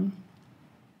 Madam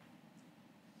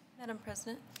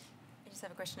President, I just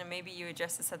have a question, and maybe you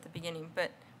addressed this at the beginning,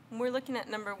 but when we're looking at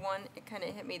number 1, it kind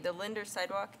of hit me. The Linder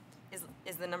sidewalk,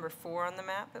 is the number 4 on the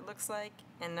map, it looks like,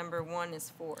 and number 1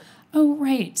 is 4. Oh,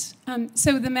 right.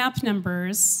 So the map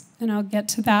numbers, and I'll get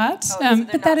to that, Oh, so they're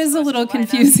but that not is a supposed little to line up?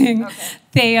 confusing. Okay.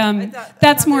 They,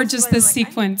 that's thought more they were just like, the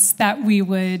sequence that we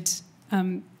would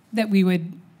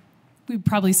we'd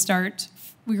probably start.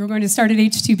 We were going to start at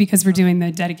H2 because we're doing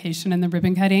the dedication and the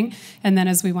ribbon cutting, and then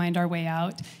as we wind our way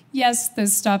out, yes,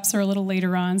 those stops are a little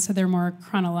later on, so they're more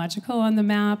chronological on the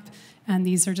map, and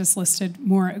these are just listed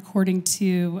more according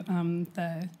to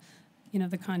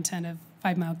the content of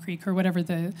 5 Mile Creek or whatever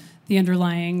the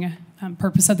underlying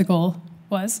purpose of the goal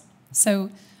was.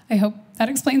 So I hope that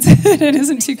explains it. It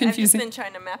isn't too confusing. I've just been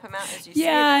trying to map them out as you see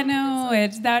Yeah, them. no,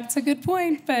 that's a good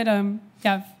point, but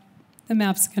yeah, the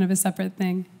map's kind of a separate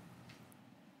thing.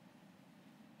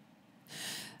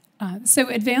 So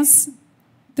advance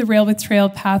the Rail with Trail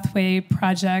pathway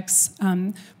projects.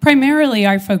 Primarily,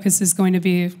 our focus is going to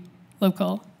be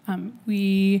local.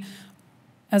 We,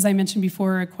 as I mentioned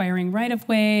before, are acquiring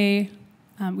right-of-way.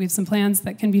 We have some plans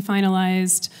that can be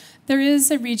finalized. There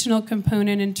is a regional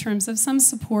component in terms of some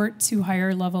support to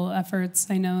higher level efforts.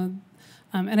 I know,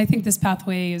 and I think this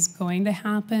pathway is going to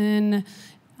happen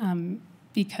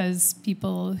because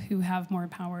people who have more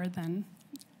power than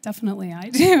definitely I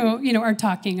do, are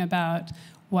talking about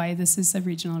why this is a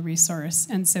regional resource.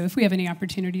 And so if we have any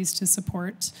opportunities to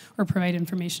support or provide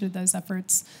information to those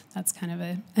efforts, that's kind of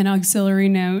an auxiliary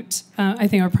note. I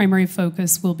think our primary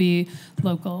focus will be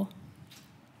local.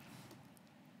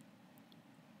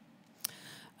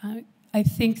 I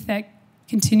think that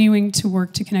continuing to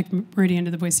work to connect Meridian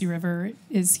to the Boise River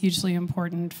is hugely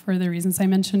important for the reasons I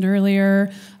mentioned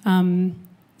earlier.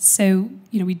 So,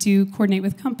 we do coordinate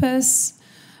with Compass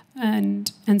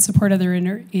and support other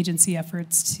interagency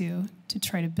efforts to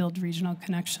try to build regional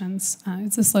connections.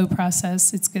 It's a slow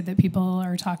process. It's good that people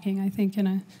are talking, I think, in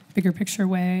a bigger picture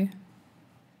way.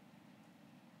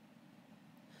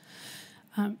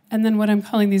 And then what I'm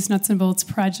calling these nuts and bolts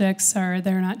projects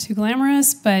they're not too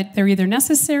glamorous, but they're either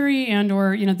necessary and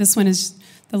or, this one is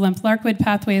the Lemp-Larkwood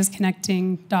pathway is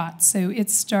connecting dots. So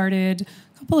it started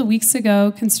a couple of weeks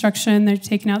ago, construction. They're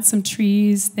taking out some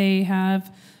trees. They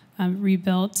have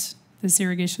rebuilt this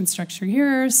irrigation structure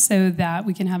here so that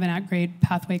we can have an at-grade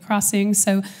pathway crossing.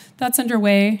 So that's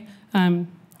underway, and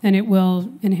it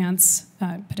will enhance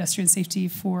pedestrian safety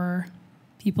for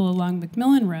people along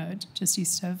McMillan Road, just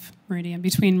east of Meridian,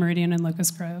 between Meridian and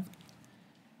Locust Grove.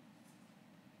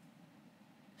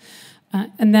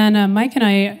 And then Mike and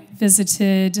I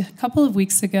visited a couple of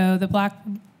weeks ago the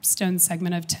Blackstone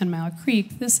segment of 10 Mile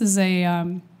Creek. This is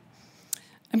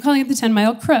I'm calling it the 10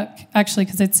 Mile Crook, actually,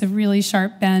 because it's a really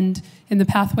sharp bend in the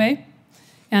pathway.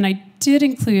 And I did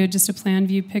include just a plan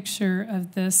view picture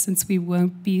of this since we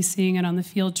won't be seeing it on the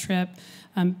field trip.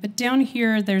 But down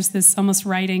here, there's this almost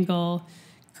right angle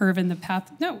curve in the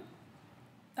path. No,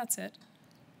 that's it.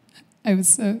 I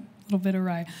was a little bit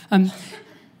awry.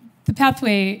 The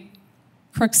pathway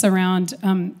crooks around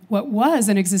what was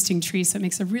an existing tree, so it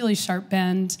makes a really sharp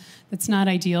bend that's not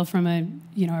ideal from a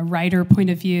rider point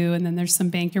of view, and then there's some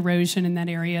bank erosion in that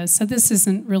area. So this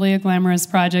isn't really a glamorous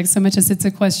project so much as it's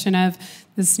a question of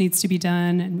this needs to be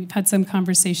done, and we've had some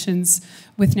conversations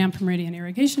with Nampa Meridian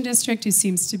Irrigation District, who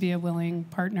seems to be a willing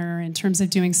partner in terms of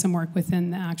doing some work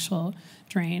within the actual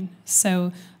drain.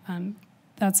 So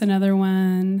that's another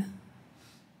one.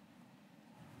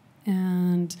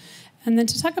 And then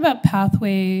to talk about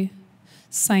pathway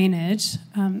signage,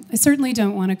 I certainly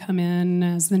don't want to come in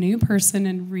as the new person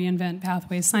and reinvent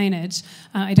pathway signage.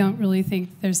 I don't really think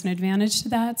there's an advantage to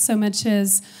that so much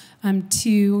as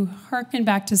to harken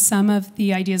back to some of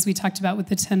the ideas we talked about with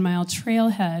the 10 Mile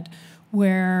Trailhead,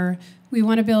 where we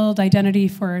want to build identity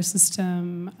for our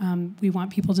system. We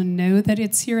want people to know that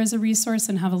it's here as a resource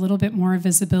and have a little bit more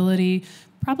visibility,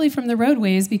 probably from the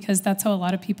roadways, because that's how a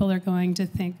lot of people are going to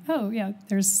think, oh, yeah,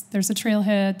 there's a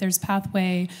trailhead, there's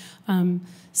pathway.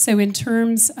 So in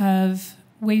terms of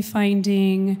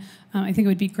wayfinding, I think it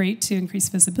would be great to increase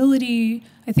visibility.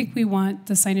 I think we want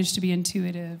the signage to be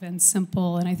intuitive and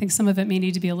simple, and I think some of it may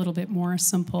need to be a little bit more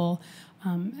simple.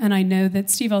 And I know that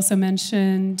Steve also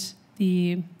mentioned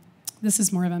this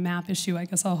is more of a map issue. I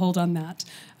guess I'll hold on that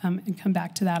and come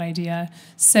back to that idea.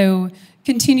 So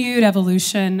continued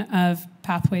evolution of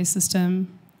pathway system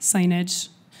signage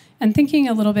and thinking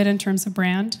a little bit in terms of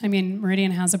brand. I mean,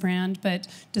 Meridian has a brand, but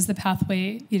does the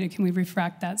pathway, can we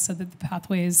refract that so that the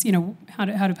pathways, how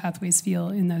do pathways feel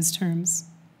in those terms?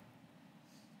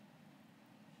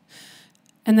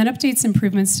 And then updates,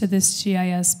 improvements to this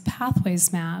GIS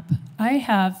pathways map. I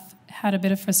have had a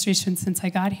bit of frustration since I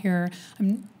got here.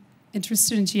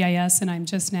 interested in GIS, and I'm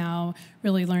just now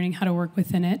really learning how to work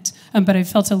within it. But I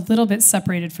felt a little bit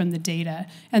separated from the data.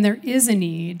 And there is a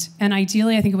need, and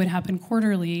ideally I think it would happen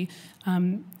quarterly.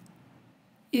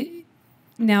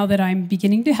 Now that I'm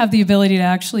beginning to have the ability to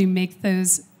actually make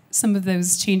some of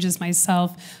those changes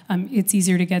myself, it's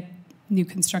easier to get new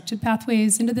constructed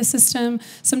pathways into the system.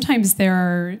 Sometimes there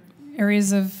are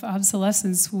areas of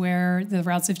obsolescence where the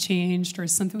routes have changed or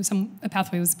a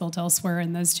pathway was built elsewhere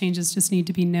and those changes just need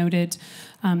to be noted.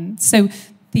 So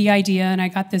the idea, and I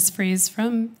got this phrase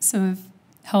from some of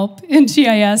help in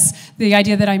GIS, the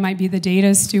idea that I might be the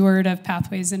data steward of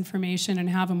pathways information and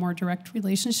have a more direct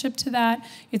relationship to that.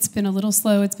 It's been a little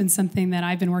slow. It's been something that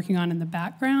I've been working on in the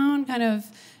background kind of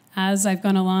as I've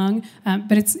gone along,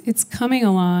 but it's coming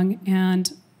along,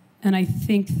 and I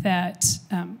think that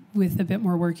with a bit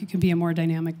more work, it can be a more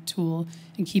dynamic tool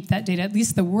and keep that data, at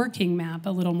least the working map, a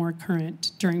little more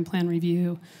current during plan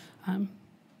review.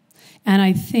 And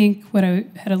I think what I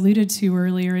had alluded to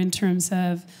earlier in terms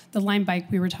of the Lime Bike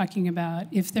we were talking about,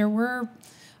 if there were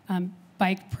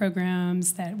bike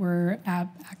programs that were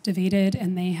activated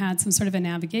and they had some sort of a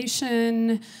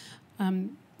navigation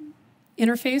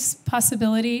interface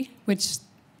possibility, which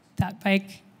that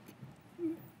bike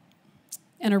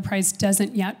enterprise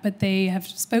doesn't yet, but they have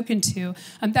spoken to,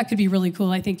 that could be really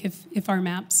cool, I think, if our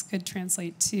maps could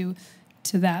translate to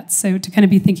that. So to kind of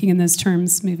be thinking in those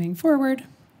terms moving forward.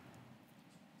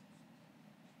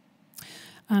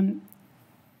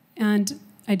 And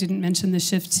I didn't mention the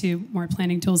shift to more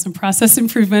planning tools and process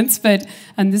improvements, but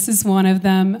this is one of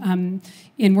them.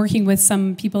 In working with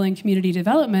some people in community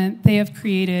development, they have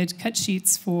created cut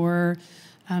sheets for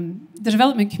the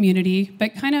development community,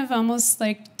 but kind of almost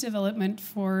like development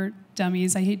for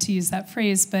dummies. I hate to use that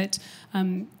phrase, but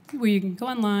where you can go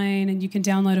online and you can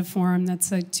download a form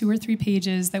that's like 2 or 3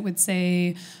 pages that would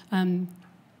say,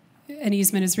 an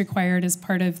easement is required as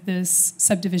part of this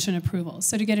subdivision approval.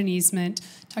 So to get an easement,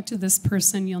 talk to this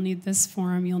person, you'll need this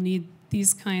form, you'll need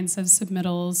these kinds of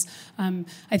submittals.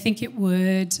 I think it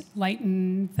would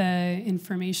lighten the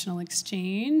informational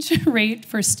exchange rate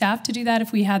for staff to do that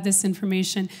if we had this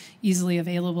information easily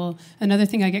available. Another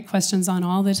thing I get questions on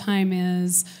all the time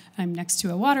is, I'm next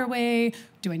to a waterway,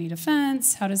 do I need a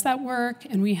fence? How does that work?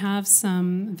 And we have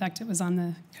some, in fact, it was on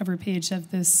the cover page of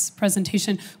this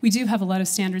presentation. We do have a lot of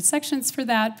standard sections for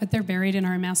that, but they're buried in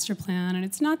our master plan, and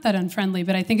it's not that unfriendly,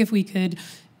 but I think if we could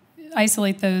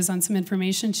isolate those on some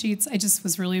information sheets. I just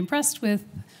was really impressed with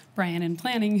Brian in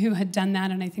planning who had done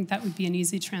that, and I think that would be an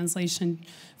easy translation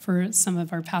for some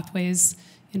of our pathways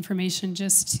information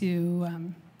just to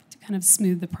kind of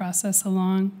smooth the process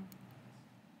along.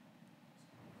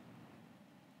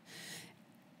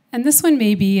 And this one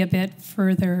may be a bit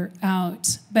further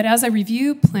out, but as I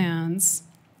review plans,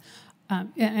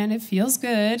 and it feels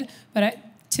good, but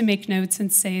to make notes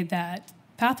and say that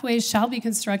pathways shall be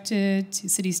constructed to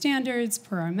city standards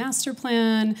per our master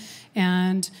plan,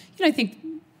 and I think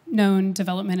known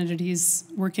development entities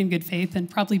work in good faith and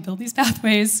probably build these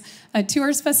pathways to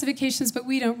our specifications, but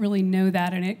we don't really know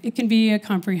that, and it can be a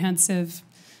comprehensive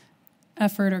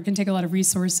effort or can take a lot of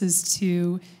resources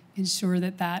to ensure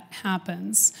that that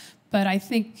happens. But I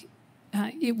think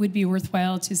it would be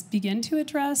worthwhile to begin to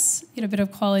address a bit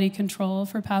of quality control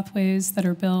for pathways that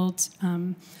are built.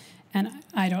 And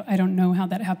I don't know how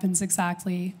that happens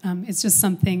exactly. It's just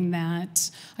something that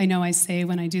I know I say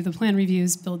when I do the plan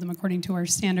reviews, build them according to our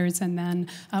standards, and then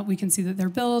we can see that they're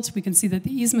built, we can see that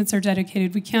the easements are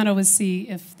dedicated. We can't always see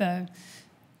if the,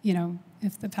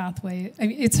 if the pathway,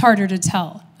 it's harder to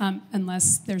tell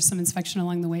unless there's some inspection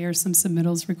along the way or some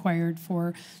submittals required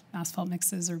for asphalt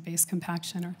mixes or base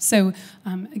compaction. So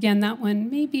again, that one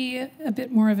may be a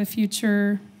bit more of a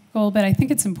future goal, but I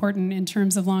think it's important in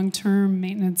terms of long-term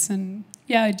maintenance. And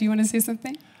yeah, do you want to say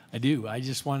something? I do. I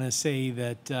just want to say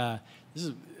that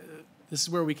this is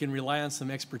where we can rely on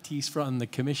some expertise from the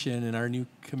commission, and our new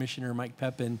commissioner, Mike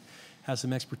Pepin, has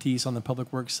some expertise on the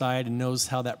public works side and knows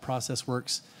how that process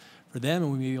works for them,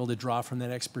 and we may be able to draw from that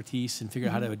expertise and figure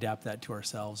out how to adapt that to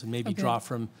ourselves, and maybe draw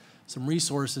from some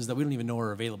resources that we don't even know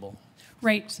are available.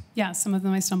 Right. Yeah, some of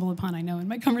them I stumble upon, I know, in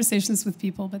my conversations with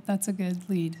people, but that's a good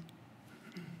lead.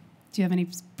 Do you have any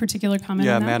particular comment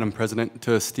on that? Yeah, Madam President,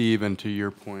 to Steve and to your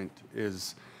point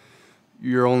is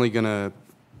you're only going to,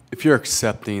 if you're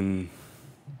accepting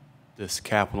this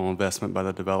capital investment by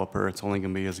the developer, it's only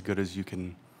going to be as good as you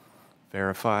can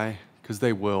verify, because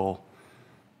they will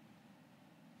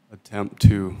attempt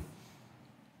to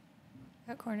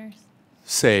cut corners,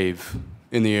 save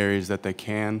in the areas that they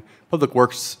can. Public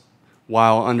Works,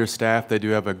 while understaffed, they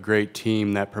do have a great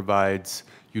team that provides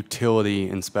utility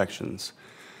inspections.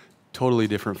 totally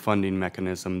different funding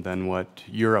mechanism than what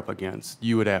you're up against.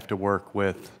 You would have to work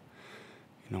with,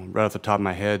 right off the top of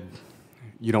my head,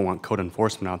 you don't want code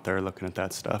enforcement out there looking at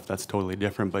that stuff. That's totally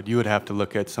different. But you would have to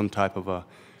look at some type of a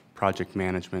project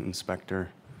management inspector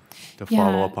to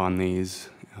follow up on these.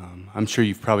 I'm sure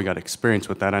you've probably got experience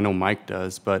with that. I know Mike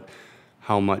does, but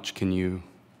how much can you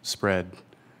spread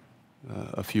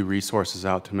a few resources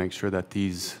out to make sure that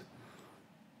these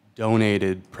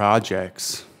donated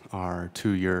projects are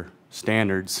to your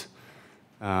standards?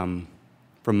 From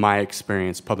my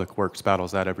experience, Public Works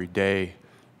battles that every day,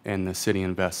 and the city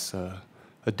invests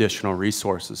additional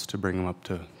resources to bring them up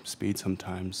to speed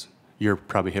sometimes. You're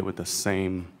probably hit with the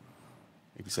same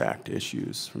exact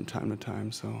issues from time to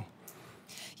time, so.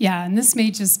 Yeah, and this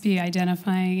may just be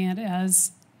identifying it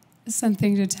as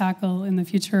something to tackle in the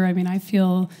future. I mean, I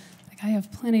feel like I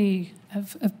have plenty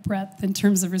of breadth in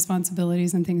terms of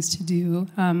responsibilities and things to do.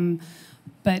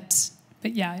 But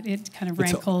yeah, it kind of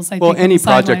rankles. I think any on the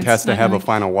project sidelines, has to not have a knowing-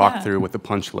 final walkthrough with a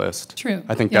punch list. True.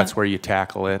 I think that's where you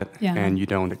tackle it, Yeah. and you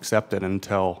don't accept it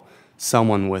until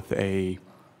someone with the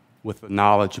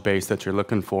knowledge base that you're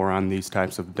looking for on these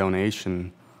types of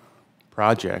donation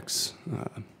projects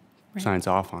signs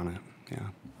off on it. Yeah.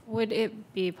 Would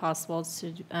it be possible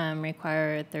to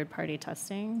require a third-party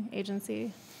testing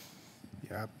agency?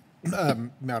 Yeah,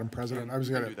 Madam President, I was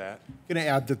going do that. to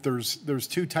add that there's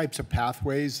two types of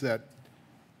pathways that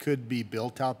could be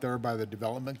built out there by the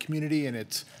development community, and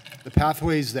it's the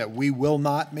pathways that we will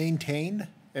not maintain,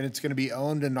 and it's going to be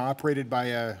owned and operated by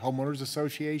a homeowners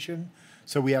association.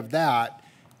 So we have that,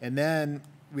 and then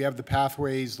we have the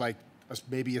pathways like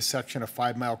maybe a section of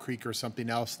 5 Mile Creek or something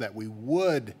else that we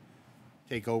would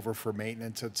take over for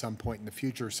maintenance at some point in the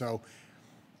future. So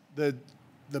the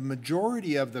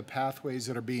majority of the pathways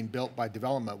that are being built by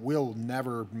development we'll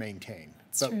never maintain.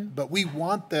 But we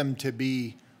want them to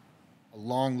be a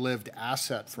long-lived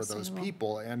asset for those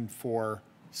people and for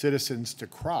citizens to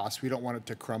cross. We don't want it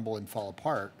to crumble and fall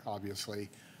apart, obviously.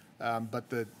 But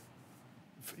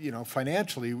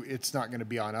financially, it's not going to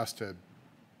be on us to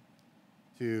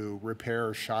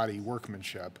repair shoddy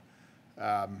workmanship.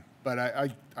 But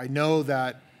I know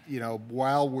that,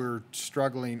 while we're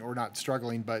struggling, or not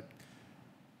struggling, but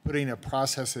putting a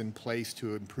process in place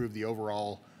to improve the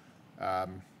overall,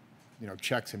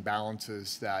 checks and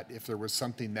balances, that if there was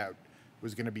something that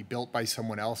was going to be built by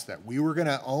someone else that we were going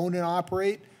to own and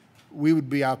operate, we would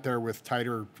be out there with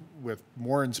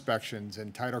more inspections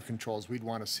and tighter controls. We'd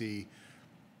want to see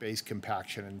base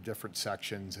compaction in different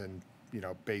sections and,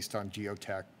 based on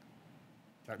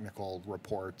technical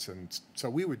reports. And so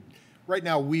right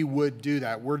now we would do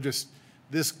that.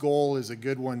 This goal is a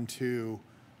good one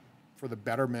for the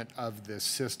betterment of this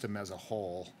system as a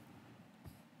whole.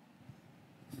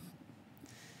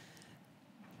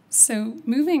 So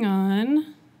moving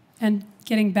on and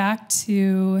getting back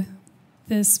to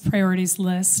this priorities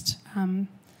list,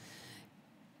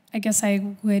 I guess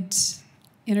I would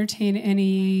entertain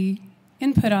any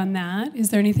input on that.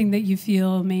 Is there anything that you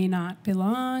feel may not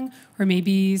belong, or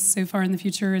maybe so far in the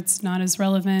future it's not as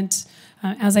relevant?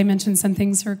 As I mentioned, some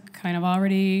things are kind of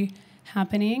already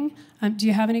happening. Do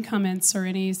you have any comments or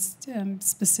any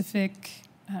specific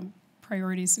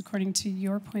priorities according to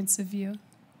your points of view?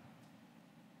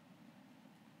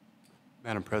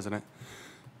 Madam President,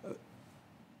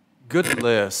 good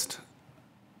list.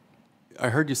 I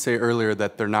heard you say earlier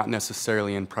that they're not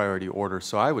necessarily in priority order,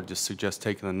 so I would just suggest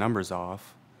taking the numbers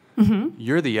off. Mm-hmm.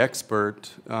 You're the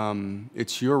expert.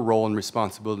 It's your role and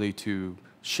responsibility to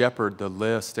shepherd the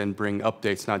list and bring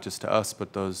updates, not just to us,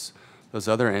 but those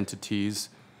other entities.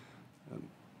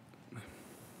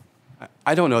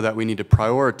 I don't know that we need to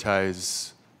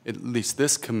prioritize, at least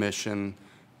this commission,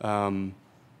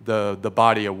 the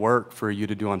body of work for you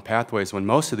to do on pathways when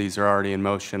most of these are already in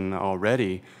motion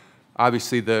already.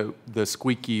 Obviously, the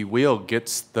squeaky wheel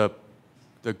gets the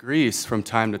grease from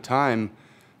time to time,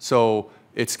 so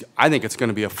I think it's going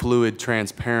to be a fluid,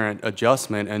 transparent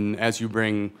adjustment, and as you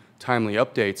bring timely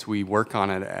updates, we work on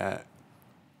it at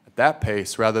that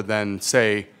pace rather than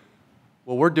say,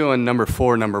 well, we're doing number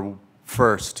 4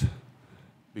 first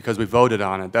because we voted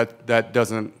on it. That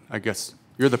doesn't, I guess,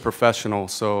 you're the professional,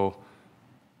 so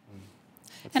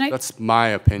that's my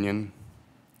opinion.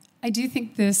 I do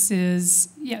think this is,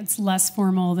 it's less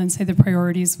formal than, say, the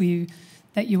priorities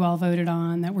that you all voted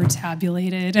on, that were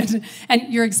tabulated.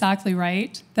 And you're exactly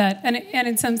right. And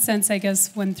in some sense, I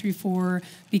guess 1 through 4,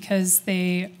 because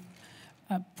they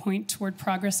point toward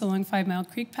progress along 5 Mile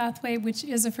Creek pathway, which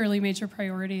is a fairly major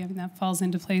priority. I mean, that falls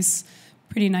into place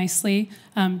pretty nicely.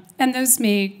 And those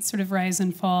may sort of rise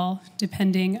and fall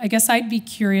depending. I guess I'd be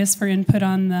curious for input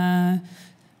on the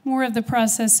more of the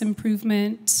process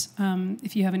improvement,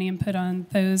 if you have any input on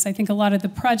those. I think a lot of the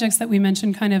projects that we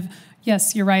mentioned kind of,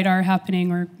 yes, you're right, are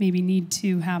happening or maybe need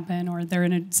to happen, or they're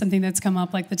in something that's come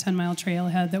up like the 10-mile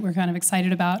trailhead that we're kind of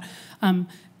excited about.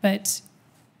 But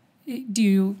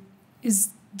do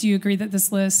you agree that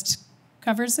this list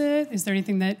covers it? Is there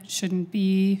anything that should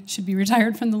be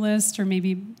retired from the list or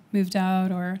maybe moved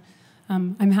out? Or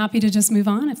I'm happy to just move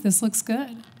on if this looks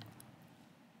good.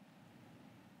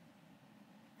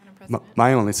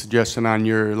 My only suggestion on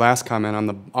your last comment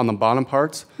on the bottom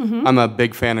parts, I'm a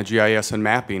big fan of GIS and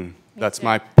mapping. That's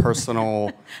my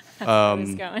personal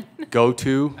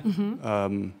go-to.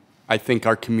 I think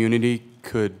our community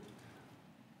could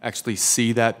actually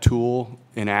see that tool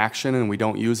in action, and we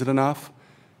don't use it enough.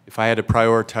 If I had to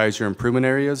prioritize your improvement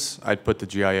areas, I'd put the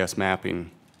GIS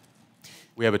mapping.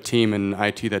 We have a team in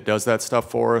IT that does that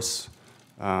stuff for us.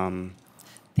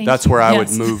 That's where I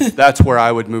would move. That's where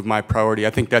I would move my priority. I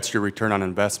think that's your return on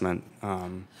investment.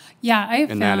 Yeah, I've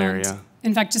in found, that area.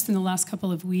 In fact, just in the last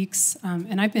couple of weeks,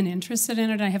 and I've been interested in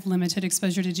it. I have limited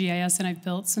exposure to GIS, and I've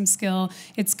built some skill.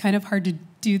 It's kind of hard to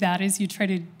do that as you try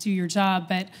to do your job,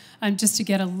 but just to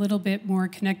get a little bit more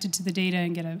connected to the data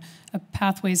and get a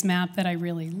pathways map that I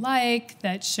really like,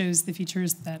 that shows the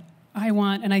features that I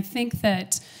want. And I think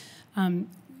that,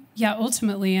 yeah,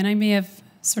 ultimately, and I may have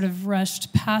sort of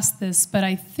rushed past this, but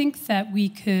I think that we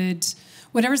could,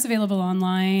 whatever's available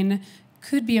online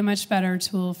could be a much better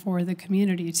tool for the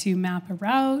community to map a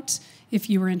route.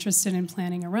 If you were interested in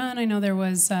planning a run, I know there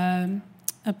was a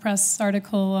press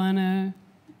article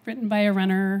written by a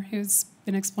runner who's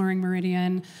been exploring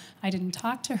Meridian. I didn't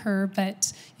talk to her,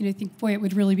 but I think, boy, it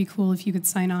would really be cool if you could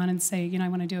sign on and say, I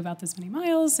want to do about this many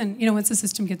miles. And once the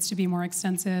system gets to be more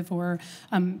extensive, or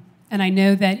and I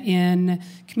know that in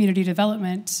community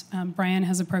development, Brian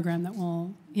has a program that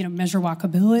will measure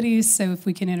walkability. So if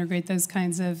we can integrate those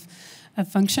kinds of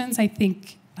functions, I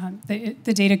think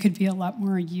the data could be a lot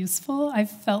more useful. I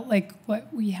felt like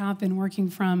what we have been working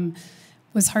from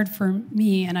was hard for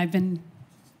me, and I've been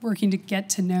working to get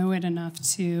to know it enough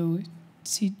to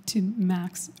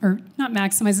not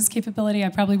maximize its capability. I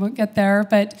probably won't get there,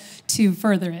 but to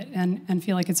further it and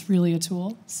feel like it's really a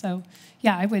tool. So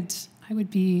yeah, I would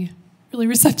be really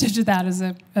receptive to that as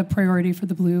a priority for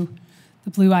the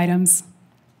blue items.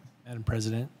 Madam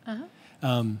President.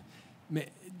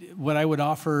 What I would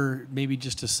offer, maybe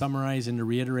just to summarize and to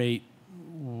reiterate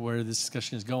where this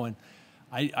discussion is going,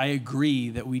 I agree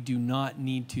that we do not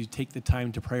need to take the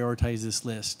time to prioritize this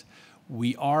list.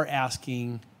 We are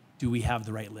asking, do we have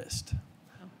the right list?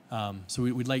 So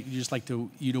we'd like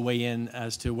you to weigh in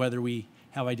as to whether we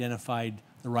have identified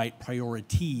the right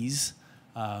priorities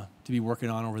to be working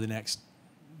on over the next,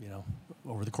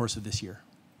 over the course of this year.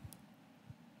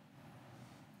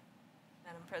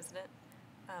 Madam President,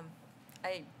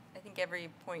 I think every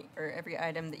point or every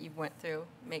item that you've went through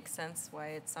makes sense why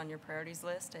it's on your priorities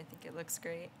list. I think it looks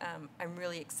great. I'm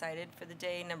really excited for the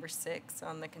day number 6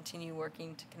 on the continue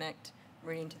working to connect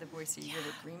Meridian to the Boise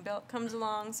River Greenbelt comes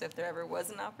along. So if there ever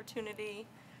was an opportunity,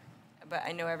 but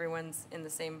I know everyone's in the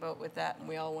same boat with that, and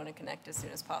we all want to connect as soon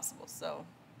as possible. So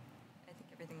I think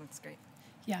everything looks great.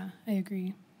 Yeah, I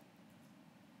agree.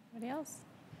 Anybody else?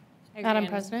 Madam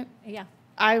President? Yeah.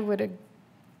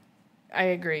 I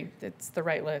agree. It's the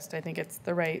right list. I think it's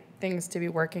the right things to be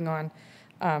working on.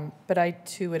 But I,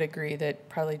 too, would agree that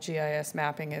probably GIS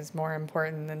mapping is more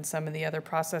important than some of the other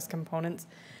process components,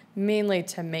 mainly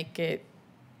to make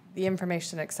the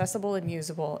information accessible and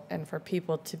usable and for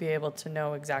people to be able to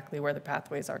know exactly where the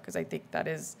pathways are, because I think that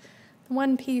is the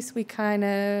one piece we kind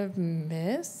of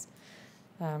miss.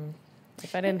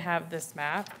 If I didn't have this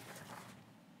map,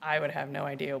 I would have no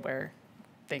idea where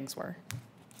things were,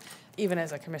 even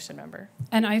as a commission member.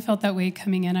 And I felt that way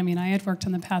coming in. I mean, I had worked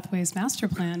on the Pathways Master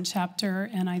Plan chapter,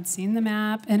 and I'd seen the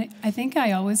map, and I think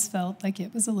I always felt like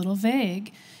it was a little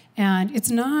vague. And it's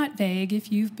not vague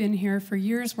if you've been here for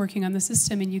years working on the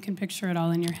system and you can picture it all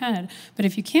in your head. But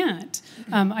if you can't,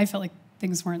 I felt like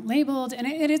things weren't labeled, and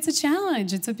it's a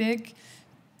challenge. It's a big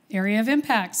area of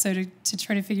impact. So to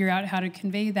try to figure out how to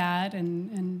convey that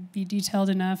and be detailed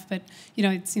enough, but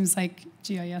it seems like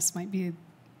GIS might be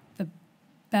the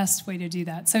best way to do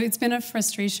that. So it's been a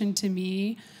frustration to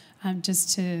me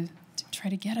just to try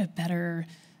to get a better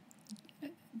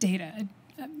data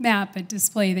map, a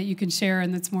display that you can share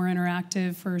and that's more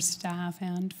interactive for staff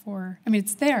and for,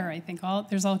 it's there, I think.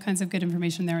 There's all kinds of good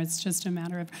information there. It's just a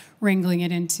matter of wrangling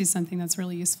it into something that's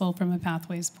really useful from a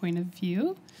Pathways point of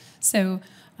view. So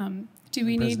do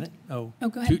we need... Oh,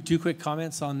 go ahead. Two quick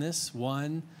comments on this.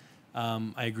 One,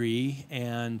 I agree,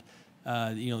 and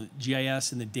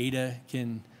GIS and the data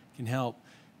can help.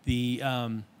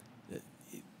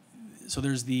 so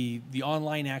there's the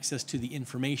online access to the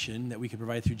information that we can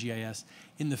provide through GIS.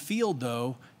 In the field,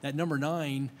 though, that number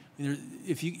 9,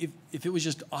 if it was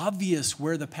just obvious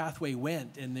where the pathway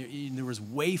went and there was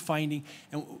wayfinding,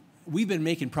 and we've been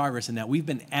making progress in that. We've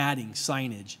been adding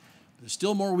signage. There's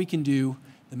still more we can do.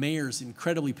 The mayor's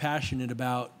incredibly passionate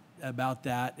about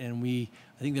that, and I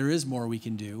think there is more we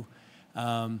can do.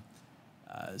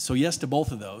 So yes to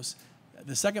both of those.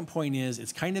 The second point is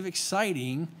it's kind of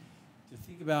exciting to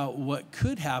think about what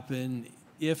could happen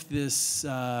if this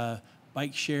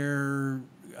bike share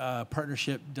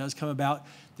partnership does come about.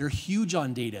 They're huge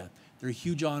on data. They're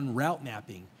huge on route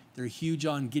mapping. They're huge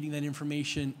on getting that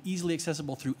information easily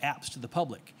accessible through apps to the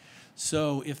public.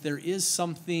 So if there is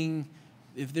something,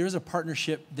 if there's a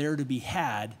partnership there to be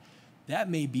had, that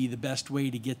may be the best way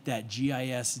to get that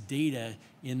GIS data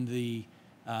in the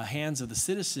hands of the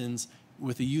citizens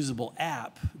with a usable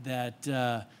app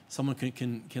that someone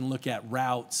can look at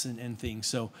routes and things.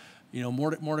 So,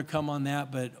 more to come on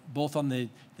that, but both on the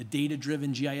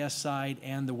data-driven GIS side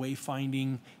and the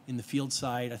wayfinding in the field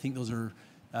side, I think those are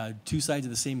two sides of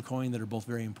the same coin that are both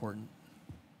very important.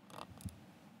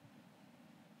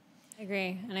 I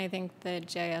agree, and I think the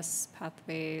GIS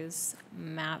pathways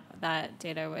map, that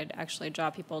data would actually draw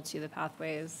people to the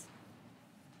pathways.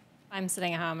 If I'm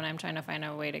sitting at home and I'm trying to find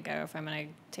a way to go, if I'm going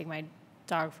to take my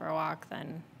dog for a walk,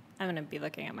 then I'm going to be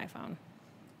looking at my phone.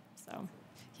 So,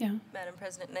 yeah. Madam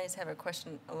President, I just have a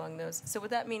question along those. So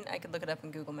would that mean I could look it up in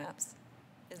Google Maps?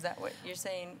 Is that what you're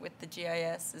saying with the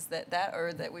GIS? Is that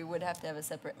or that we would have to have a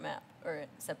separate map or a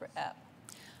separate app?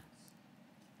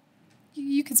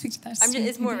 You could speak to that.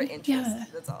 It's more of an interest. Yeah.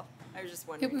 That's all. I was just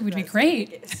wondering. It would be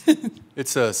great.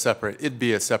 It'd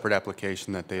be a separate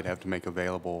application that they'd have to make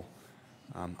available.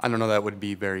 I don't know that would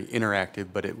be very interactive,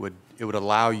 but it would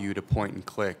allow you to point and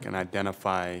click and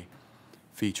identify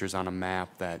features on a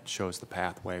map that shows the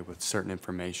pathway with certain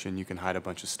information. You can hide a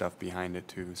bunch of stuff behind it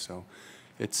too. So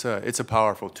it's a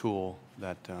powerful tool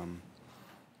that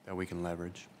we can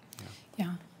leverage.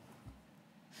 Yeah.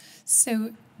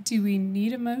 So do we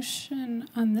need a motion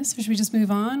on this, or should we just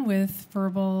move on with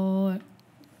verbal? I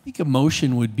think a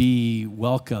motion would be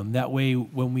welcome. That way,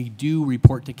 when we do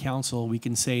report to council, we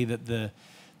can say that the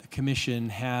commission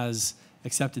has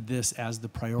accepted this as the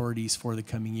priorities for the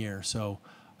coming year. So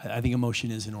I think a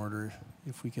motion is in order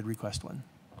if we could request one.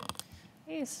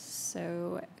 Okay,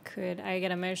 so could I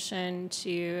get a motion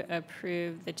to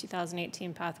approve the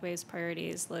 2018 Pathways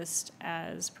Priorities list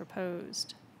as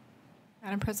proposed?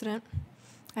 Madam President,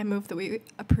 I move that we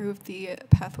approve the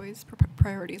Pathways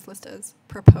Priorities list as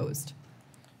proposed.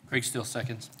 Craig Still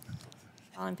seconds.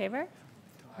 All in favor?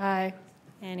 Aye.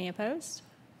 Any opposed?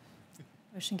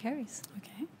 Motion carries.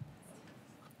 Okay.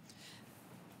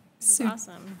 This So, is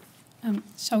awesome.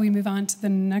 Shall we move on to the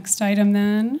next item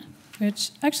then? Which,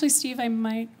 actually, Steve,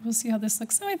 we'll see how this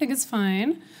looks. So I think it's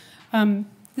fine.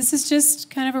 This is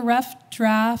just kind of a rough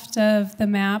draft of the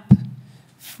map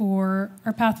for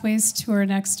our Pathways tour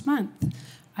next month.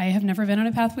 I have never been on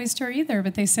a Pathways tour either,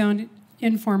 but they sound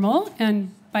informal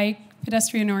and bike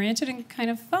pedestrian oriented and kind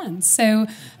of fun. So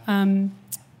there's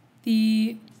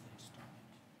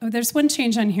one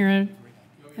change on here.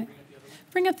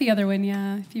 Bring up the other one,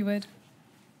 yeah, if you would.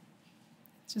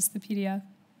 Just the PDF.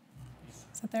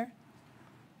 Is that there?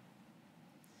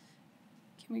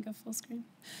 Can we go full screen?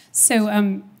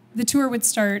 So the tour would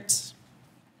start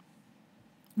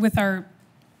with our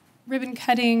ribbon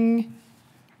cutting,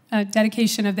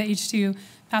 dedication of the H2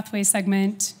 pathway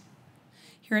segment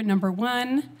here at number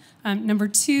 1. Number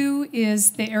 2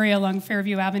 is the area along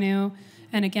Fairview Avenue.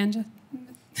 And again,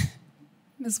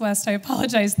 Ms. West, I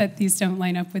apologize that these don't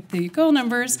line up with the goal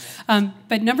numbers.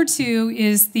 But number 2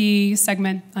 is the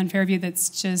segment on Fairview that's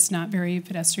just not very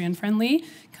pedestrian friendly.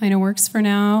 Kind of works for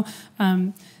now.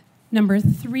 Number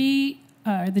 3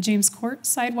 are the James Court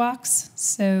sidewalks.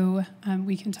 So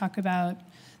we can talk about,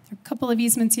 there are a couple of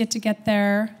easements yet to get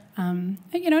there. And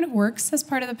it works as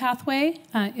part of the pathway.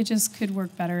 It just could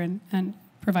work better and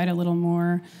provide a little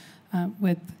more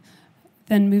width.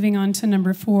 Then moving on to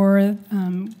number 4,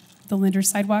 the Linder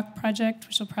Sidewalk Project,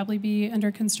 which will probably be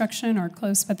under construction or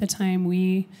close by the time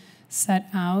we set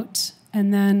out.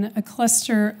 And then a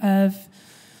cluster of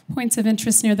points of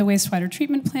interest near the wastewater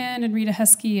treatment plant and Rita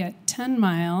Husky at 10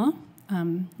 Mile.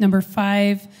 Number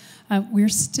 5, we're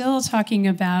still talking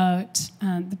about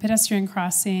the pedestrian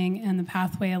crossing and the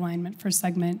pathway alignment for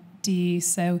segment D.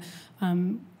 So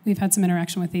we've had some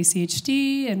interaction with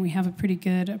ACHD and we have a pretty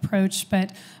good approach,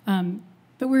 but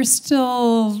we're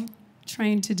still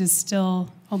trying to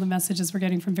distill all the messages we're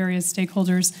getting from various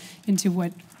stakeholders into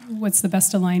what what's the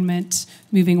best alignment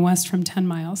moving west from 10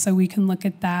 Mile. So we can look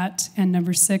at that. And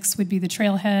number 6 would be the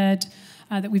trailhead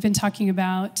that we've been talking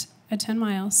about at 10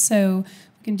 Mile. So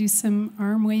we can do some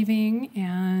arm waving,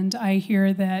 and I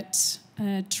hear that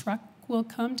a truck will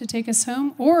come to take us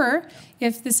home. Or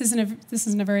if this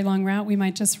isn't a very long route, we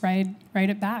might just ride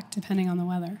it back, depending on the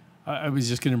weather. I was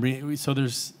just going to bring, so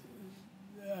there's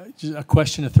just a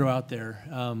question to throw out there.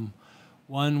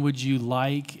 One, would you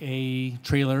like a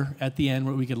trailer at the end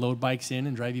where we could load bikes in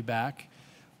and drive you back?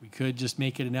 We could just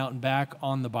make it an out and back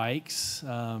on the bikes.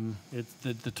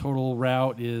 The total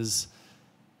route is,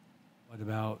 what,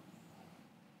 about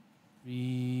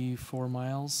 3-4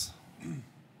 miles?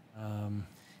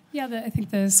 Yeah, I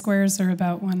think the squares are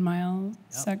about 1 mile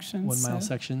sections. 1 mile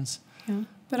sections. Yeah,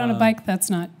 but on a bike, that's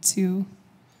not too.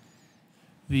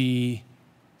 The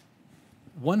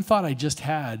one thought I just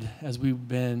had as we've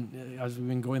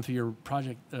been going through your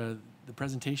project, the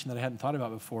presentation that I hadn't thought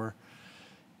about before,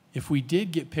 if we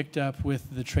did get picked up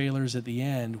with the trailers at the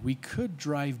end, we could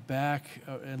drive back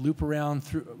and loop around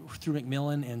through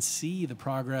McMillan and see the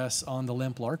progress on the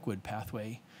Lemp-Larkwood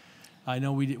pathway. I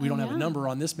know we don't have a number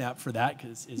on this map for that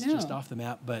because it's just off the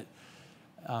map, but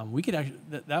we could actually,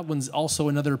 that one's also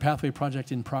another pathway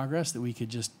project in progress that we could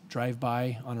just drive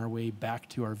by on our way back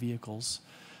to our vehicles.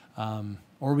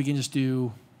 Or we can just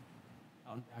do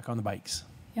back on the bikes.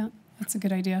 Yeah, that's a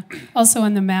good idea. Also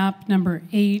on the map, number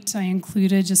 8, I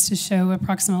included just to show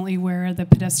approximately where the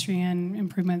pedestrian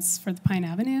improvements for the Pine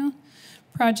Avenue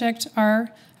project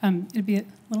are. It'd be a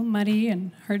little muddy and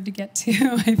hard to get to,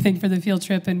 I think, for the field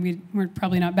trip, and we're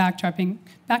probably not backtracking,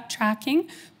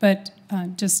 but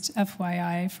just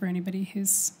FYI for anybody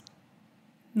who's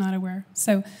not aware.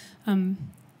 So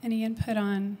any input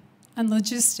on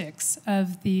logistics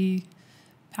of the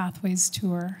Pathways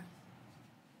Tour?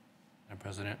 Madam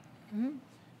President?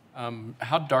 Mm-hmm.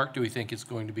 How dark do we think it's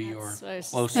going to be, or That's what I was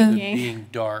close to thinking. being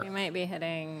dark? We might be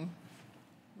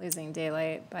losing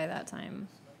daylight by that time.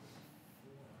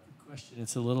 Question.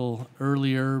 It's a little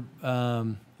earlier.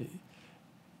 We're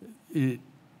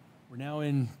now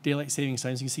in daylight savings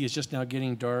time. So you can see it's just now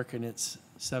getting dark, and it's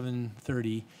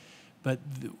 7:30. But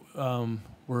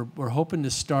we're hoping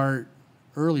to start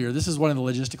earlier. This is one of the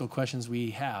logistical questions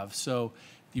we have. So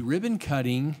the ribbon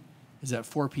cutting is at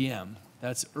 4 p.m.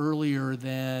 That's earlier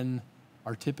than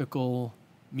our typical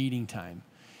meeting time.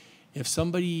 If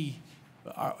somebody,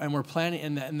 and we're planning,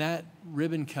 and that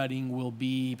ribbon cutting will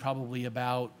be probably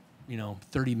about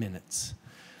 30 minutes.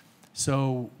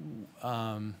 So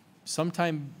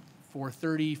sometime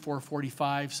 4:30,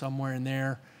 4:45, somewhere in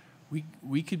there,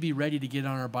 we could be ready to get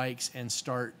on our bikes and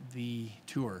start the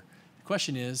tour. The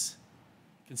question is,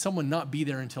 can someone not be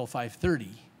there until 5:30?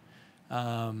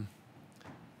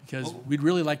 Because we'd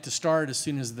really like to start as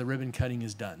soon as the ribbon cutting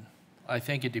is done. I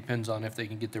think it depends on if they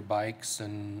can get their bikes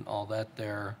and all that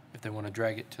there, if they want to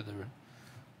drag it to the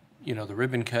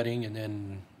ribbon cutting and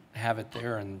then have it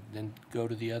there and then go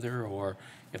to the other, or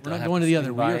if we're not going to the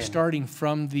other. We are starting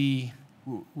from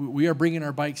we are bringing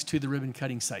our bikes to the ribbon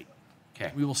cutting site.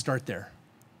 Okay. We will start there.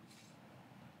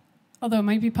 Although it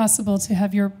might be possible to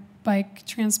have your bike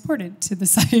transported to the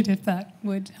site if that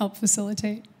would help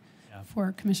facilitate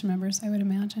for commission members, I would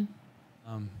imagine.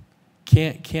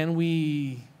 Can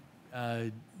we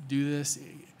do this?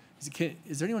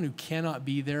 Is there anyone who cannot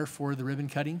be there for the ribbon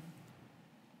cutting?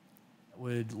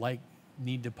 Would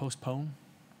need to postpone?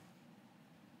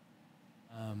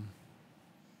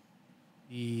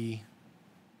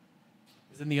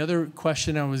 Then the other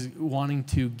question I was wanting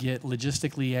to get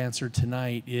logistically answered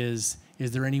tonight is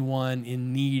there anyone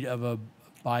in need of a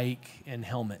bike and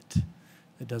helmet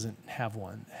that doesn't have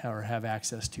one or have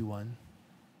access to one?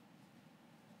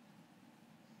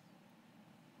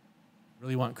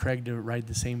 Really want Craig to ride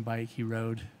the same bike he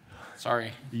rode.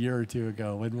 Sorry. A year or two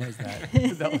ago. When was that?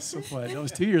 That was so fun. That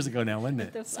was 2 years ago now, wasn't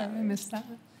it? Sorry, I missed that.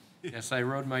 Yes, I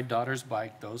rode my daughter's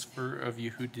bike. Those of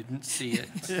you who didn't see it.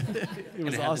 It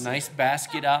was had awesome. a nice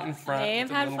basket out in front Dave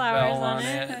with a had little flowers bell on on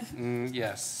it. it.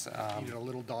 Yes. Needed a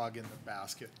little dog in the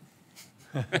basket.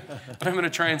 But I'm going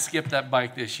to try and skip that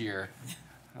bike this year.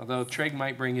 Although Treg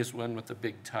might bring his one with the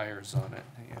big tires on it.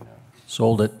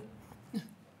 Sold it.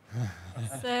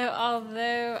 So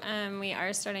although we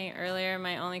are starting earlier,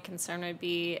 my only concern would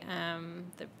be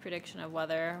the prediction of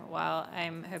weather. While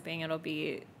I'm hoping it'll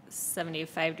be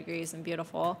 75 degrees and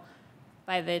beautiful,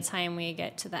 by the time we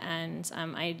get to the end,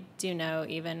 I do know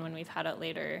even when we've had it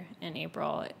later in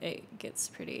April, it gets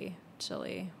pretty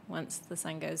chilly once the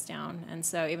sun goes down. And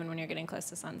so even when you're getting close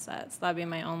to sunset, so that'd be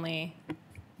my only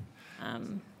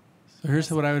So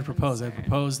here's what I would propose. I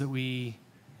propose that we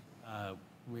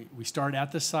start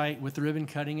at the site with the ribbon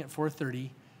cutting at 4:30.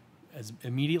 as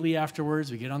immediately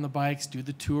afterwards, we get on the bikes, do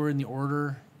the tour in the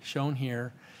order shown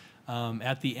here.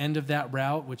 At the end of that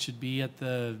route, which should be at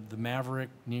the Maverick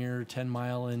near 10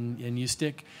 Mile in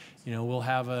Ustick, we'll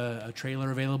have a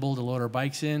trailer available to load our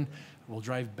bikes in. We'll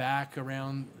drive back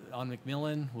around on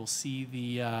McMillan. We'll see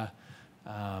the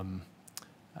Lamp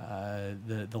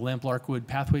Larkwood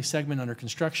pathway segment under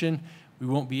construction. We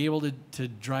won't be able to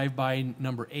drive by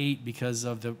number 8 because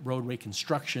of the roadway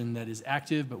construction that is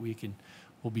active, but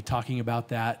we'll be talking about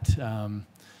that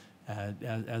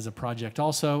as a project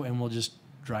also, and we'll just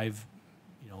drive,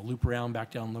 loop around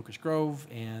back down Locust Grove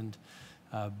and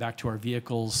back to our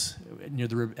vehicles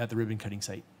at the ribbon cutting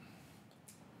site.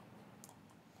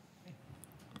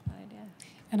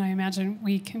 And I imagine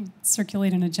we can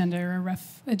circulate an agenda or a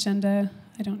rough agenda.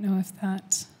 I don't know if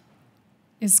that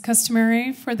is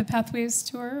customary for the Pathways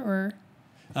tour or.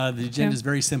 The agenda is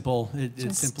very simple.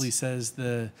 It simply says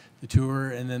the tour,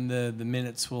 and then the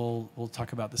minutes will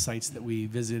talk about the sites that we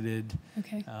visited.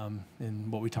 Okay. And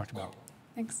what we talked about.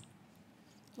 Thanks.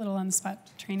 A little on the spot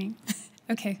training.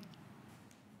 Okay.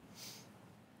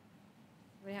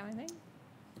 Do we have anything?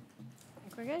 I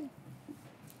think we're good.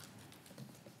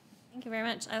 Thank you very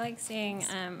much. I like seeing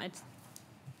a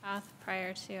path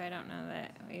prior to. I don't know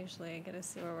that we usually get to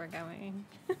see where we're going.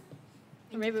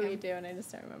 Or maybe we do and I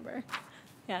just don't remember.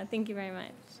 Yeah, thank you very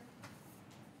much.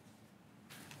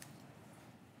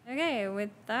 Okay, with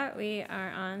that, we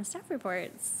are on staff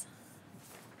reports.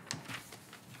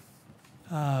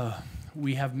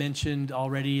 We have mentioned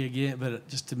already again, but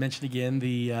just to mention again,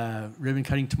 the ribbon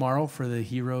cutting tomorrow for the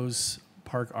Heroes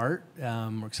Park Art.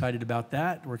 We're excited about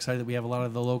that. We're excited that we have a lot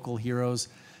of the local heroes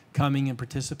coming and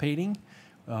participating.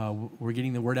 We're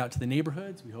getting the word out to the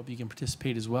neighborhoods. We hope you can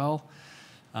participate as well.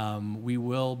 We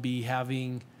will be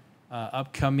having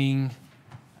upcoming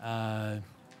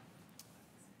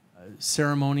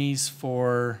ceremonies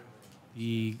for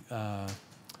the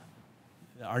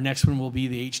our next one will be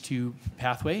the H2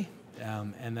 pathway,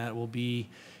 and that will be,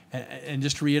 and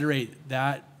just to reiterate,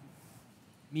 that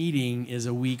meeting is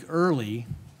a week early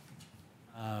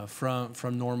from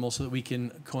normal so that we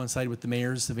can coincide with the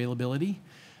mayor's availability.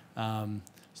 So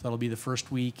that'll be the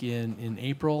first week in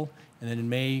April, and then in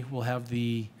May we'll have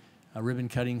the ribbon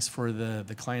cuttings for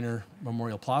the Kleiner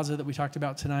Memorial Plaza that we talked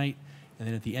about tonight, and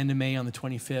then at the end of May on the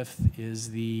 25th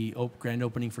is the grand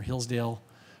opening for Hillsdale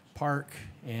Park,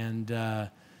 and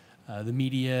the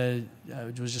media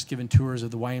was just given tours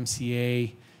of the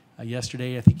YMCA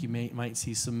yesterday. I think you might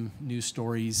see some news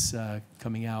stories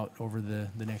coming out over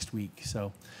the next week.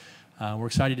 So we're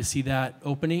excited to see that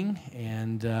opening,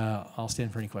 and I'll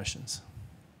stand for any questions.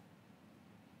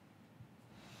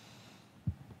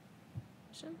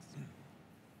 Questions?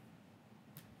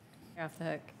 You're off the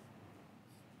hook.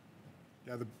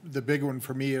 Yeah, the big one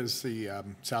for me is the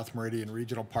South Meridian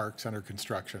Regional Parks under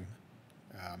construction.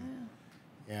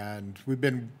 And we've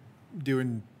been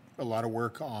doing a lot of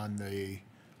work on the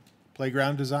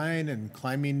playground design and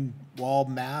climbing wall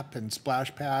map and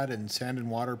splash pad and sand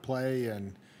and water play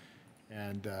and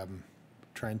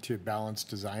trying to balance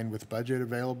design with budget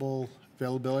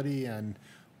availability. And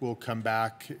we'll come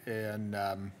back in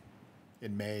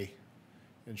May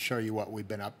and show you what we've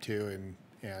been up to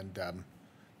and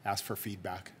ask for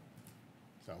feedback.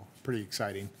 So pretty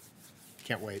exciting.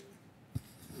 Can't wait.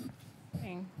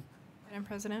 Madam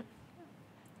President.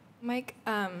 Mike,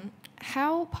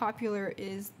 how popular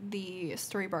is the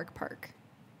Storybark Park?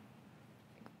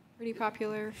 Pretty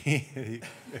popular?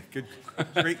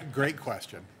 Great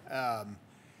question.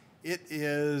 It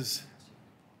is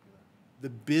the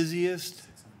busiest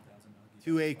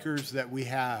 2 acres that we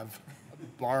have,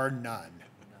 bar none.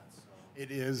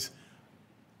 It's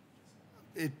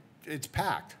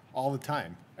packed all the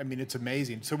time. I mean, it's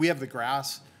amazing. So we have the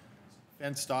grass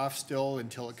fenced off still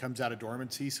until it comes out of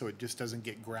dormancy, so it just doesn't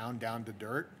get ground down to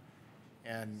dirt.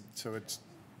 And so it's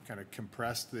kind of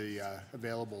compressed the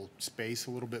available space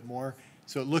a little bit more.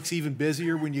 So it looks even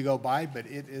busier when you go by, but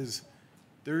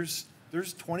there's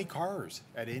 20 cars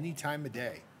at any time of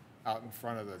day out in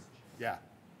front of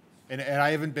and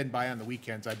I haven't been by on the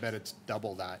weekends. I bet it's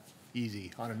double that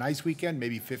easy. On a nice weekend,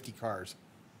 maybe 50 cars.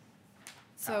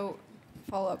 So,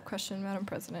 follow-up question, Madam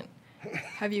President.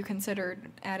 Have you considered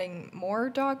adding more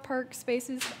dog park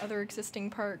spaces to other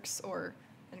existing parks or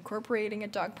incorporating a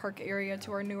dog park area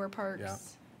to our newer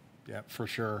parks? Yeah, for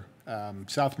sure.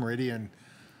 South Meridian,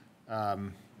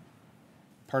 part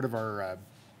of our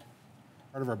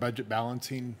budget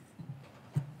balancing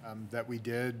that we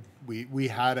did, we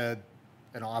had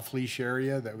an off-leash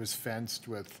area that was fenced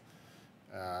with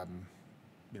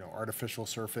artificial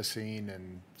surfacing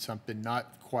and something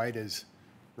not quite as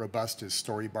robust as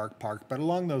Storybark Park, but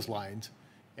along those lines.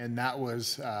 And that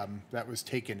was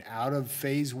taken out of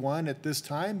phase one at this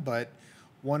time, but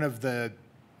one of the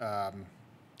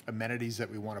amenities that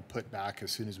we want to put back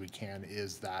as soon as we can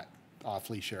is that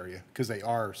off-leash area, because they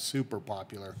are super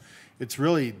popular. It's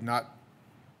really not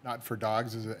for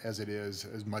dogs as it is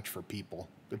as much for people.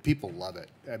 The people love it.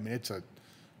 I mean, it's a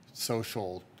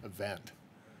social event.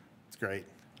 It's great.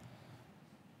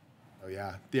 Oh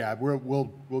yeah,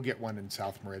 we'll get one in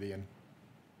South Meridian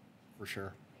for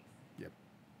sure. Yep.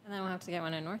 And then we'll have to get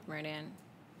one in North Meridian.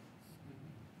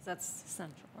 'Cause that's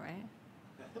central, right?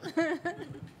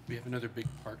 We have another big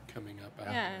park coming up.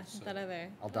 Yeah, so. that other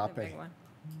Aldape. big one.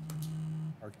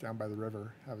 Park down by the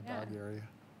river, have a dog area.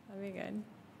 That'd be good.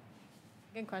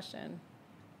 Good question.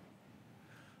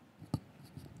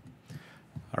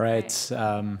 All right,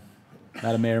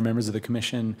 Madam Mayor, members of the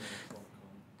commission.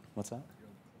 What's that?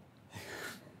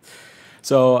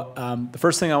 So the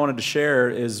first thing I wanted to share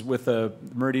is with the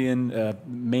Meridian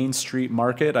Main Street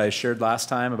Market. I shared last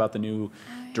time about the new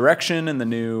direction and the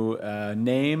new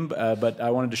name, but I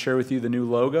wanted to share with you the new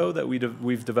logo that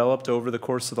we've developed over the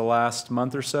course of the last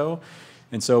month or so.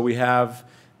 And so we have,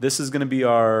 this is going to be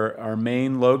our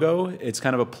main logo. It's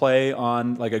kind of a play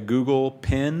on like a Google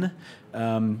pin.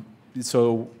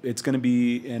 So it's going to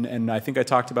be, and I think I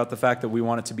talked about the fact that we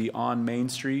want it to be on Main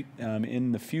Street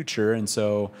in the future, and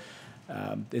so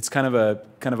it's kind of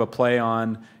a play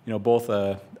on, you know, both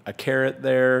a carrot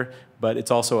there, but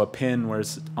it's also a pin where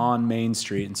it's on Main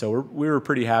Street, and so we were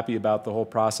pretty happy about the whole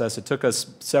process. It took us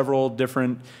several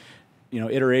different, you know,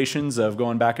 iterations of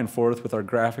going back and forth with our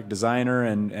graphic designer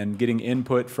and getting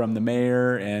input from the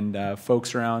mayor and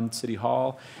folks around City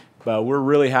Hall, but we're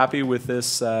really happy with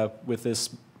this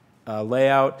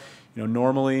layout. You know,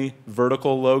 normally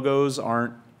vertical logos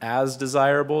aren't as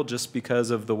desirable just because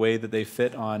of the way that they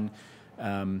fit on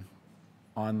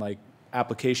like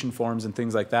application forms and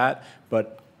things like that.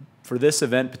 But for this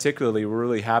event particularly, we're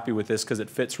really happy with this because it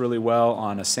fits really well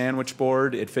on a sandwich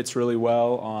board. It fits really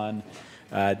well on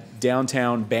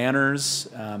downtown banners.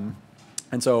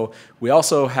 And so we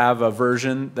also have a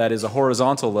version that is a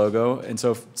horizontal logo. And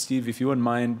so, Steve, if you wouldn't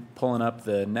mind pulling up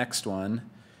the next one.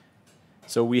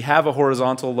 So we have a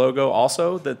horizontal logo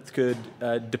also that could,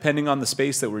 depending on the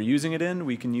space that we're using it in,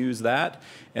 we can use that.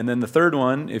 And then the third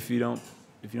one, if you don't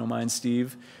mind,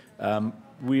 Steve,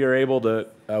 we are able to.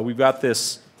 We've got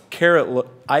this carrot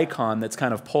icon that's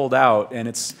kind of pulled out, and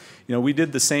it's, you know, we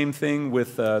did the same thing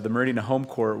with the Meridian Home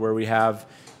Court where we have,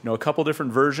 you know, a couple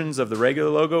different versions of the regular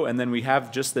logo, and then we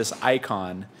have just this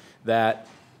icon that.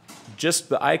 Just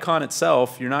the icon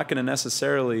itself, you're not going to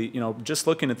necessarily, you know, just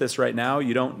looking at this right now,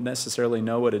 you don't necessarily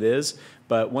know what it is.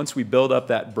 But once we build up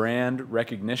that brand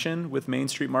recognition with Main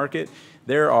Street Market,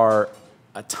 there are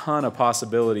a ton of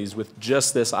possibilities with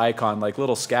just this icon, like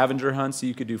little scavenger hunts that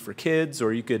you could do for kids,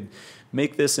 or you could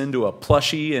make this into a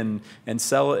plushie and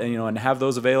sell it, and, you know, and have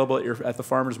those available at the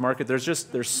farmers market.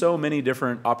 There's so many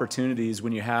different opportunities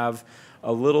when you have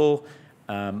a little.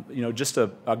 You know, just a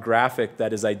graphic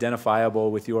that is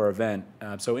identifiable with your event.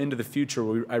 So into the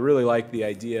future, I really like the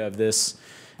idea of this,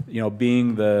 you know,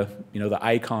 being the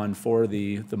icon for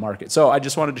the market. So I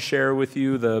just wanted to share with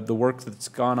you the work that's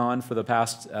gone on for the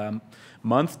past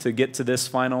month to get to this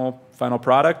final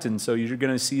product. And so you're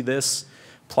going to see this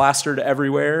plastered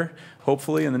everywhere,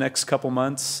 hopefully in the next couple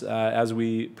months as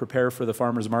we prepare for the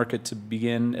farmers market to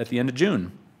begin at the end of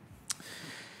June.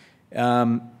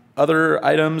 Other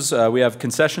items, we have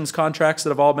concessions contracts that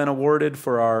have all been awarded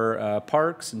for our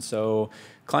parks, and so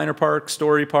Kleiner Park,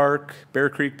 Story Park, Bear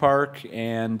Creek Park,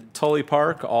 and Tully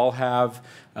Park all have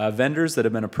vendors that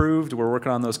have been approved. We're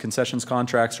working on those concessions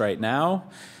contracts right now.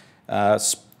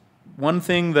 One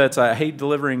thing that I hate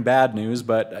delivering bad news,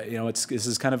 but you know, this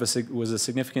is kind of was a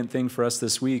significant thing for us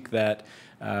this week, that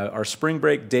our spring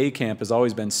break day camp has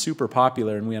always been super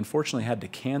popular, and we unfortunately had to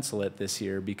cancel it this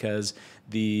year because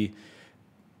the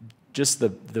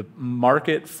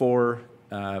market for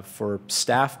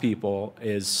staff people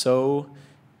is so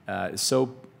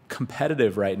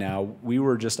competitive right now. We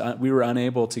were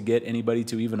unable to get anybody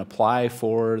to even apply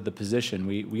for the position.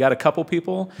 We got a couple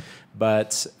people,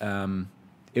 but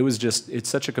it's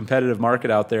such a competitive market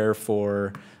out there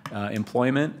for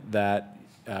employment that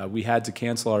we had to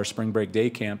cancel our spring break day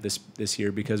camp this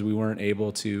year because we weren't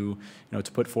able to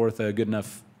to put forth a good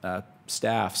enough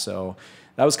staff. So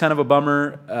that was kind of a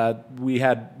bummer. We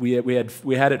had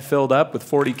it filled up with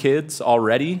 40 kids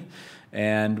already,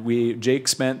 and Jake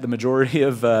spent the majority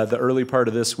of the early part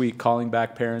of this week calling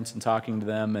back parents and talking to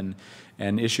them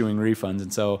and issuing refunds.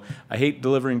 And so I hate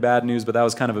delivering bad news, but that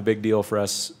was kind of a big deal for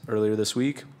us earlier this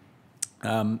week.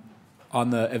 On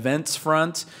the events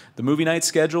front, the movie night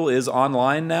schedule is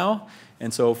online now.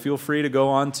 And so feel free to go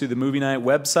on to the Movie Night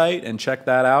website and check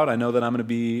that out. I know that I'm going to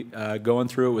be going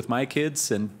through it with my kids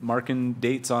and marking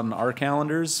dates on our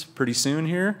calendars pretty soon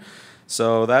here.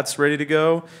 So that's ready to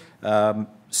go.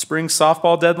 Spring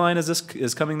softball deadline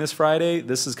is coming this Friday.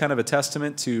 This is kind of a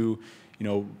testament to,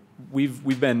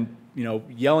 we've been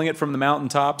yelling it from the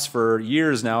mountaintops for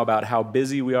years now about how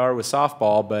busy we are with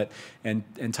softball,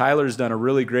 and Tyler's done a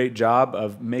really great job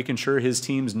of making sure his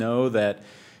teams know that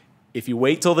if you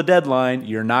wait till the deadline,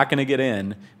 you're not going to get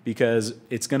in because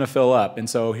it's going to fill up. And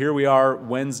so here we are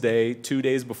Wednesday, 2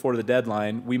 days before the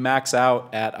deadline. We max out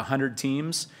at 100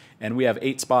 teams, and we have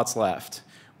 8 spots left.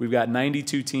 We've got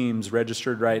 92 teams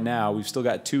registered right now. We've still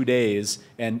got 2 days.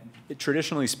 And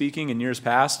traditionally speaking, in years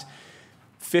past,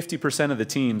 50% of the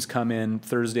teams come in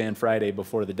Thursday and Friday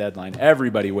before the deadline.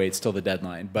 Everybody waits till the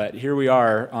deadline. But here we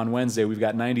are on Wednesday. We've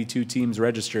got 92 teams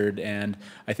registered, and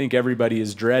I think everybody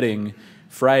is dreading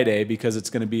Friday because it's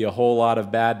going to be a whole lot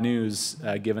of bad news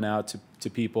given out to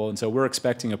people. And so we're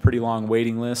expecting a pretty long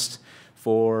waiting list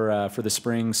for the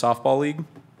spring softball league.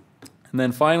 And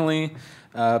then finally,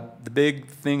 the big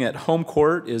thing at home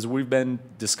court is we've been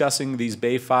discussing these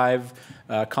Bay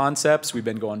 5 concepts. We've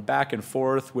been going back and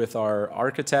forth with our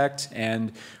architect,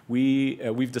 and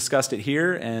we've discussed it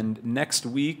here. And next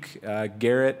week,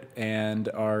 Garrett and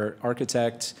our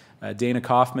architect, Dana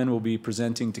Kaufman, will be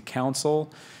presenting to council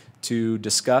to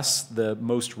discuss the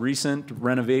most recent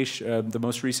renovation, the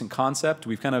most recent concept.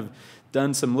 We've kind of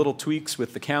done some little tweaks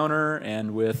with the counter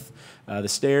and with the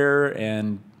stair,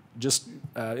 and just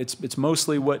it's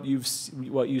mostly what you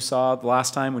saw the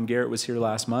last time when Garrett was here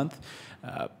last month.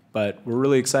 But we're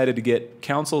really excited to get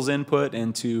council's input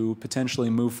and to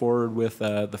potentially move forward with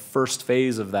the first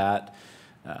phase of that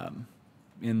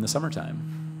in the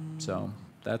summertime. So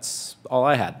that's all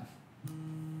I had.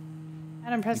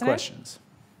 Madam President? Any questions?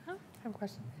 Oh, I have a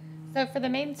question. So for the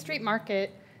Main Street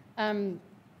Market,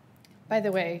 by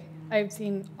the way, I've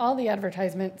seen all the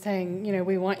advertisements saying,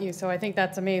 we want you. So I think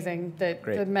that's amazing that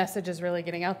Great. The message is really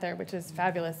getting out there, which is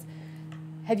fabulous.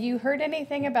 Have you heard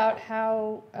anything about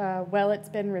how well it's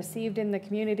been received in the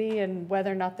community and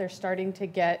whether or not they're starting to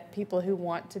get people who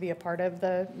want to be a part of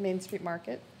the Main Street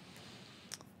Market?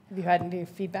 Have you had any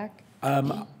feedback?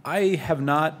 I have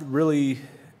not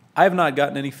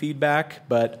gotten any feedback,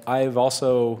 but I've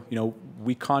also,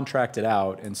 we contract it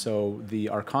out, and so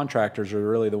our contractors are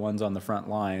really the ones on the front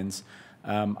lines.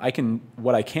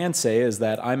 What I can say is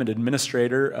that I'm an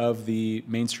administrator of the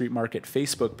Main Street Market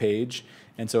Facebook page,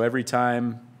 and so every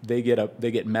time they get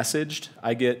messaged,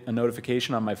 I get a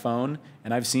notification on my phone,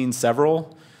 and I've seen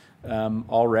several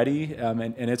already,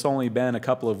 and it's only been a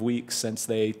couple of weeks since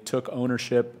they took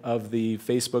ownership of the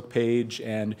Facebook page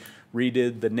and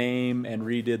redid the name and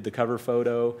redid the cover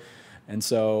photo, and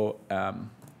so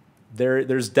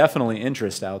there's definitely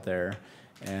interest out there,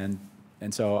 and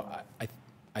so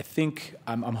I think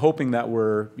I'm hoping that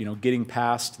we're getting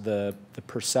past the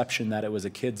perception that it was a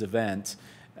kids event.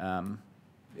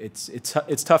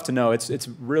 It's tough to know. It's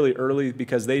really early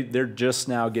because they're just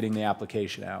now getting the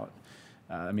application out.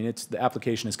 The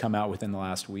application has come out within the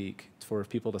last week for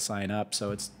people to sign up,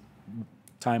 so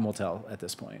time will tell at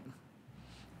this point.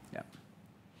 Yeah.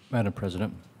 Madam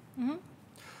President. Mm-hmm.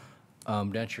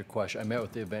 To answer your question, I met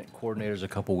with the event coordinators a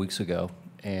couple weeks ago,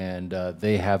 and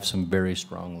they have some very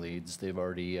strong leads. They've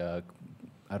already, I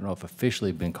don't know if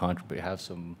officially been but have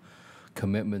some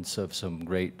commitments of some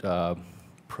great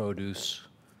produce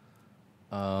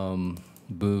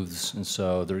booths, and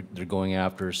so they're going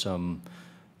after some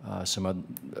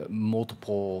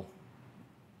multiple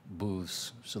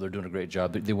booths. So they're doing a great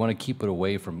job. They want to keep it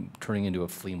away from turning into a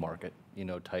flea market,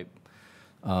 type.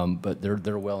 But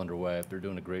they're well underway. They're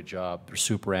doing a great job. They're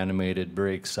super animated,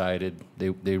 very excited. They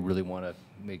really want to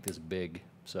make this big.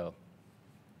 So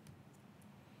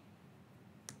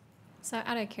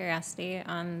out of curiosity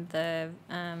on the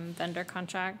vendor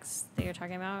contracts that you're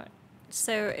talking about,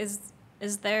 so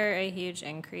is there a huge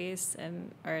increase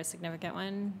or a significant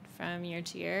one from year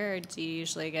to year, or do you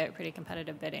usually get pretty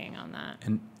competitive bidding on that?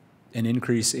 An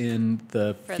increase in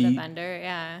the for fee? the vendor,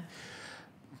 yeah.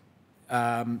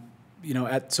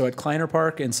 At Kleiner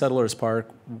Park and Settlers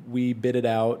Park, we bid it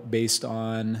out based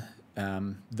on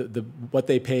what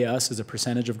they pay us as a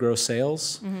percentage of gross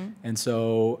sales. Mm-hmm. And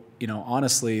so,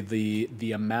 honestly,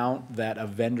 the amount that a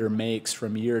vendor makes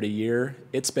from year to year,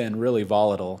 it's been really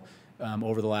volatile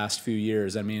over the last few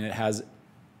years. It has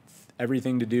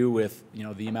everything to do with,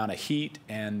 the amount of heat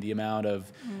and the amount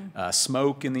of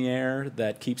smoke in the air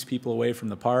that keeps people away from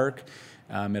the park.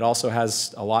 It also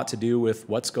has a lot to do with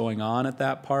what's going on at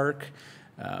that park.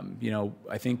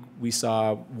 I think we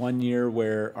saw one year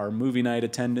where our movie night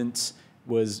attendance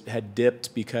had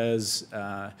dipped because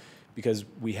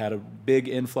we had a big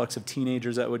influx of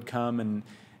teenagers that would come,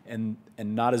 and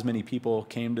not as many people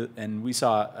came to, and we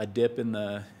saw a dip in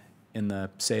the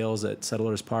sales at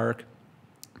Settlers Park.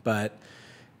 But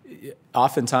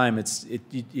oftentimes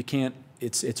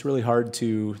it's really hard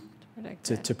to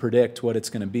predict what it's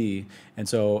going to be. And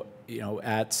so,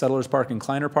 at Settlers Park and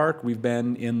Kleiner Park, we've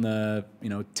been in the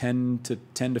 10 to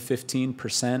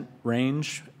 15%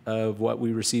 range of what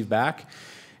we receive back.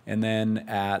 And then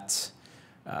at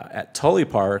Tully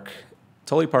Park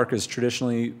has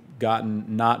traditionally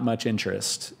gotten not much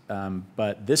interest,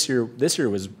 but this year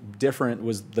was different.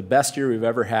 Was the best year we've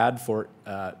ever had for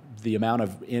the amount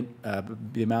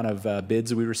of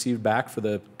bids we received back for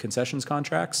the concessions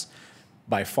contracts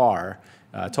by far.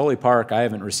 Tully Park, I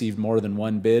haven't received more than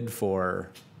one bid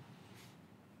for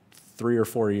 3 or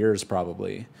 4 years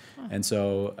probably. And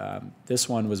so this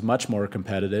one was much more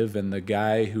competitive, and the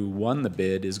guy who won the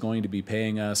bid is going to be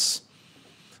paying us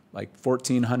like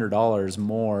 $1,400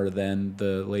 more than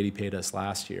the lady paid us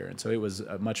last year. And so it was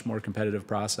a much more competitive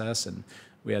process, and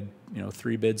we had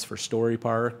 3 bids for Story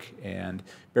Park, and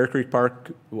Bear Creek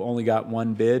Park only got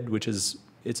 1 bid, which is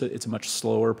it's a much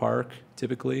slower park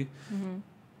typically. Mm-hmm.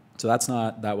 So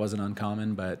that wasn't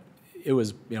uncommon, but it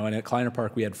was, and at Kleiner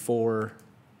Park we had four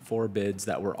bids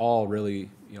that were all really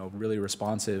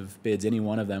responsive bids. Any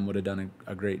one of them would have done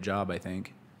a great job, I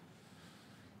think.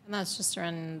 And that's just to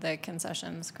run the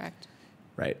concessions, correct?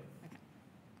 Right. Okay.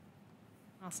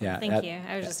 Awesome. Yeah, Thank you.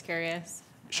 I was just curious.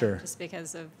 Sure. Just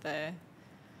because of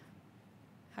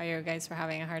how you guys were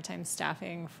having a hard time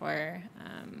staffing for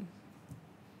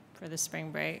the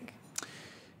spring break.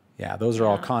 Yeah, those are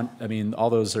all all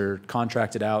those are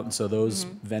contracted out, and so those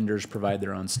vendors provide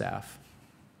their own staff.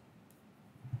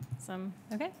 Awesome.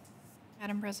 Okay.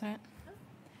 Madam President.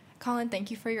 Colin, thank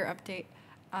you for your update.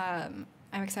 I'm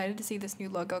excited to see this new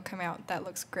logo come out. That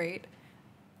looks great.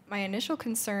 My initial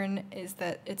concern is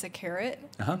that it's a carrot,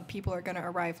 and people are going to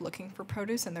arrive looking for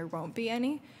produce, and there won't be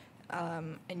any.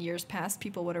 In years past,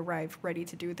 people would arrive ready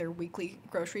to do their weekly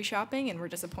grocery shopping, and we're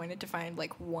disappointed to find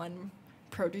like one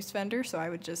produce vendor. So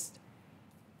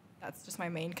that's just my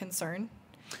main concern.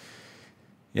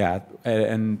 Yeah,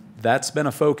 and that's been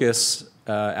a focus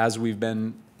as we've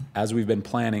been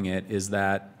planning it, is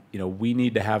that we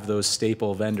need to have those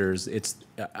staple vendors. It's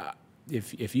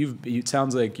it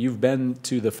sounds like you've been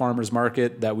to the farmers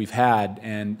market that we've had,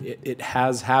 and it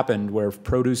has happened where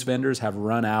produce vendors have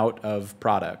run out of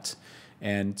product.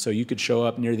 And so you could show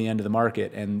up near the end of the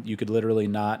market and you could literally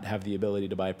not have the ability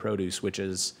to buy produce, which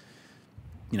is,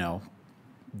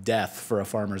 death for a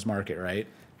farmer's market, right?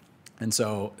 And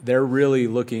so they're really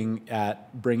looking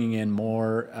at bringing in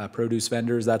more produce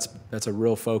vendors. That's a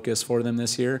real focus for them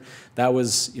this year. That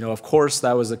was, of course,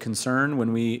 that was a concern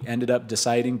when we ended up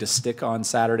deciding to stick on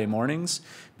Saturday mornings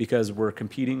because we're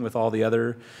competing with all the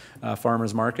other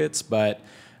farmers markets. But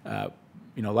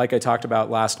like I talked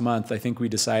about last month, I think we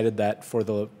decided that for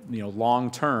the long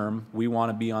term, we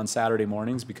want to be on Saturday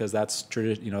mornings because that's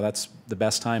that's the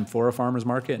best time for a farmers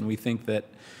market, and we think that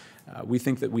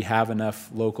we have enough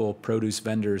local produce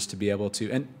vendors to be able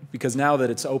to, and because now that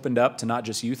it's opened up to not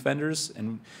just youth vendors,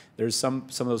 and there's some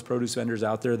of those produce vendors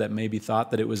out there that maybe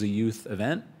thought that it was a youth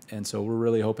event, and so we're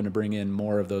really hoping to bring in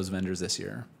more of those vendors this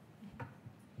year.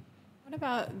 What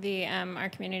about the our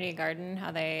community garden?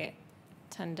 How they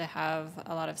tend to have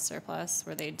a lot of surplus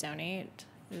where they donate.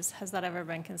 Has that ever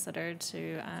been considered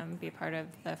to be part of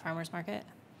the farmers market?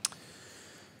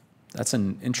 That's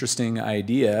an interesting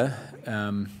idea.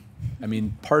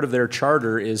 Part of their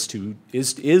charter is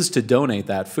to donate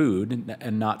that food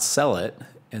and not sell it,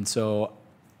 and so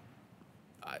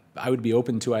I would be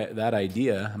open to that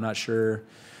idea. I'm not sure.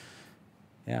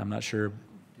 Yeah, I'm not sure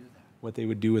what they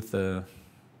would do with the.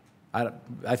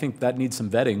 I think that needs some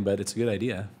vetting, but it's a good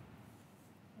idea.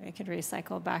 They could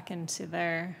recycle back into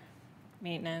their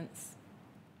maintenance.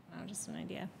 Just an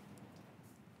idea.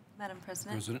 Madam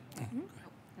President.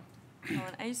 Colin,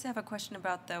 I just have a question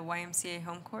about the YMCA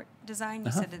home court design.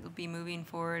 You said it'll be moving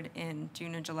forward in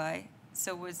June or July.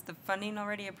 So was the funding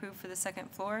already approved for the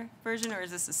second floor version, or is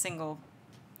this a single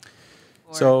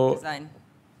floor design?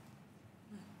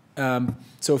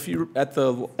 So if you at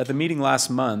the meeting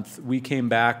last month, we came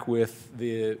back with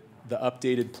the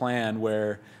updated plan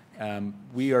where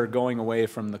we are going away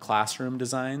from the classroom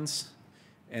designs,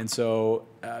 and so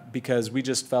because we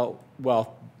just felt,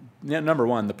 number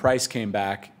one, the price came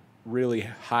back really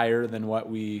higher than what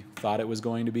we thought it was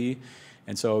going to be,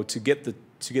 and so to get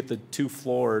the 2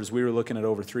 floors, we were looking at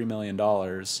over $3 million,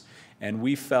 and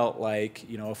we felt like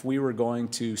if we were going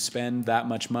to spend that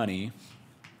much money,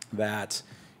 that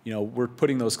we're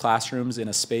putting those classrooms in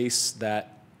a space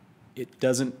that it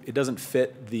doesn't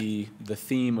fit the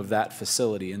theme of that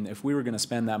facility. And if we were going to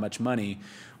spend that much money,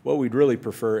 what we'd really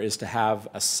prefer is to have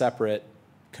a separate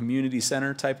community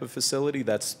center type of facility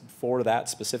that's for that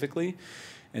specifically.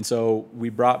 And so we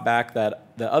brought back the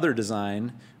other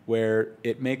design where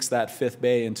it makes that fifth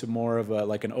bay into more of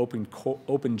an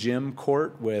open gym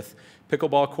court with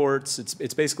pickleball courts.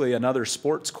 It's basically another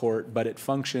sports court, but it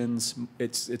functions.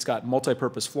 It's got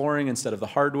multi-purpose flooring instead of the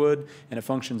hardwood, and it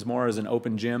functions more as an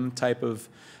open gym type of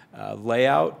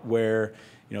layout where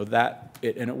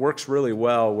it works really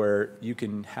well where you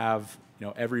can have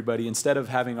everybody, instead of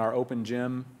having our open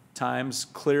gym times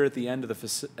clear at the end of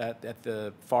at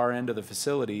the far end of the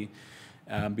facility,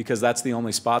 because that's the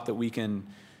only spot that we can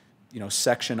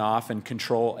section off and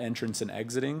control entrance and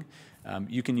exiting.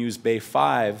 You can use Bay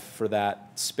 5 for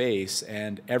that space,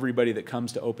 and everybody that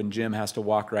comes to open gym has to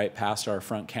walk right past our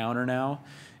front counter now,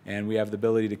 and we have the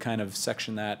ability to kind of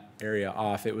section that area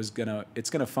off. It's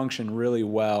gonna function really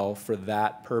well for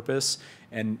that purpose,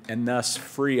 and thus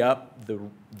free up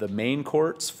the main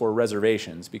courts for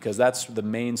reservations, because that's the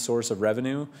main source of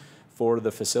revenue for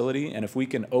the facility. And if we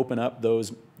can open up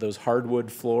those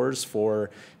hardwood floors for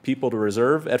people to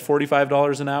reserve at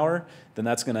 $45 an hour, then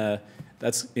that's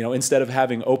instead of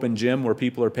having open gym where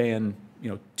people are paying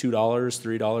 $2,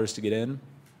 $3 to get in,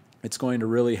 it's going to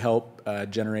really help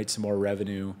generate some more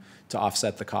revenue to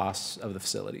offset the costs of the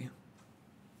facility.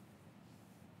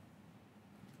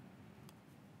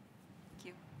 Thank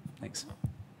you. Thanks.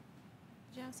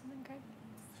 Did you have something, Craig?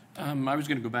 I was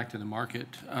going to go back to the market.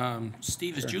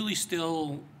 Steve, is Julie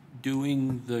still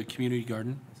doing the community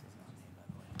garden?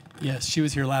 Yes, she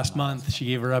was here last month. She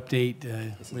gave her update,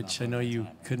 which I know you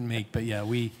couldn't make, but yeah,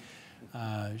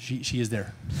 she is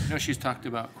there. I know she's talked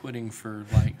about quitting for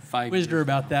like 5 years. Quizzed her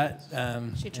about that.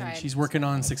 She tried. And she's working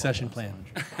on succession plan.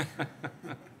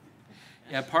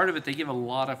 Yeah, part of it, they give a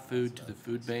lot of food to the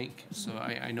food bank, so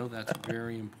I know that's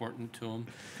very important to them.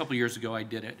 A couple years ago, I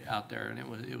did it out there, and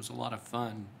it was a lot of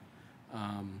fun.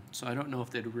 So I don't know if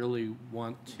they'd really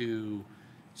want to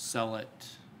sell it,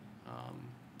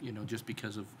 just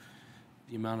because of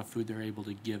the amount of food they're able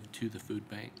to give to the food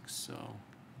bank. So,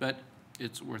 but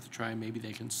it's worth a try. Maybe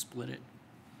they can split it.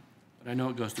 But I know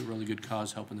it goes to a really good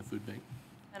cause, helping the food bank.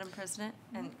 Madam President,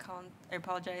 and Colin, I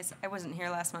apologize. I wasn't here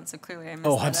last month, so clearly I missed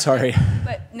Oh, that I'm update. sorry.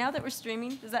 But now that we're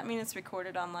streaming, does that mean it's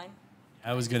recorded online?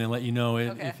 I was going to let you know,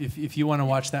 Okay. if you want to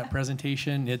watch that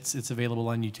presentation, it's available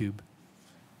on YouTube.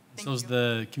 So's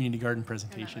the community garden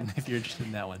presentation, if you're interested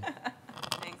in that one.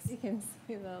 Thanks. You can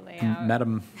see the layout.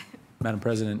 Madam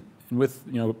President, with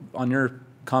on your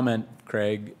comment,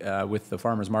 Craig, with the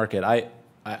farmers market,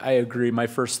 I agree. My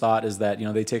first thought is that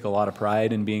they take a lot of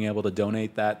pride in being able to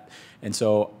donate that, and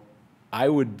so I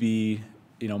would be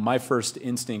my first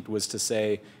instinct was to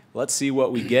say, let's see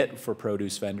what we get for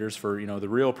produce vendors, for the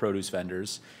real produce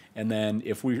vendors, and then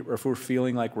if we're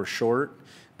feeling like we're short,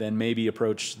 then maybe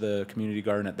approach the community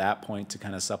garden at that point to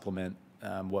kind of supplement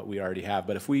what we already have.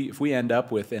 But if we end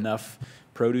up with enough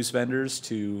produce vendors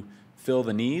to fill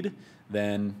the need,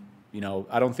 then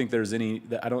I don't think there's any.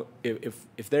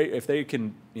 If they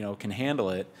can can handle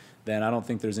it, then I don't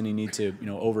think there's any need to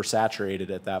oversaturate it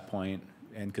at that point.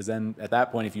 And because then at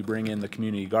that point, if you bring in the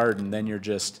community garden, then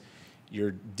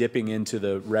you're dipping into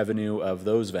the revenue of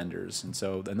those vendors, and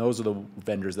those are the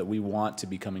vendors that we want to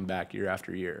be coming back year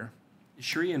after year. Is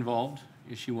Sheree involved?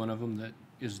 Is she one of them that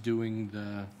is doing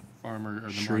the farmer or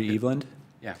the Sheree market? Eveland?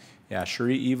 Yeah. Yeah,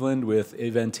 Sheree Eveland with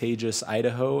Advantageous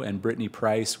Idaho and Brittany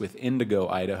Price with Indigo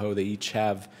Idaho. They each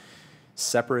have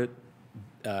separate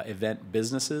event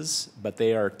businesses, but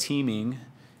they are teaming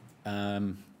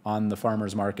on the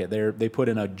farmers market. They put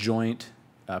in a joint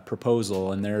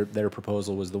proposal, and their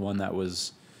proposal was the one that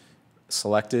was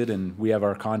selected, and we have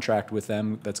our contract with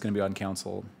them that's going to be on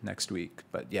council next week.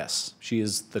 But yes, she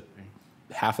is the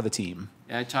half of the team.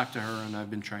 Yeah, I talked to her, and I've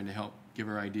been trying to help give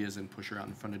her ideas and push her out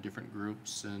in front of different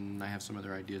groups, and I have some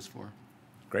other ideas for her.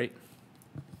 Great.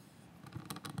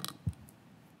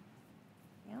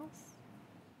 Anything else?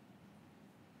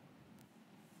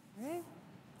 All right.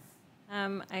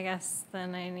 I guess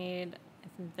then if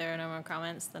there are no more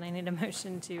comments, then I need a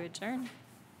motion to adjourn.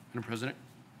 Madam President,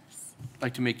 I'd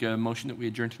like to make a motion that we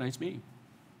adjourn tonight's meeting.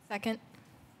 Second.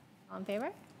 All in favor?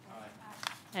 Aye.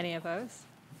 Any opposed?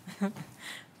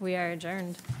 We are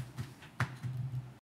adjourned.